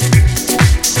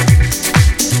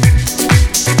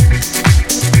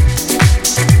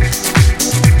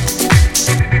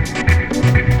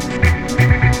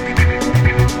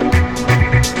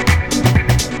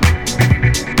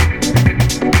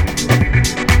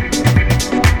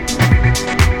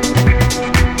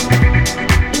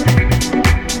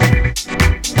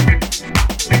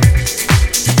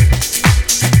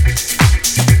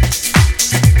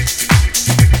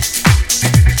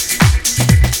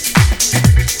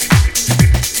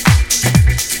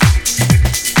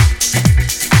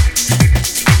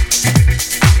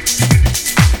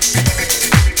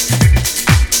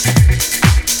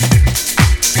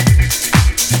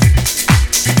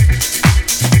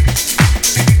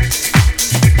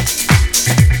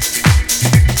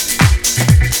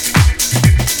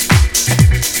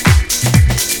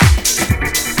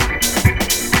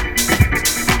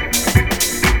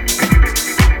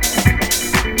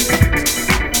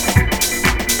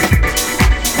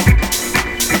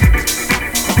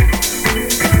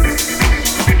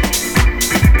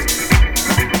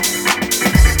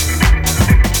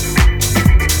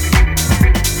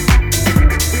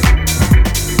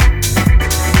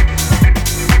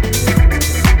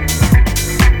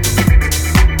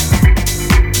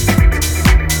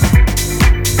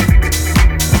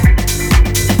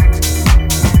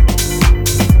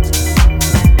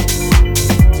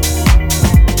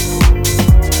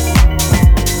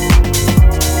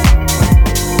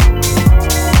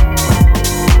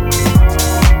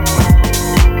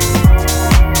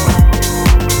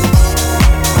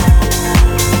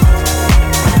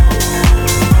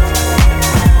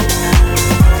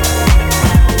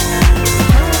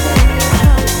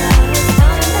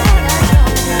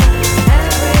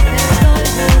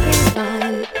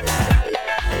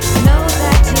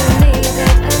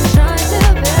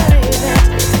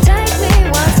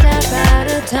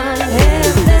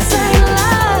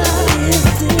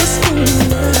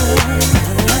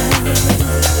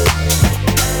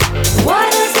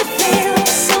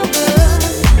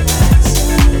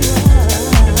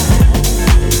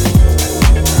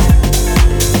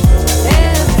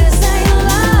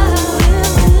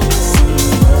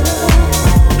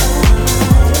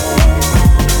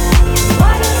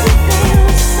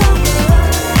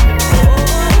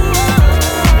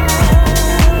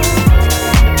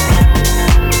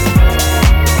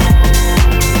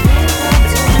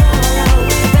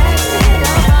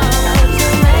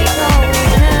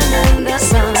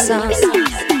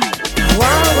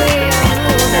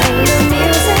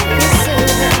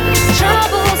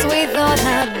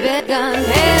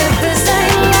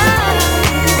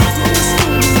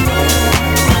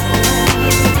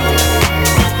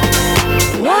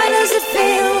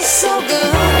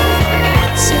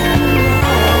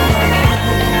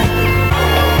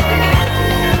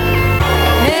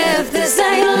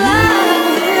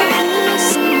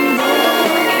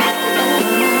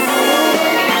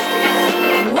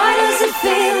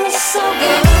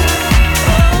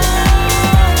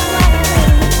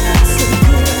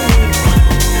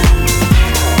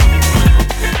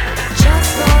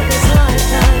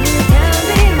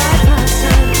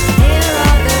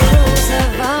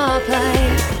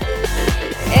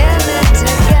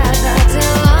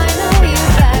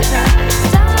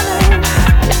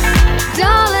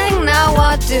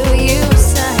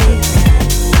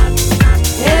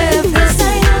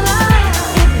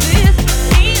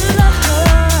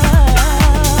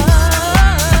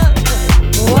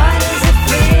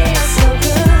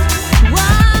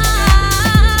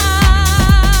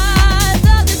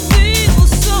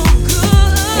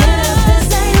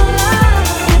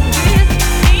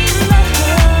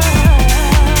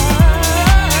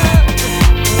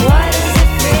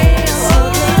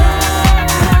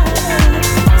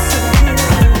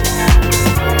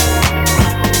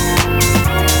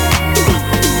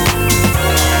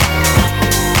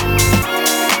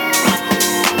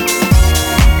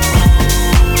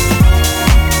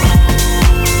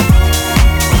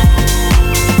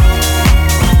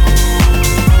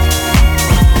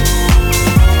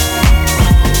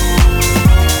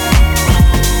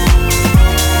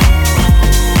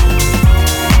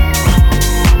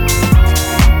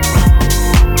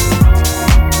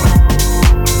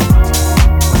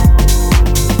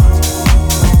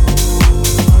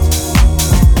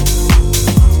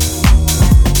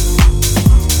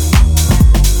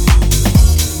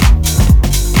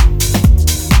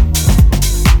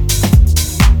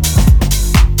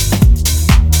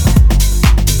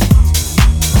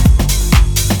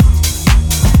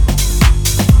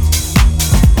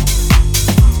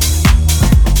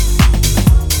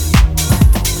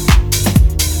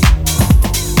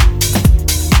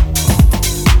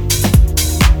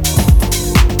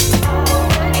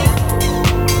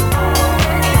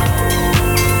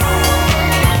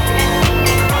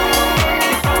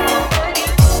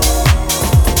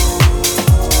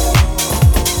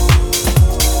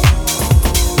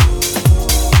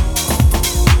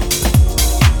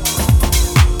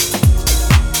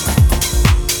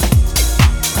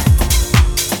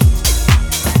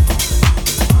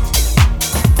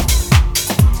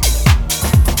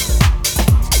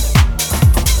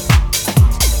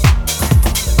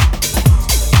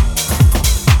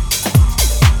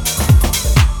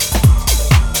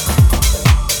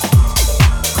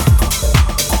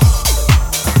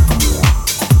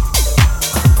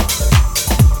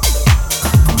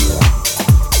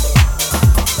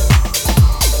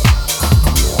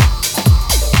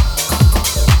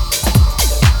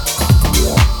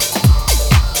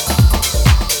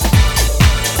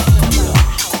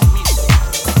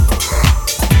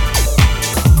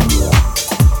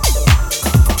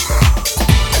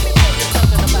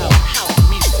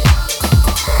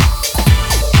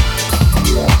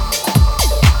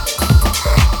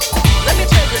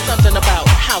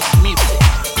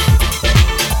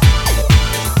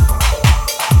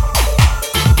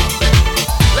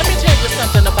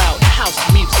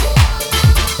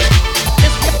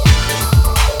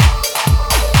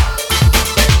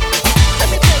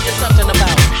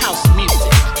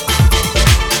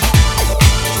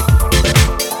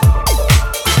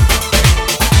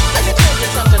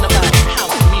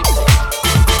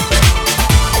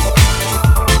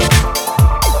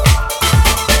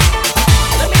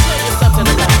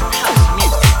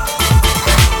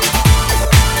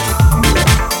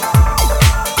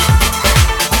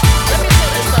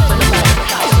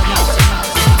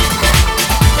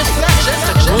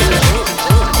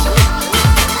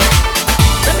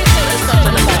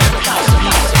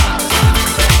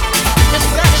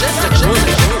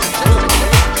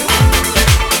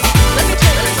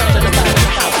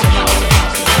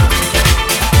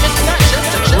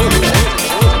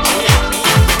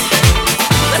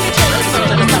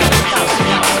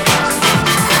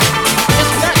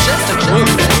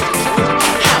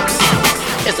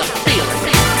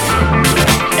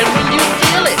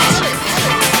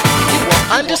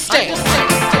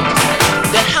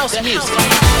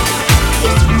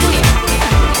 It's freedom.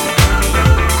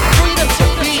 Freedom to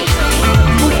be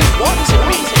who you want to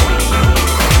be.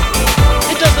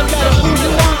 It doesn't matter who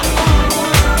you are.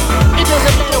 It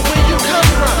doesn't matter where you come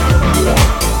from.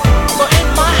 For in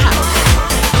my house,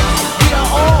 we are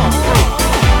all free.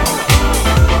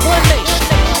 One nation,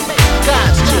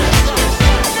 God's children,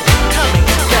 coming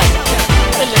together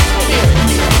in the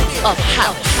spirit of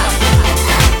house.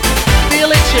 Feel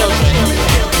it, children.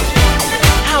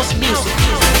 House music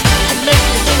can make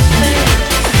you do things.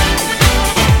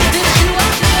 Lifts you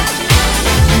up.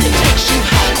 It takes you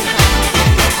high.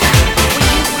 When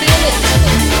you feel it,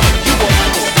 you will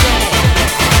understand.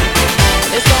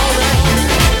 It's alright.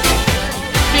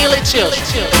 Feel it, children.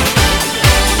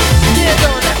 Yeah,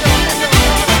 don't it?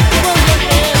 Throw your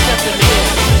hands up in the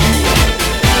air.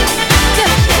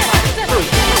 Set your body free.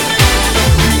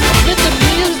 Let the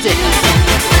music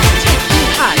take you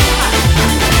higher.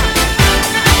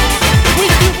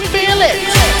 When you feel it,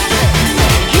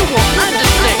 you will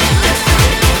understand.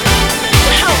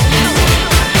 The house music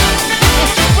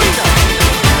is freedom.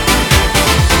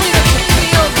 Freedom to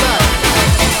feel love,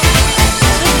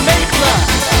 to make love,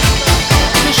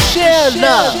 to share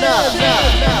love.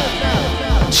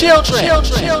 Children,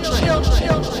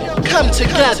 come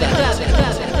together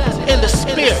in the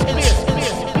spirit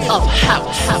of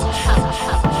house.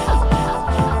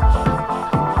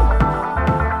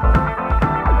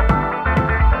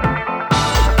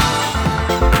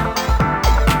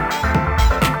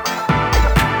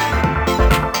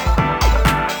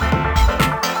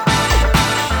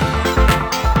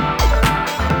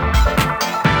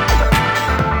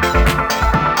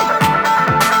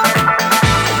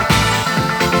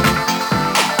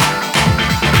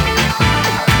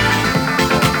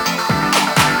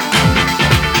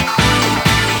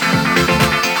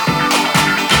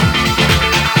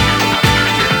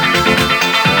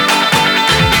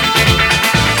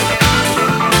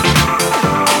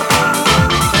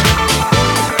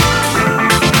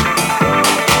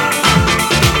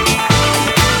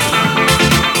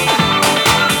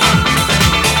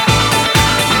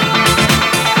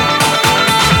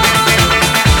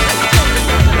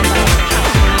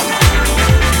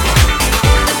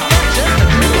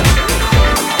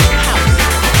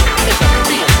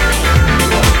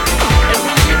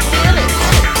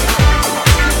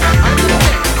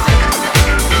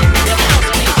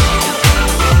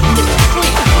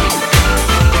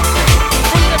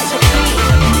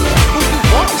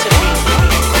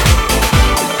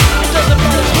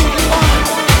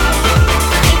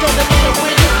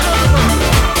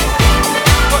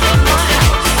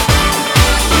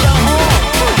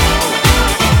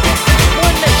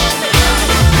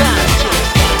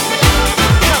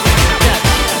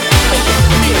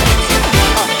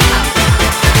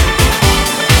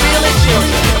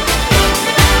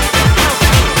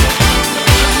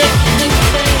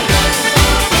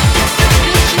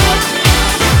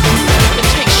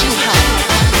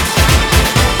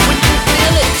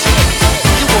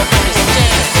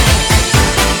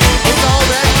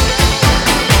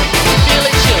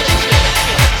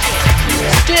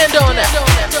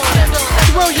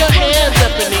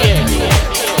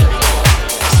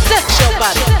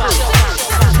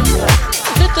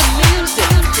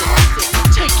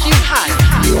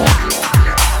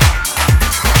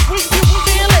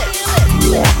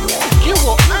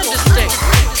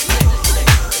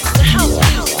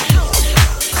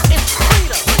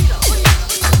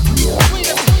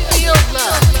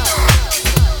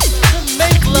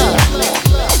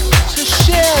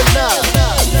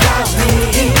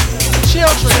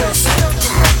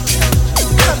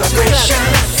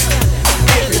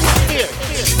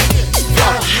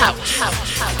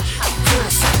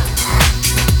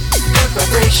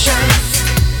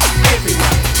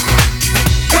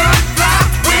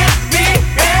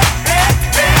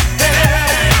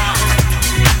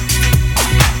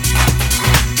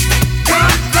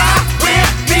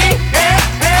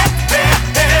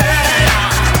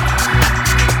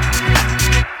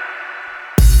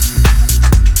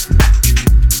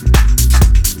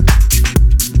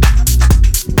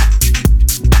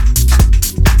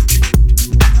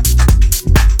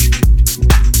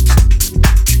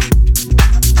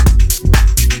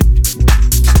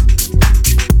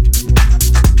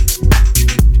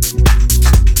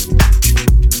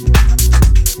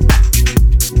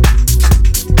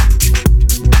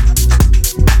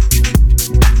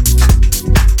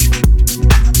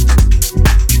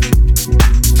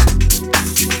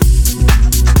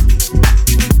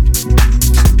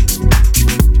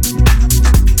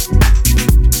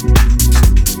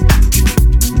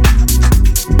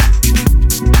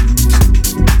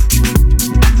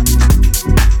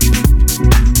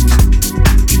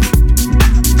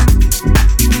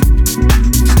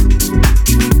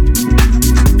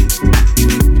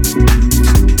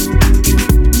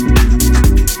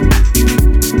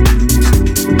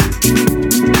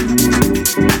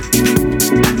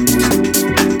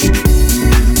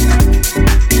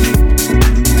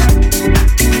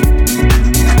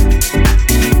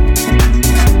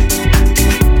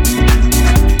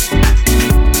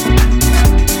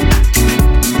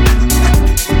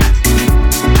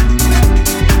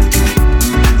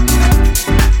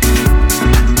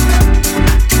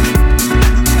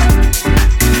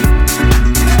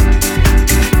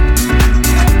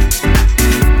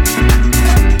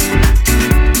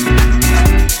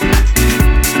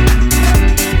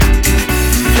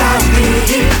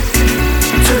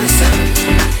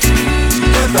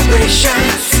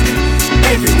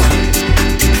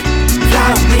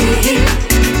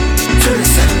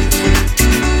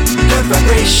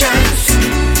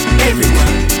 Congratulations,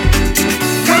 everyone.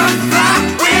 Come fly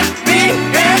with me.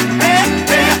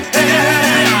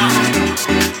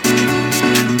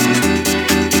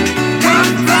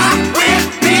 Come fly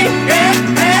with me.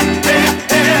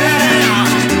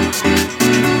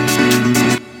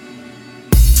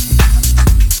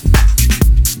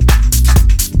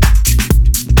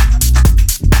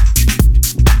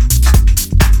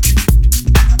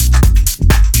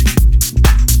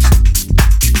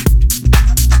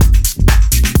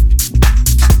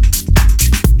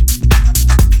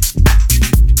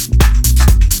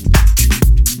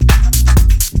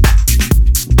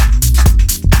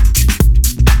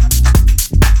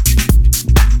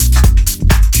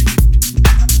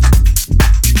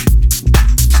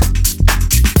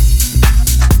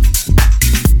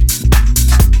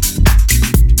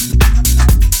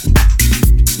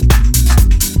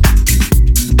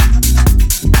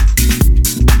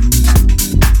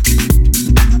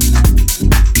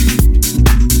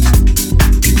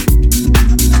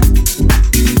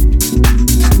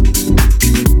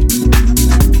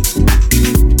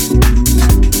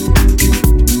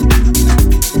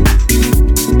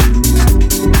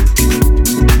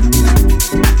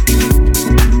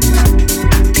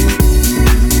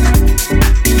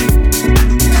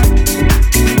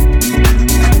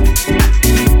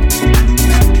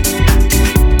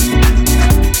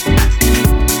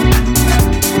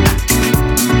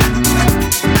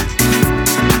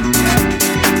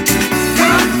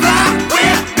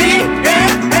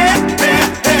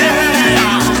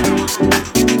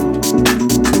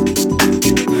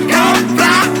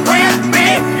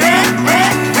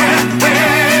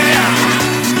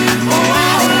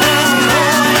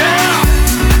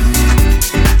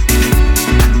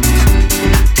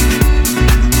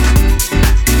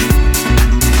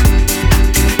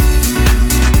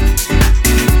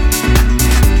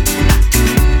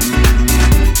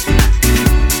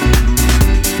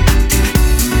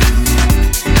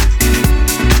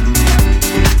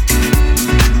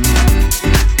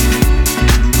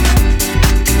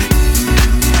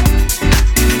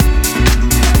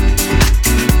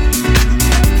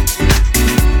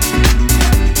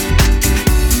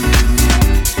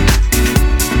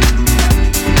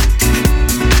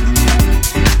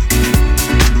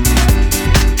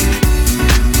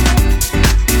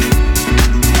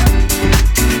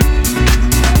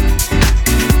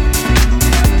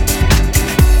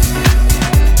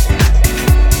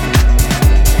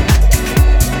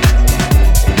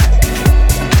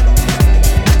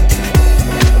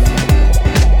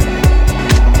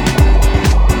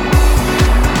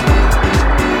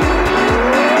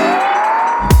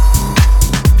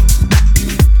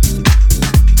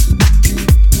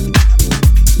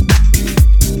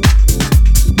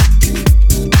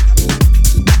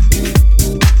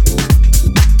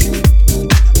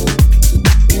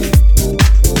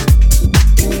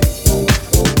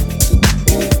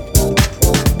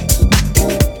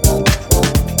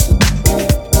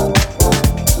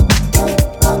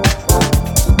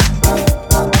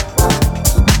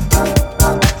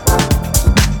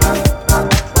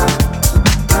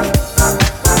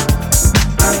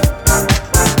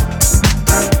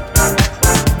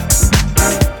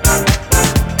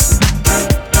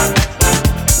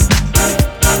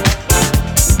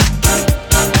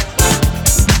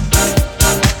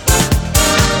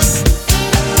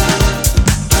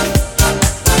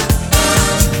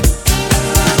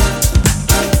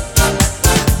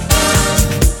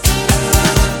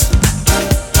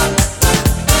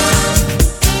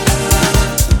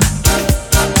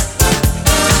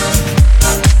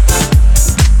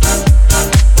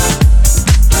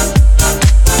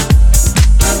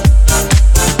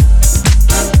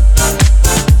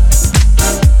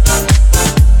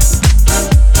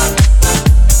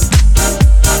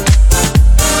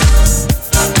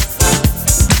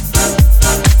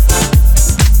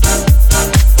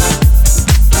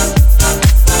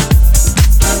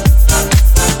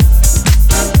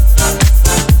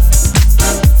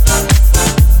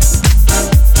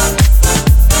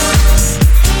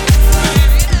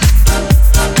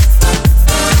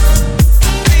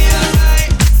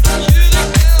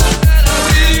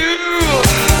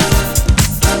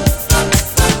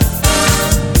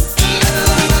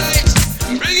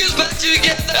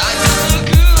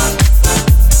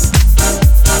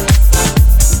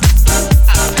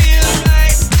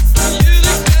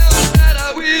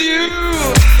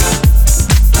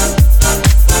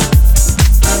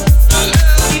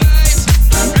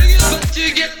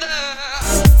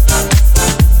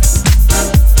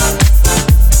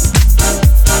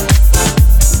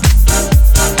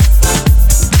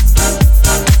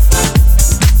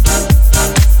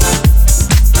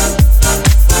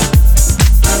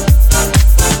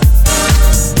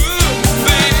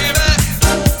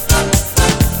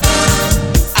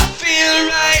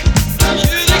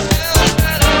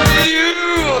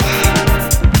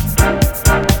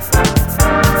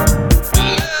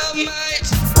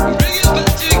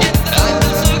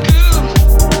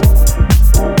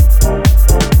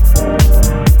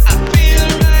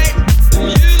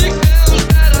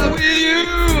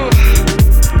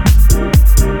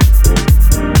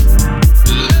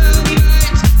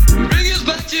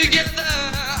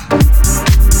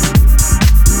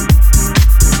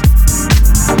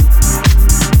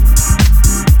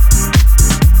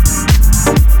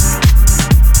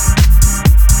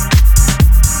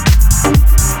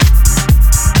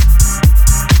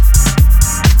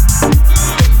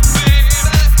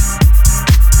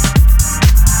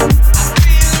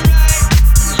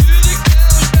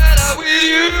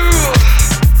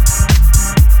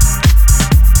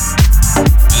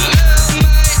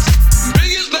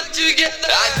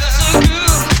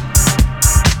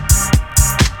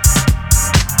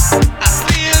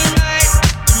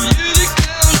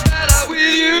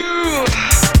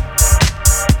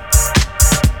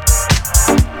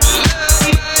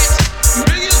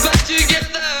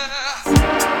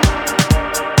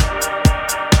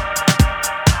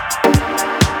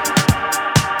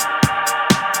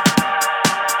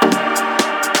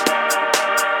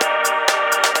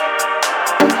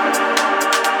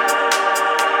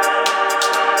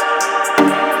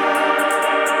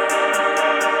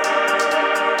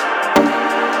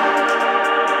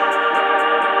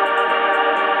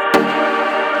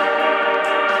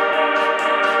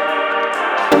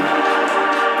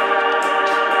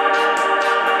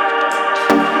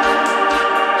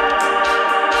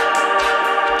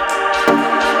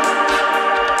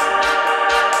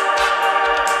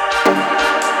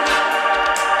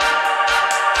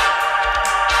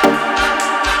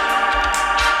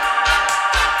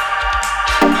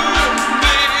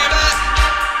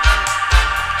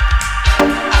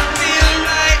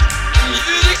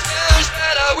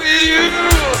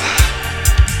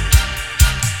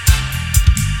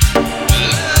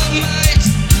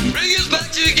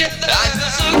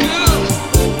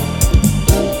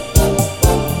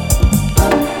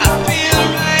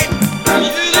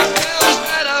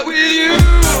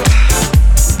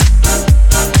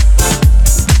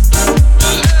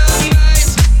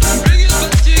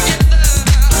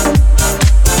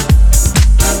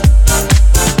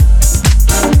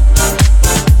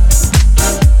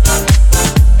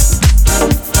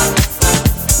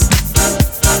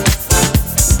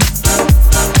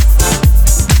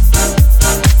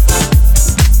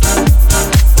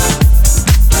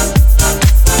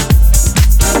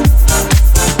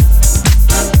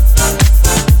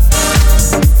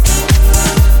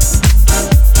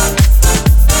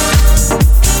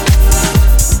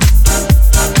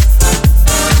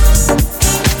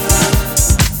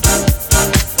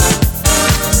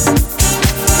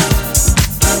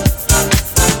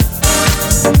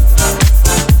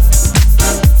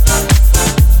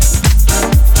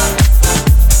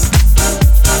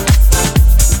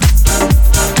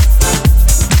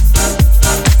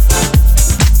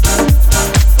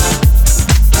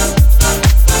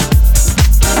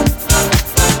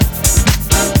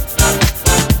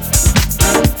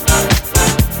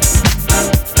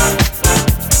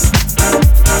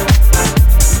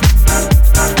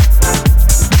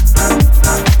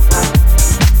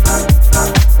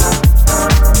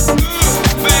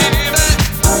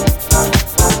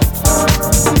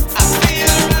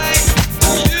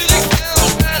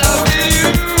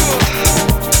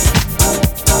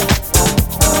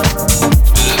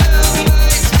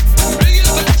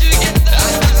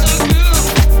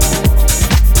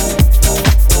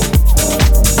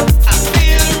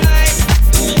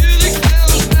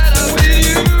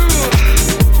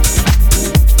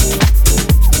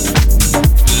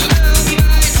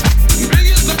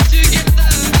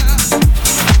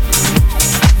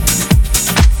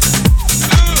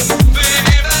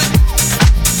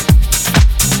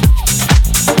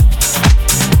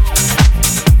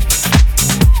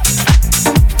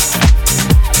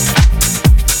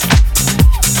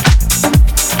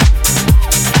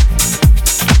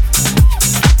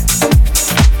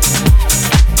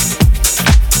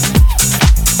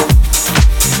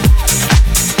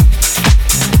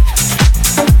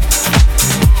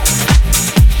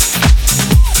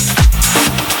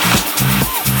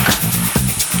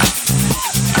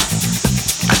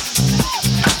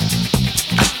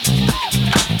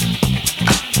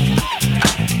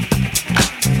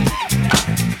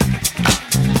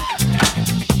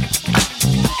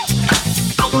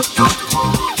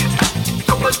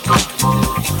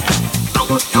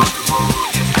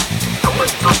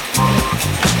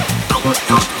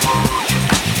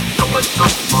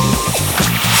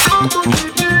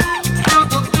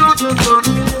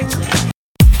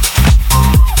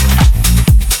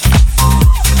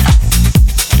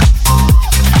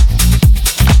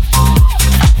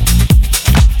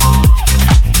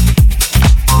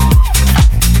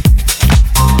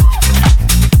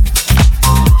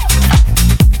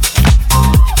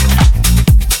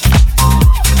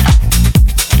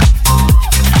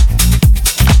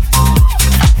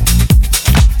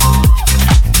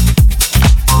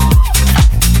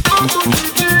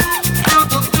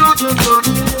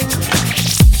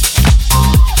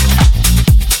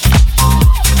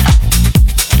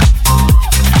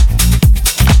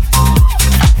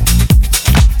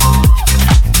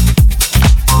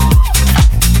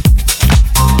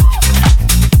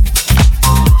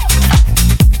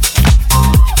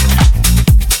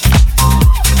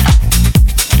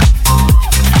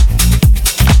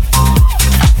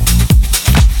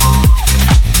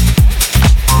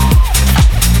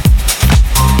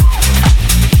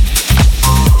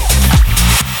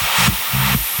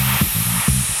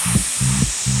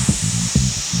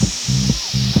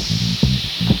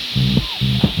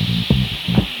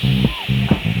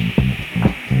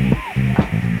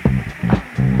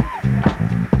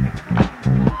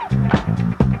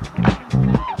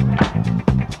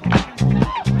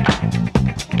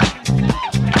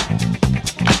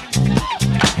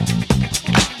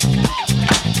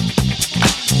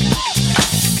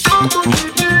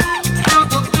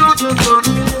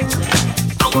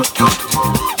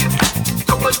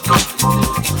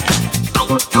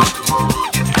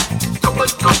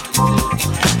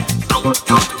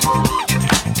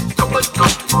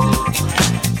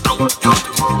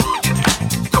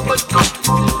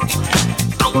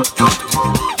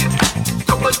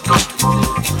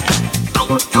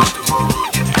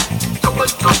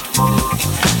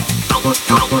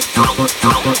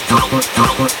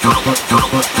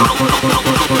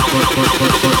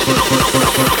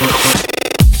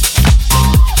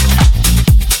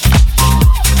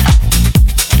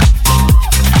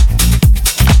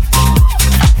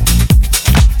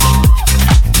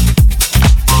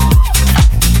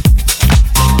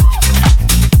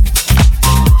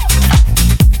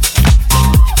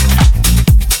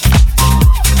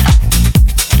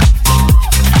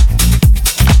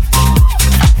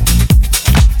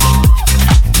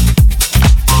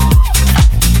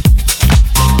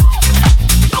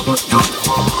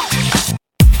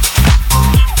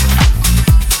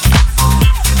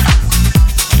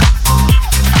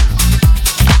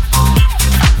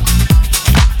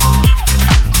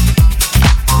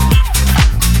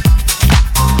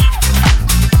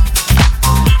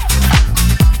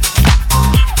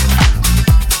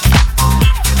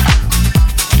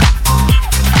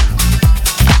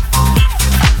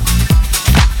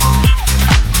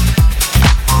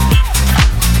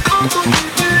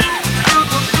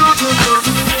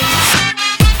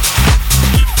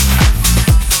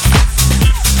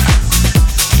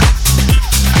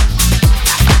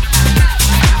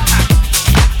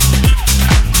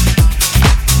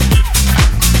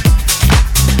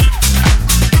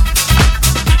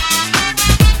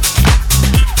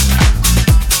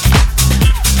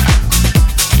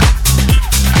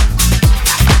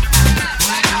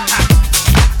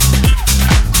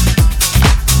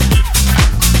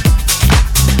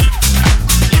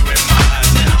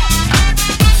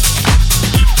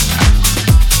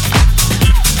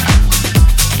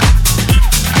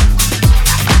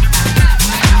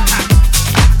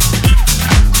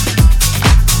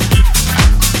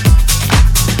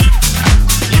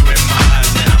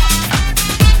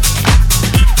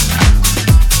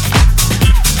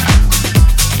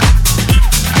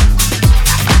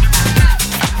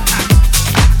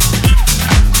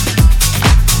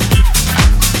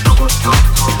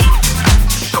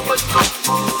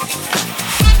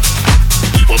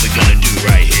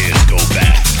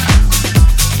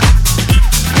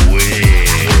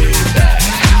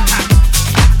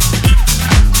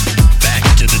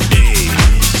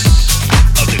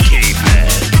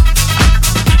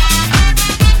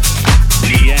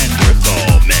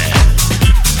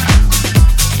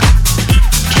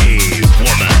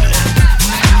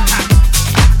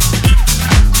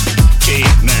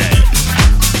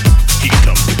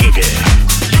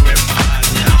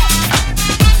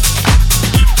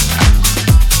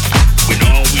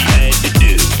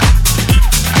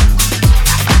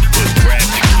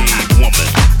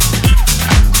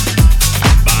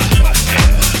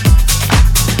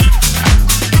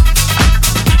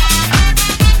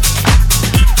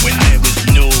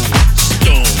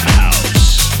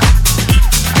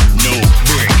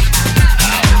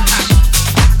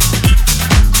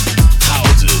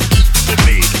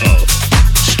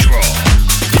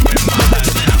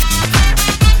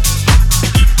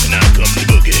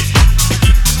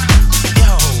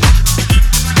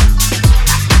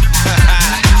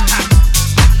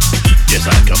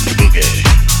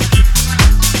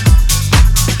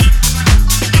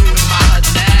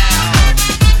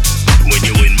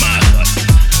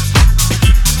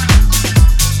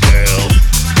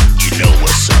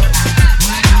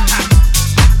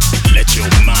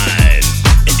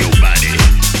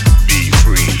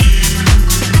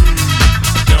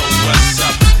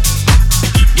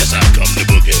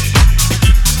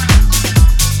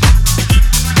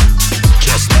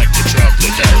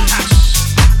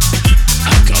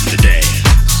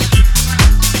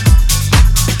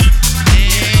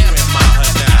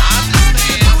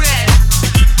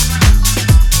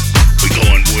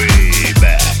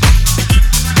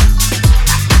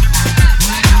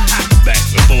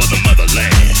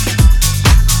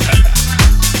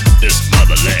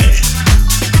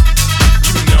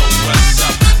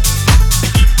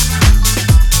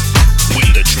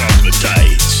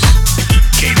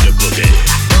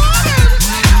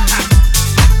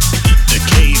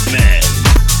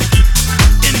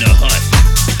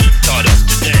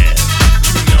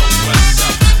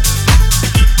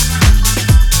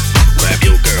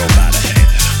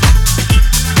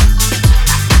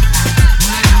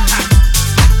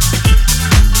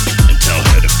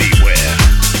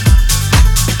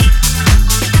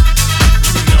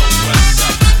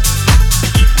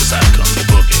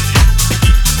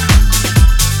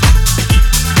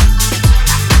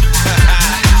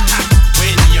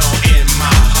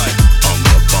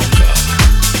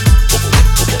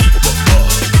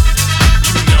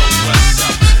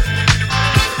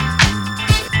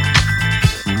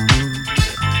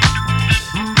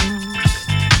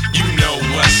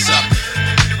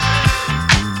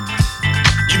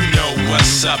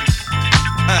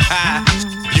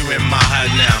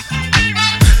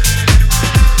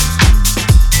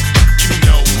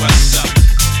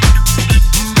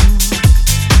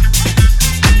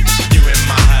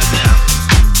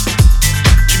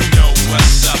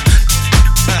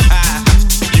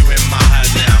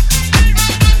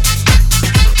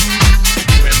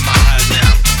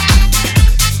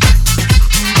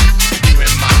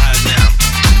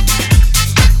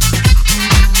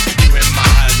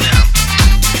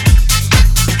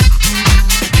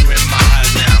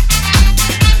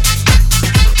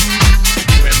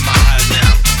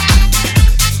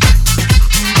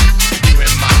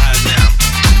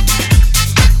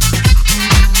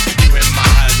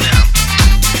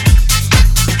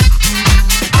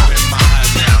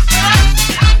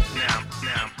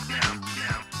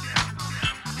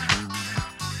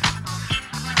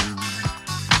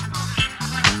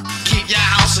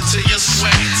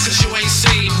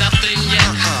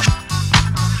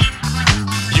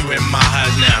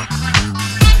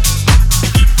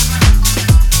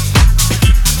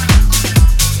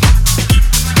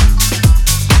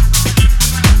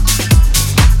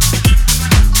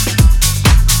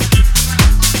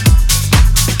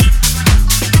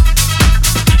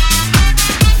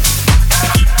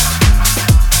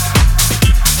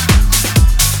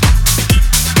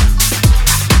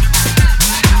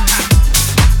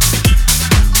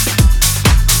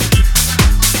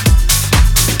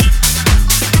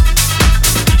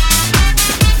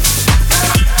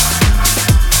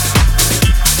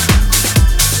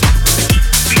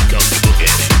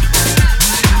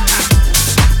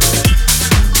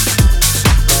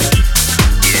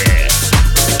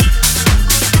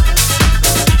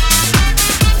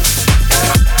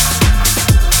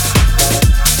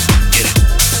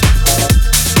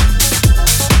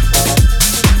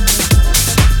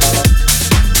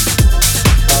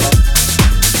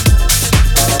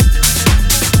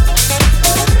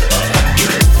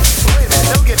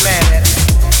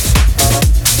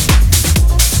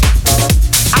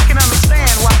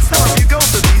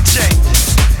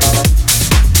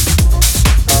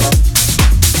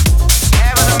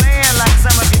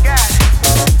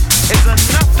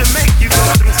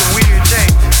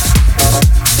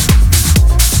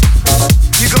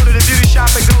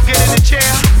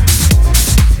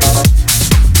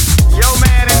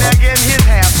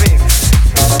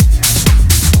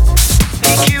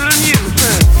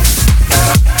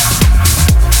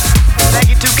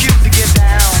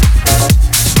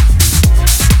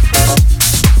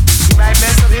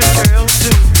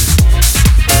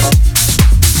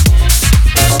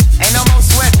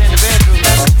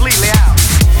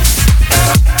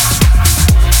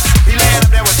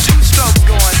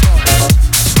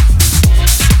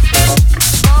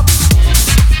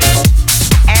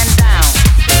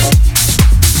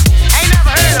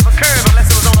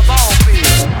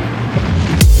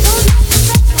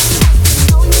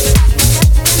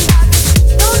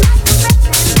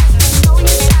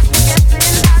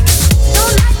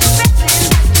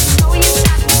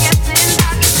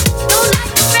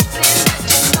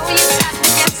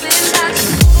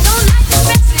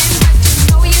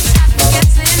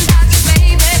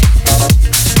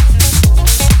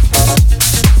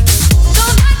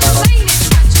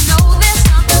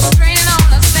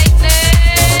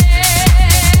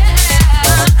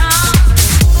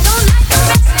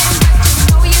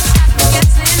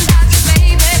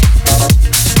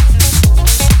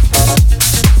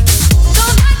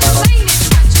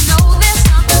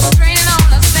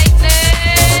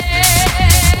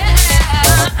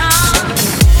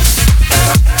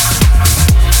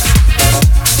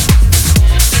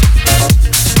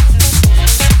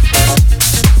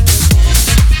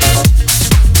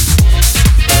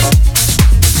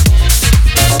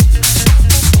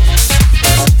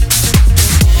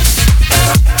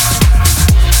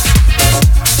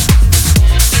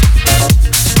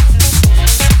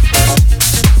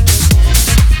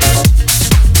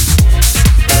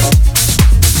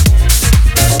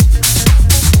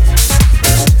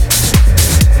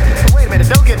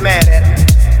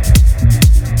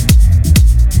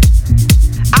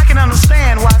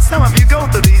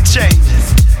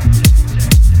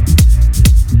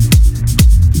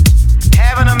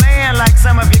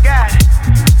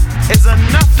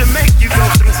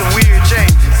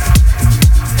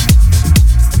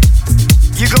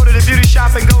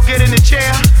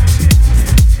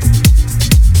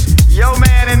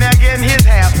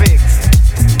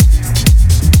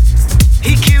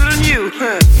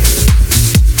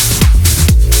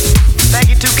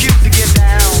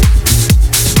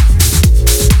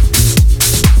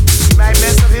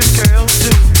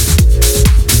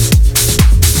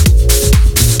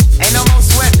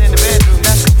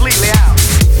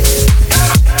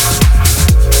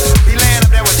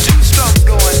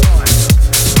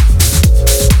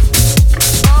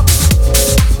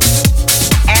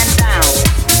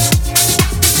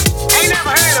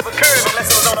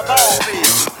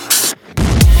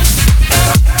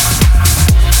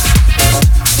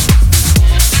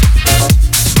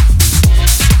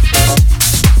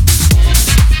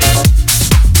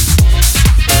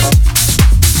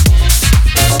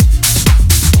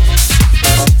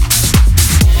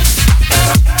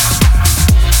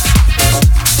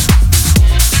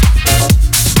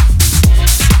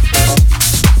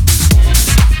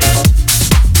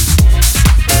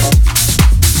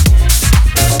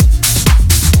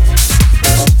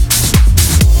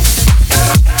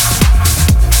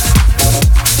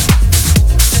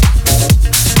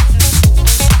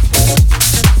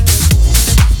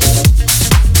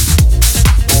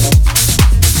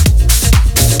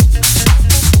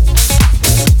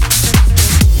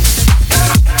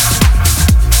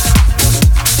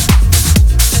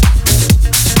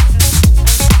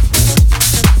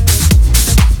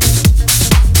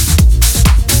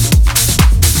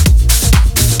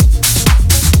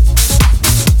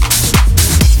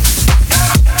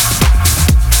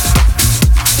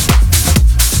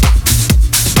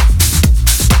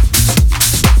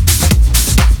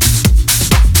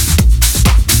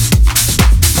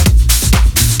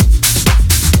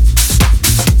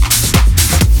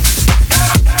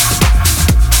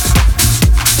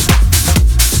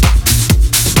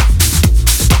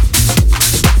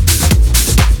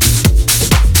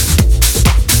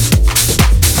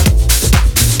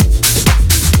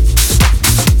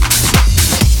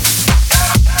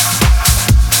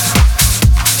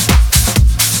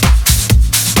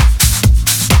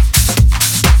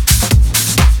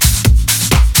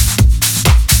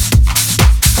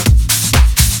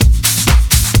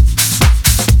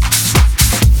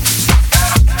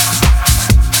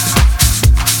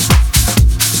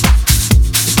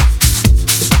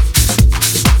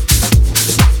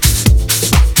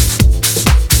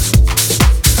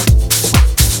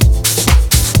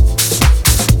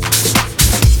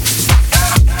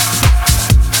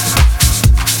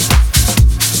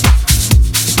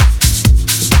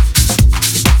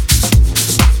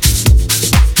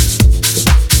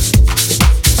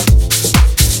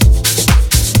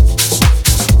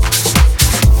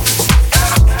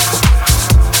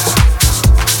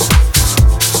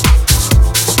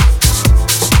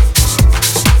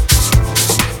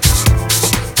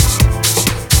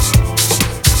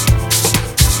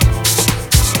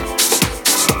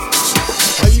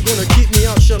 gonna keep me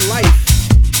out your life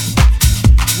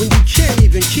when you can't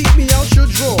even keep me out your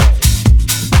drawers?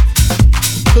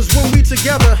 Cause when we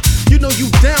together, you know you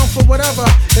down for whatever.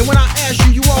 And when I ask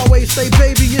you, you always say,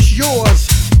 baby, it's yours.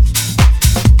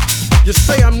 You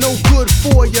say I'm no good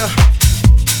for ya,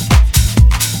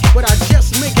 but I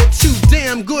just make it too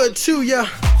damn good to ya.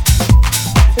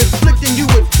 Inflicting you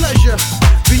with pleasure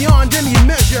beyond any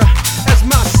measure, as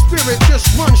my spirit just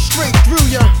runs straight through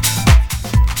ya.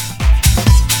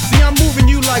 See, I'm moving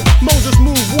you like Moses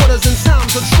moved waters in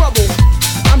times of trouble.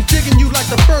 I'm digging you like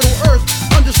the fertile earth,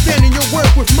 understanding your work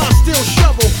with my steel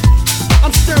shovel.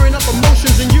 I'm stirring up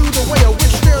emotions in you the way a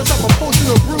witch stirs up a potion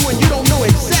of brew, and you don't know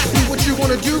exactly what you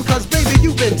wanna do, cause baby,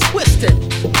 you've been twisted.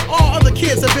 All other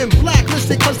kids have been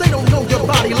blacklisted cause they don't know your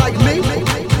body like me.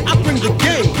 I bring the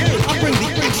game, I bring the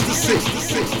ecstasy.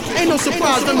 Ain't no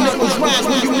surprise them knuckles rise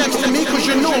when you next to me, cause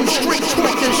you know I'm straight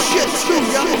twerking shit to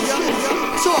ya.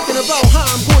 Talking about how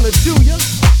I'm gonna do ya,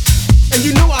 and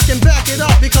you know I can back it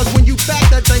up, because when you back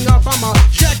that thing up, I'ma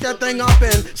jack that thing up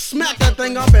and smack that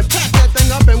thing up and pack that thing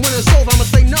up, and when it's over, I'ma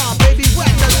say, nah, baby, whack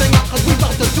that thing up, cause we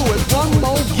about to do it one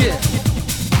more again.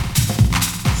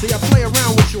 See, I play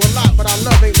around with you a lot, but our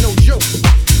love ain't no joke.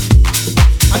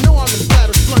 I know I'm the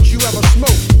fattest blunt you ever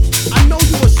smoked. I know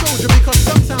you a soldier because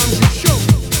sometimes you choke,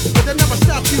 but that never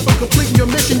stops you from completing your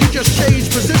mission. You just change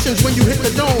positions when you hit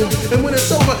the dome, and when it's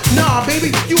over, nah,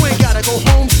 baby, you ain't gotta go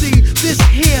home. See, this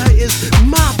here is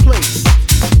my place.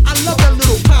 I love that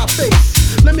little pie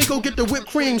face. Let me go get the whipped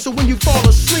cream, so when you fall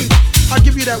asleep, I'll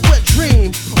give you that wet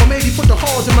dream. Or maybe put the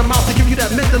halls in my mouth to give you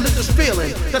that mentalicious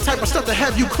feeling. That type of stuff to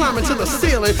have you climbing to the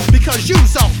ceiling, because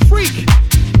you's a freak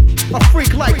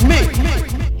like me.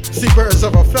 See, birds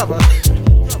of a feather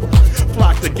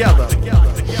flock together.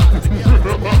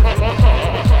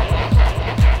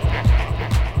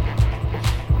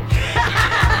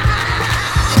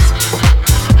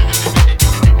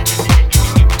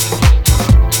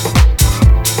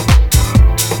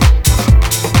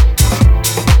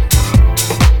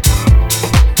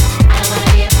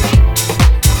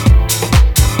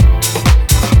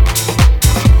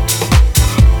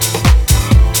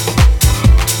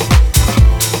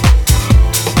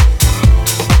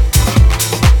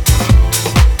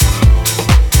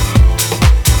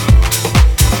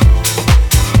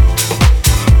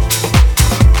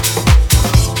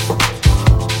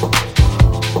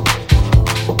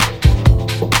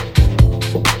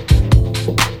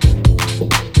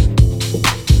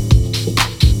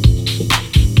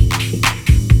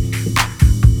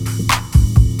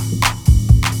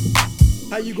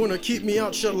 You gonna keep me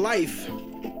out your life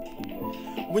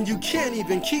when you can't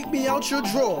even keep me out your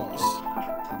drawers?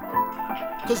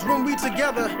 Cause when we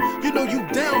together, you know you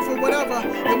down for whatever,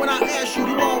 and when I ask you,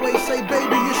 you always say,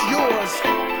 baby, it's yours.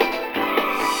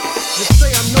 You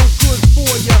say I'm no good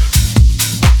for ya,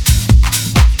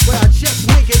 but I just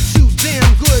make it too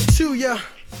damn good to ya.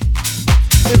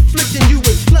 Inflicting you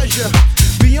with pleasure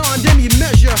beyond any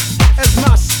measure, as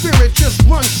my spirit just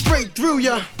runs straight through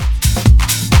ya.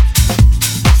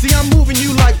 See, I'm moving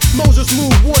you like Moses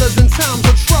moved waters in times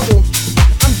of trouble.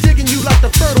 I'm digging you like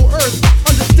the fertile earth,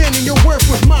 understanding your worth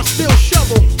with my steel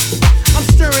shovel. I'm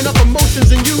stirring up emotions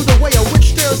in you the way a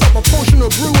witch stirs up a potion of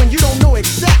brew, and you don't know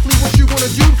exactly what you wanna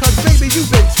do, cause baby,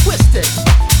 you've been twisted.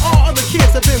 All other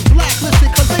kids have been blacklisted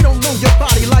cause they don't know your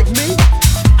body like me.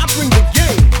 I bring the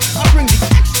game, I bring the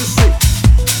ecstasy.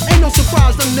 Ain't no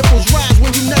surprise them nipples rise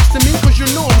when you next to me, cause you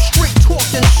know I'm straight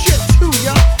talking shit to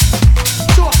ya.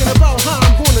 Talking about how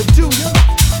I'm gonna do ya,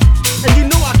 and you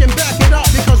know I can back it up,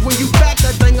 because when you back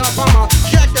that thing up, I'ma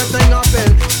jack that thing up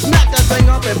and smack that thing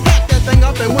up and pack that thing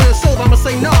up, and when it's over, I'ma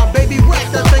say, nah, baby, whack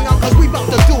that thing up, cause we about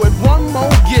to do it one more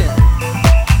again.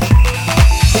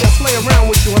 See, I play around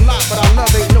with you a lot, but our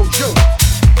love ain't no joke.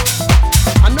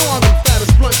 I know I'm the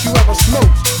fattest blunt you ever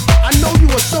smoked. I know you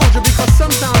a soldier because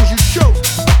sometimes you choke,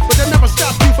 but that never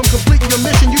stops you from completing your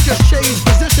mission. You just change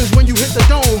positions when you hit the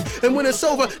dome, and when it's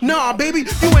over, nah, baby,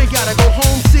 you ain't gotta go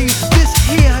home. See, this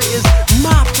here is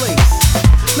my place.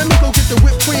 Let me go get the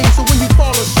whipped cream, so when you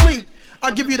fall asleep,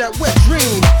 I'll give you that wet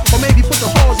dream. Or maybe put the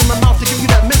halls in my mouth to give you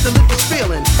that mentalicious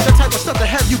feeling. That type of stuff to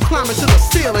have you climbing to the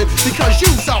ceiling, because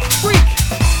you's a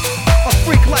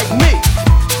freak like me.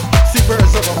 See,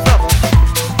 birds of a feather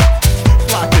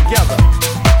flock together.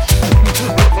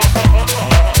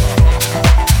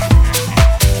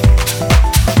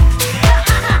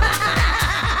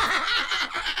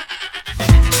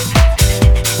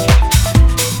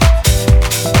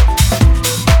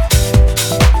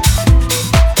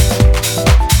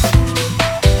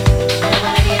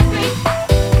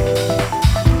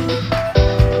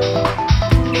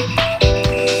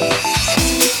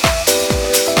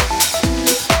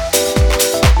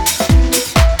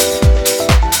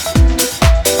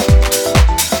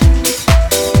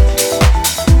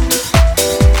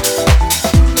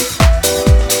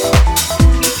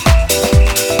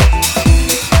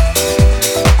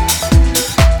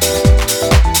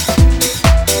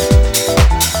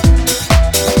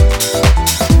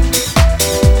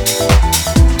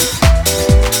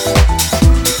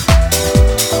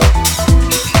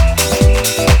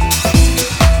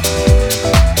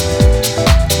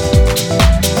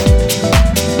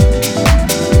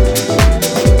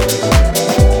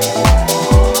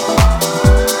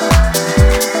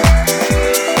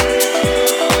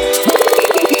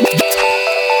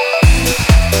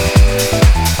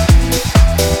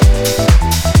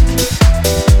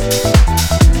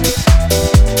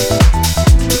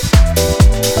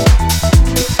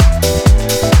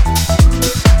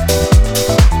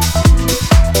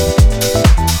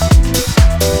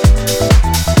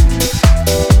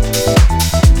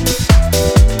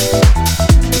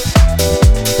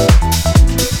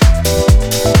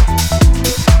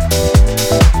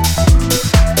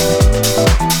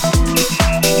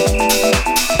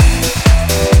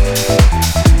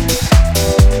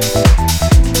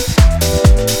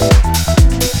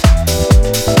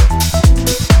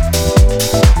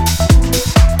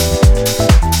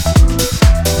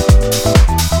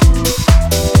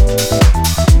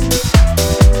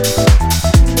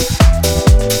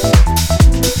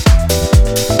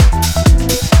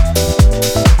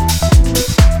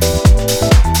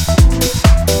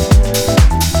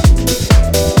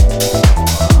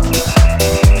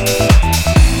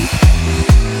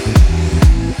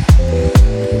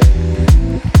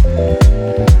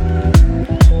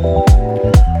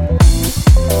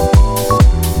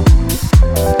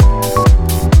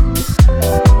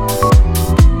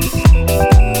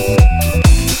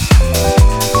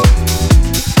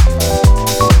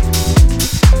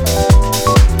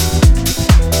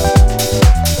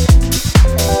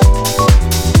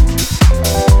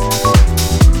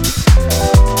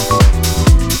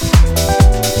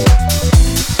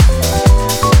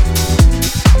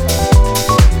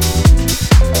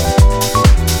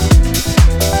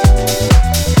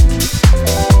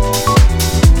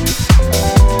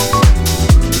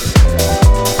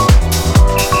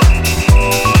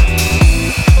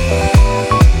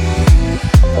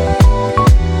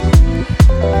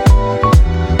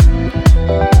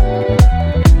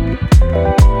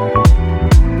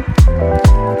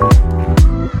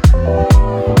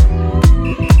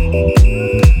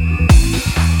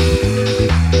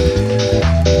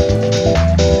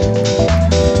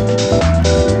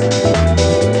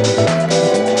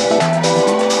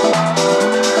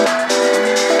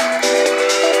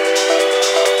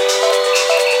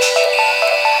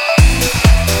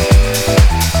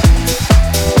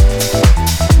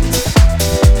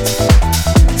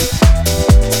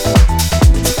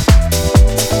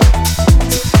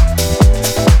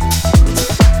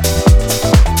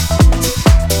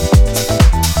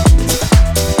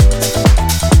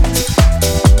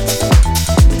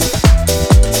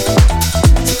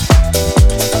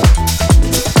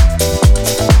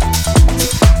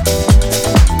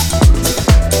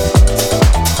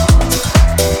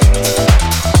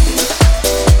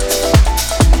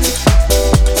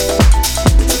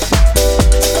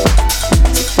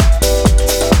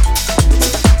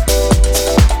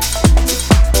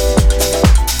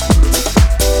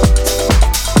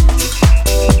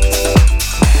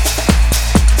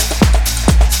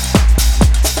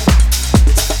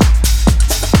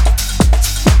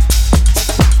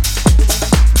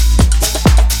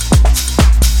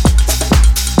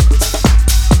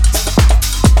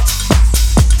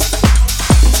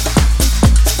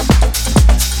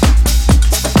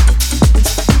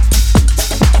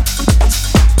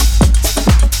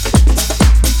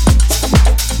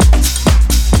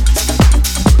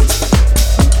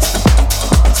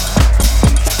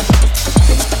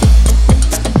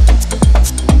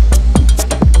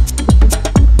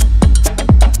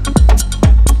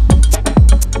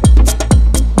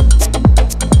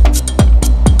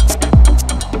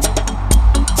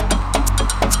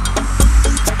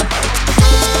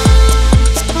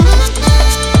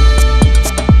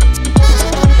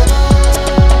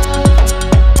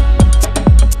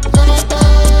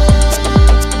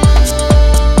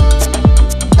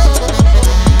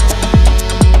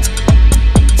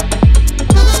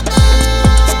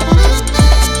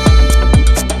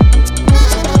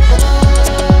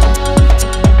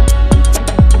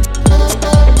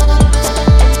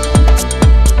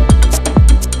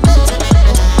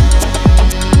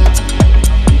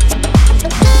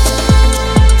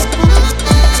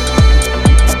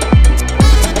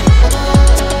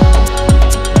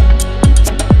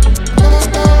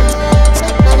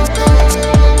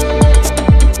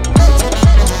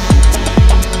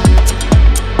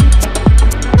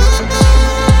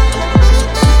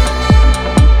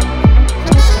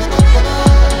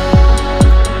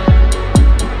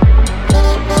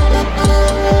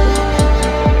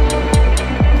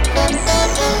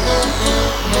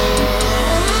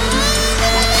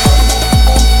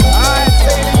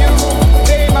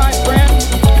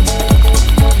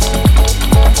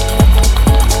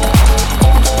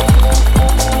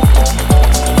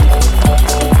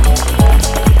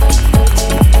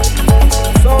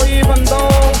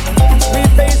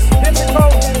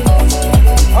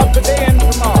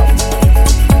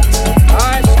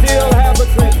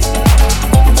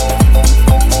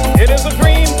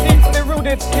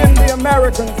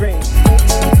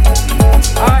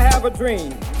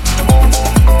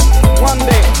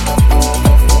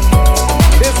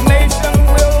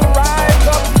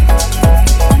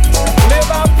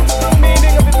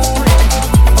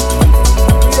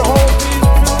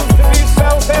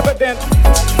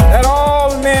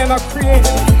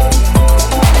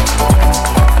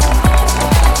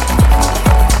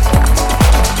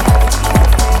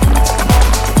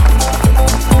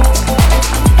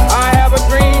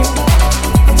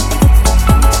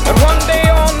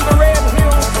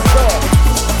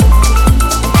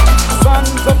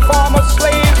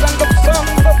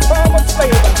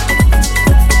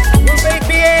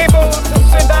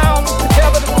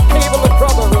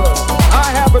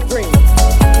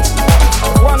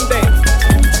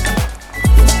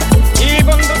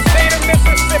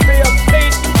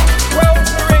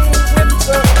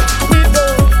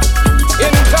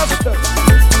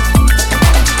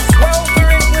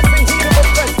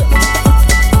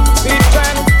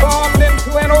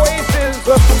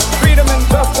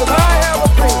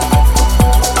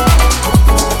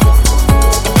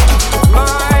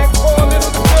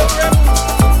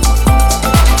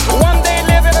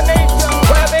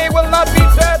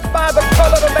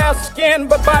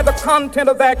 content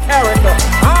of their character.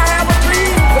 I have a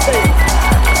dream today.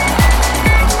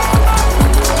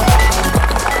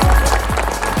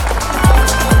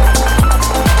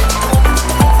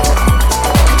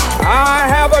 I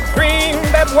have a dream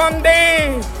that one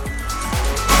day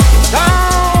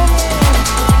down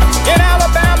in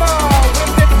Alabama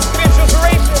with its vicious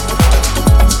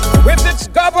racists, with its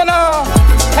governor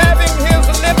having his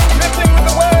lips dripping with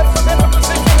the words of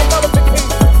imposition and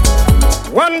nullification.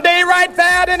 One day right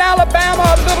there in Alabama,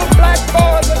 little black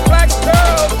boys and black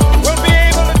girls will be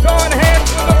able to join hands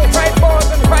with little white boys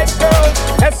and white girls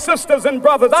as sisters and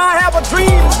brothers. I have a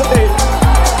dream today.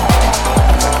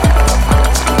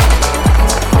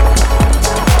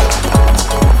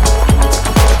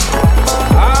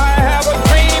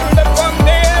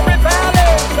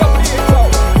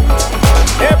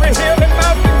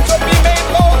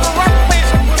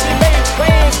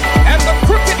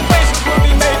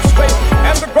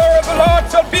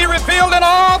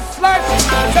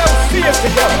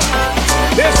 Together.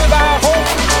 This is our hope.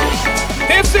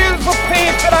 This is the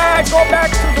faith that I go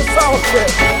back to the South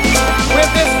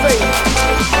with this faith.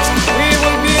 We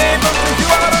will be able to do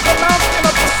out of the mountain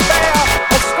of despair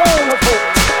a stone of hope.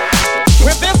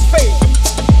 With this faith,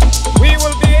 we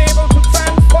will be able to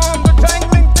transform the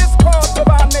jangling discords of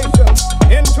our nation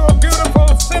into a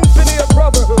beautiful symphony of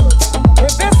brotherhood.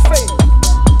 With this faith,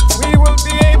 we will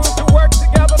be able to work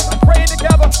together, to pray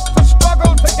together, to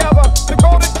struggle together, to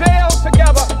go to jail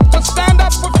together, to stand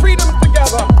up for freedom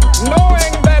together,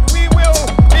 knowing that we will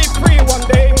be free one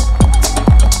day.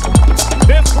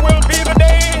 This will be the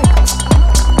day.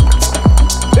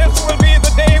 This will be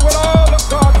the day when all of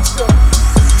God's children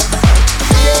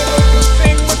be able to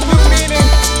sing with new meaning,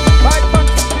 my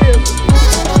country tears.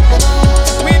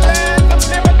 Sweet land of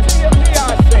liberty of thee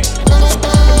I sing.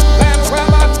 Land where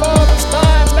my fathers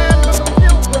died, land of the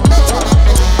pilgrims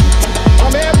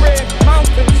from every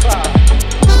mountainside.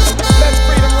 Let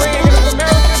freedom ring in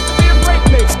America to be a great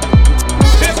nation.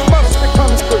 This must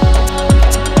become true.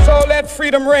 So let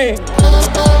freedom ring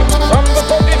from the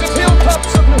prodigious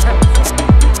hilltops of New Hampshire.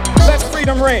 Let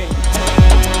freedom ring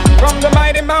from the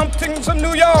mighty mountains of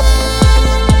New York.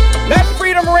 Let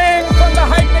freedom ring from the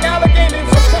heightening Alleghenies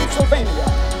of Pennsylvania.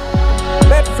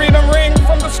 Let freedom ring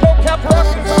from the snow-capped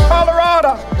Rockies of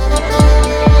Colorado.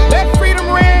 Let freedom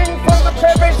ring from the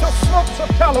pervasive slopes of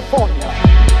California.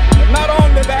 But not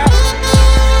only that,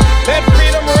 let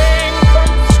freedom ring from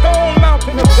Stone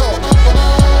Mountain of Georgia.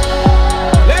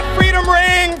 Let freedom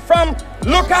ring from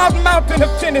Lookout Mountain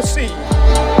of Tennessee.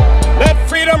 Let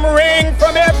freedom ring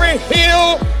from every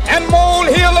hill and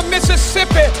molehill of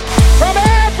Mississippi, from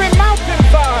every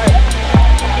mountainside.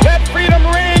 Let freedom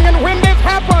ring, and when this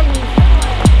happens,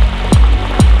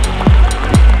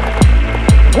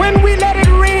 when we let it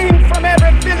ring from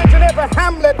every village and every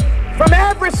hamlet, from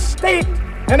every state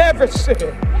and every city,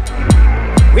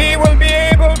 we will be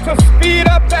able to speed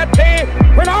up that day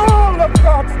when all of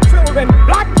God's children,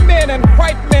 black men and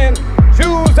white men,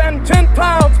 Jews and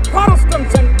Gentiles,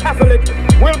 Protestants and Catholics,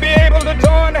 will be able to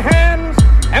join hands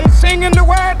and sing in the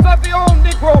words of the old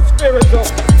Negro spiritual,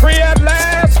 free at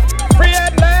last, free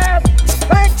at last,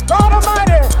 thank God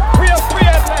Almighty, we are free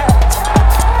at last.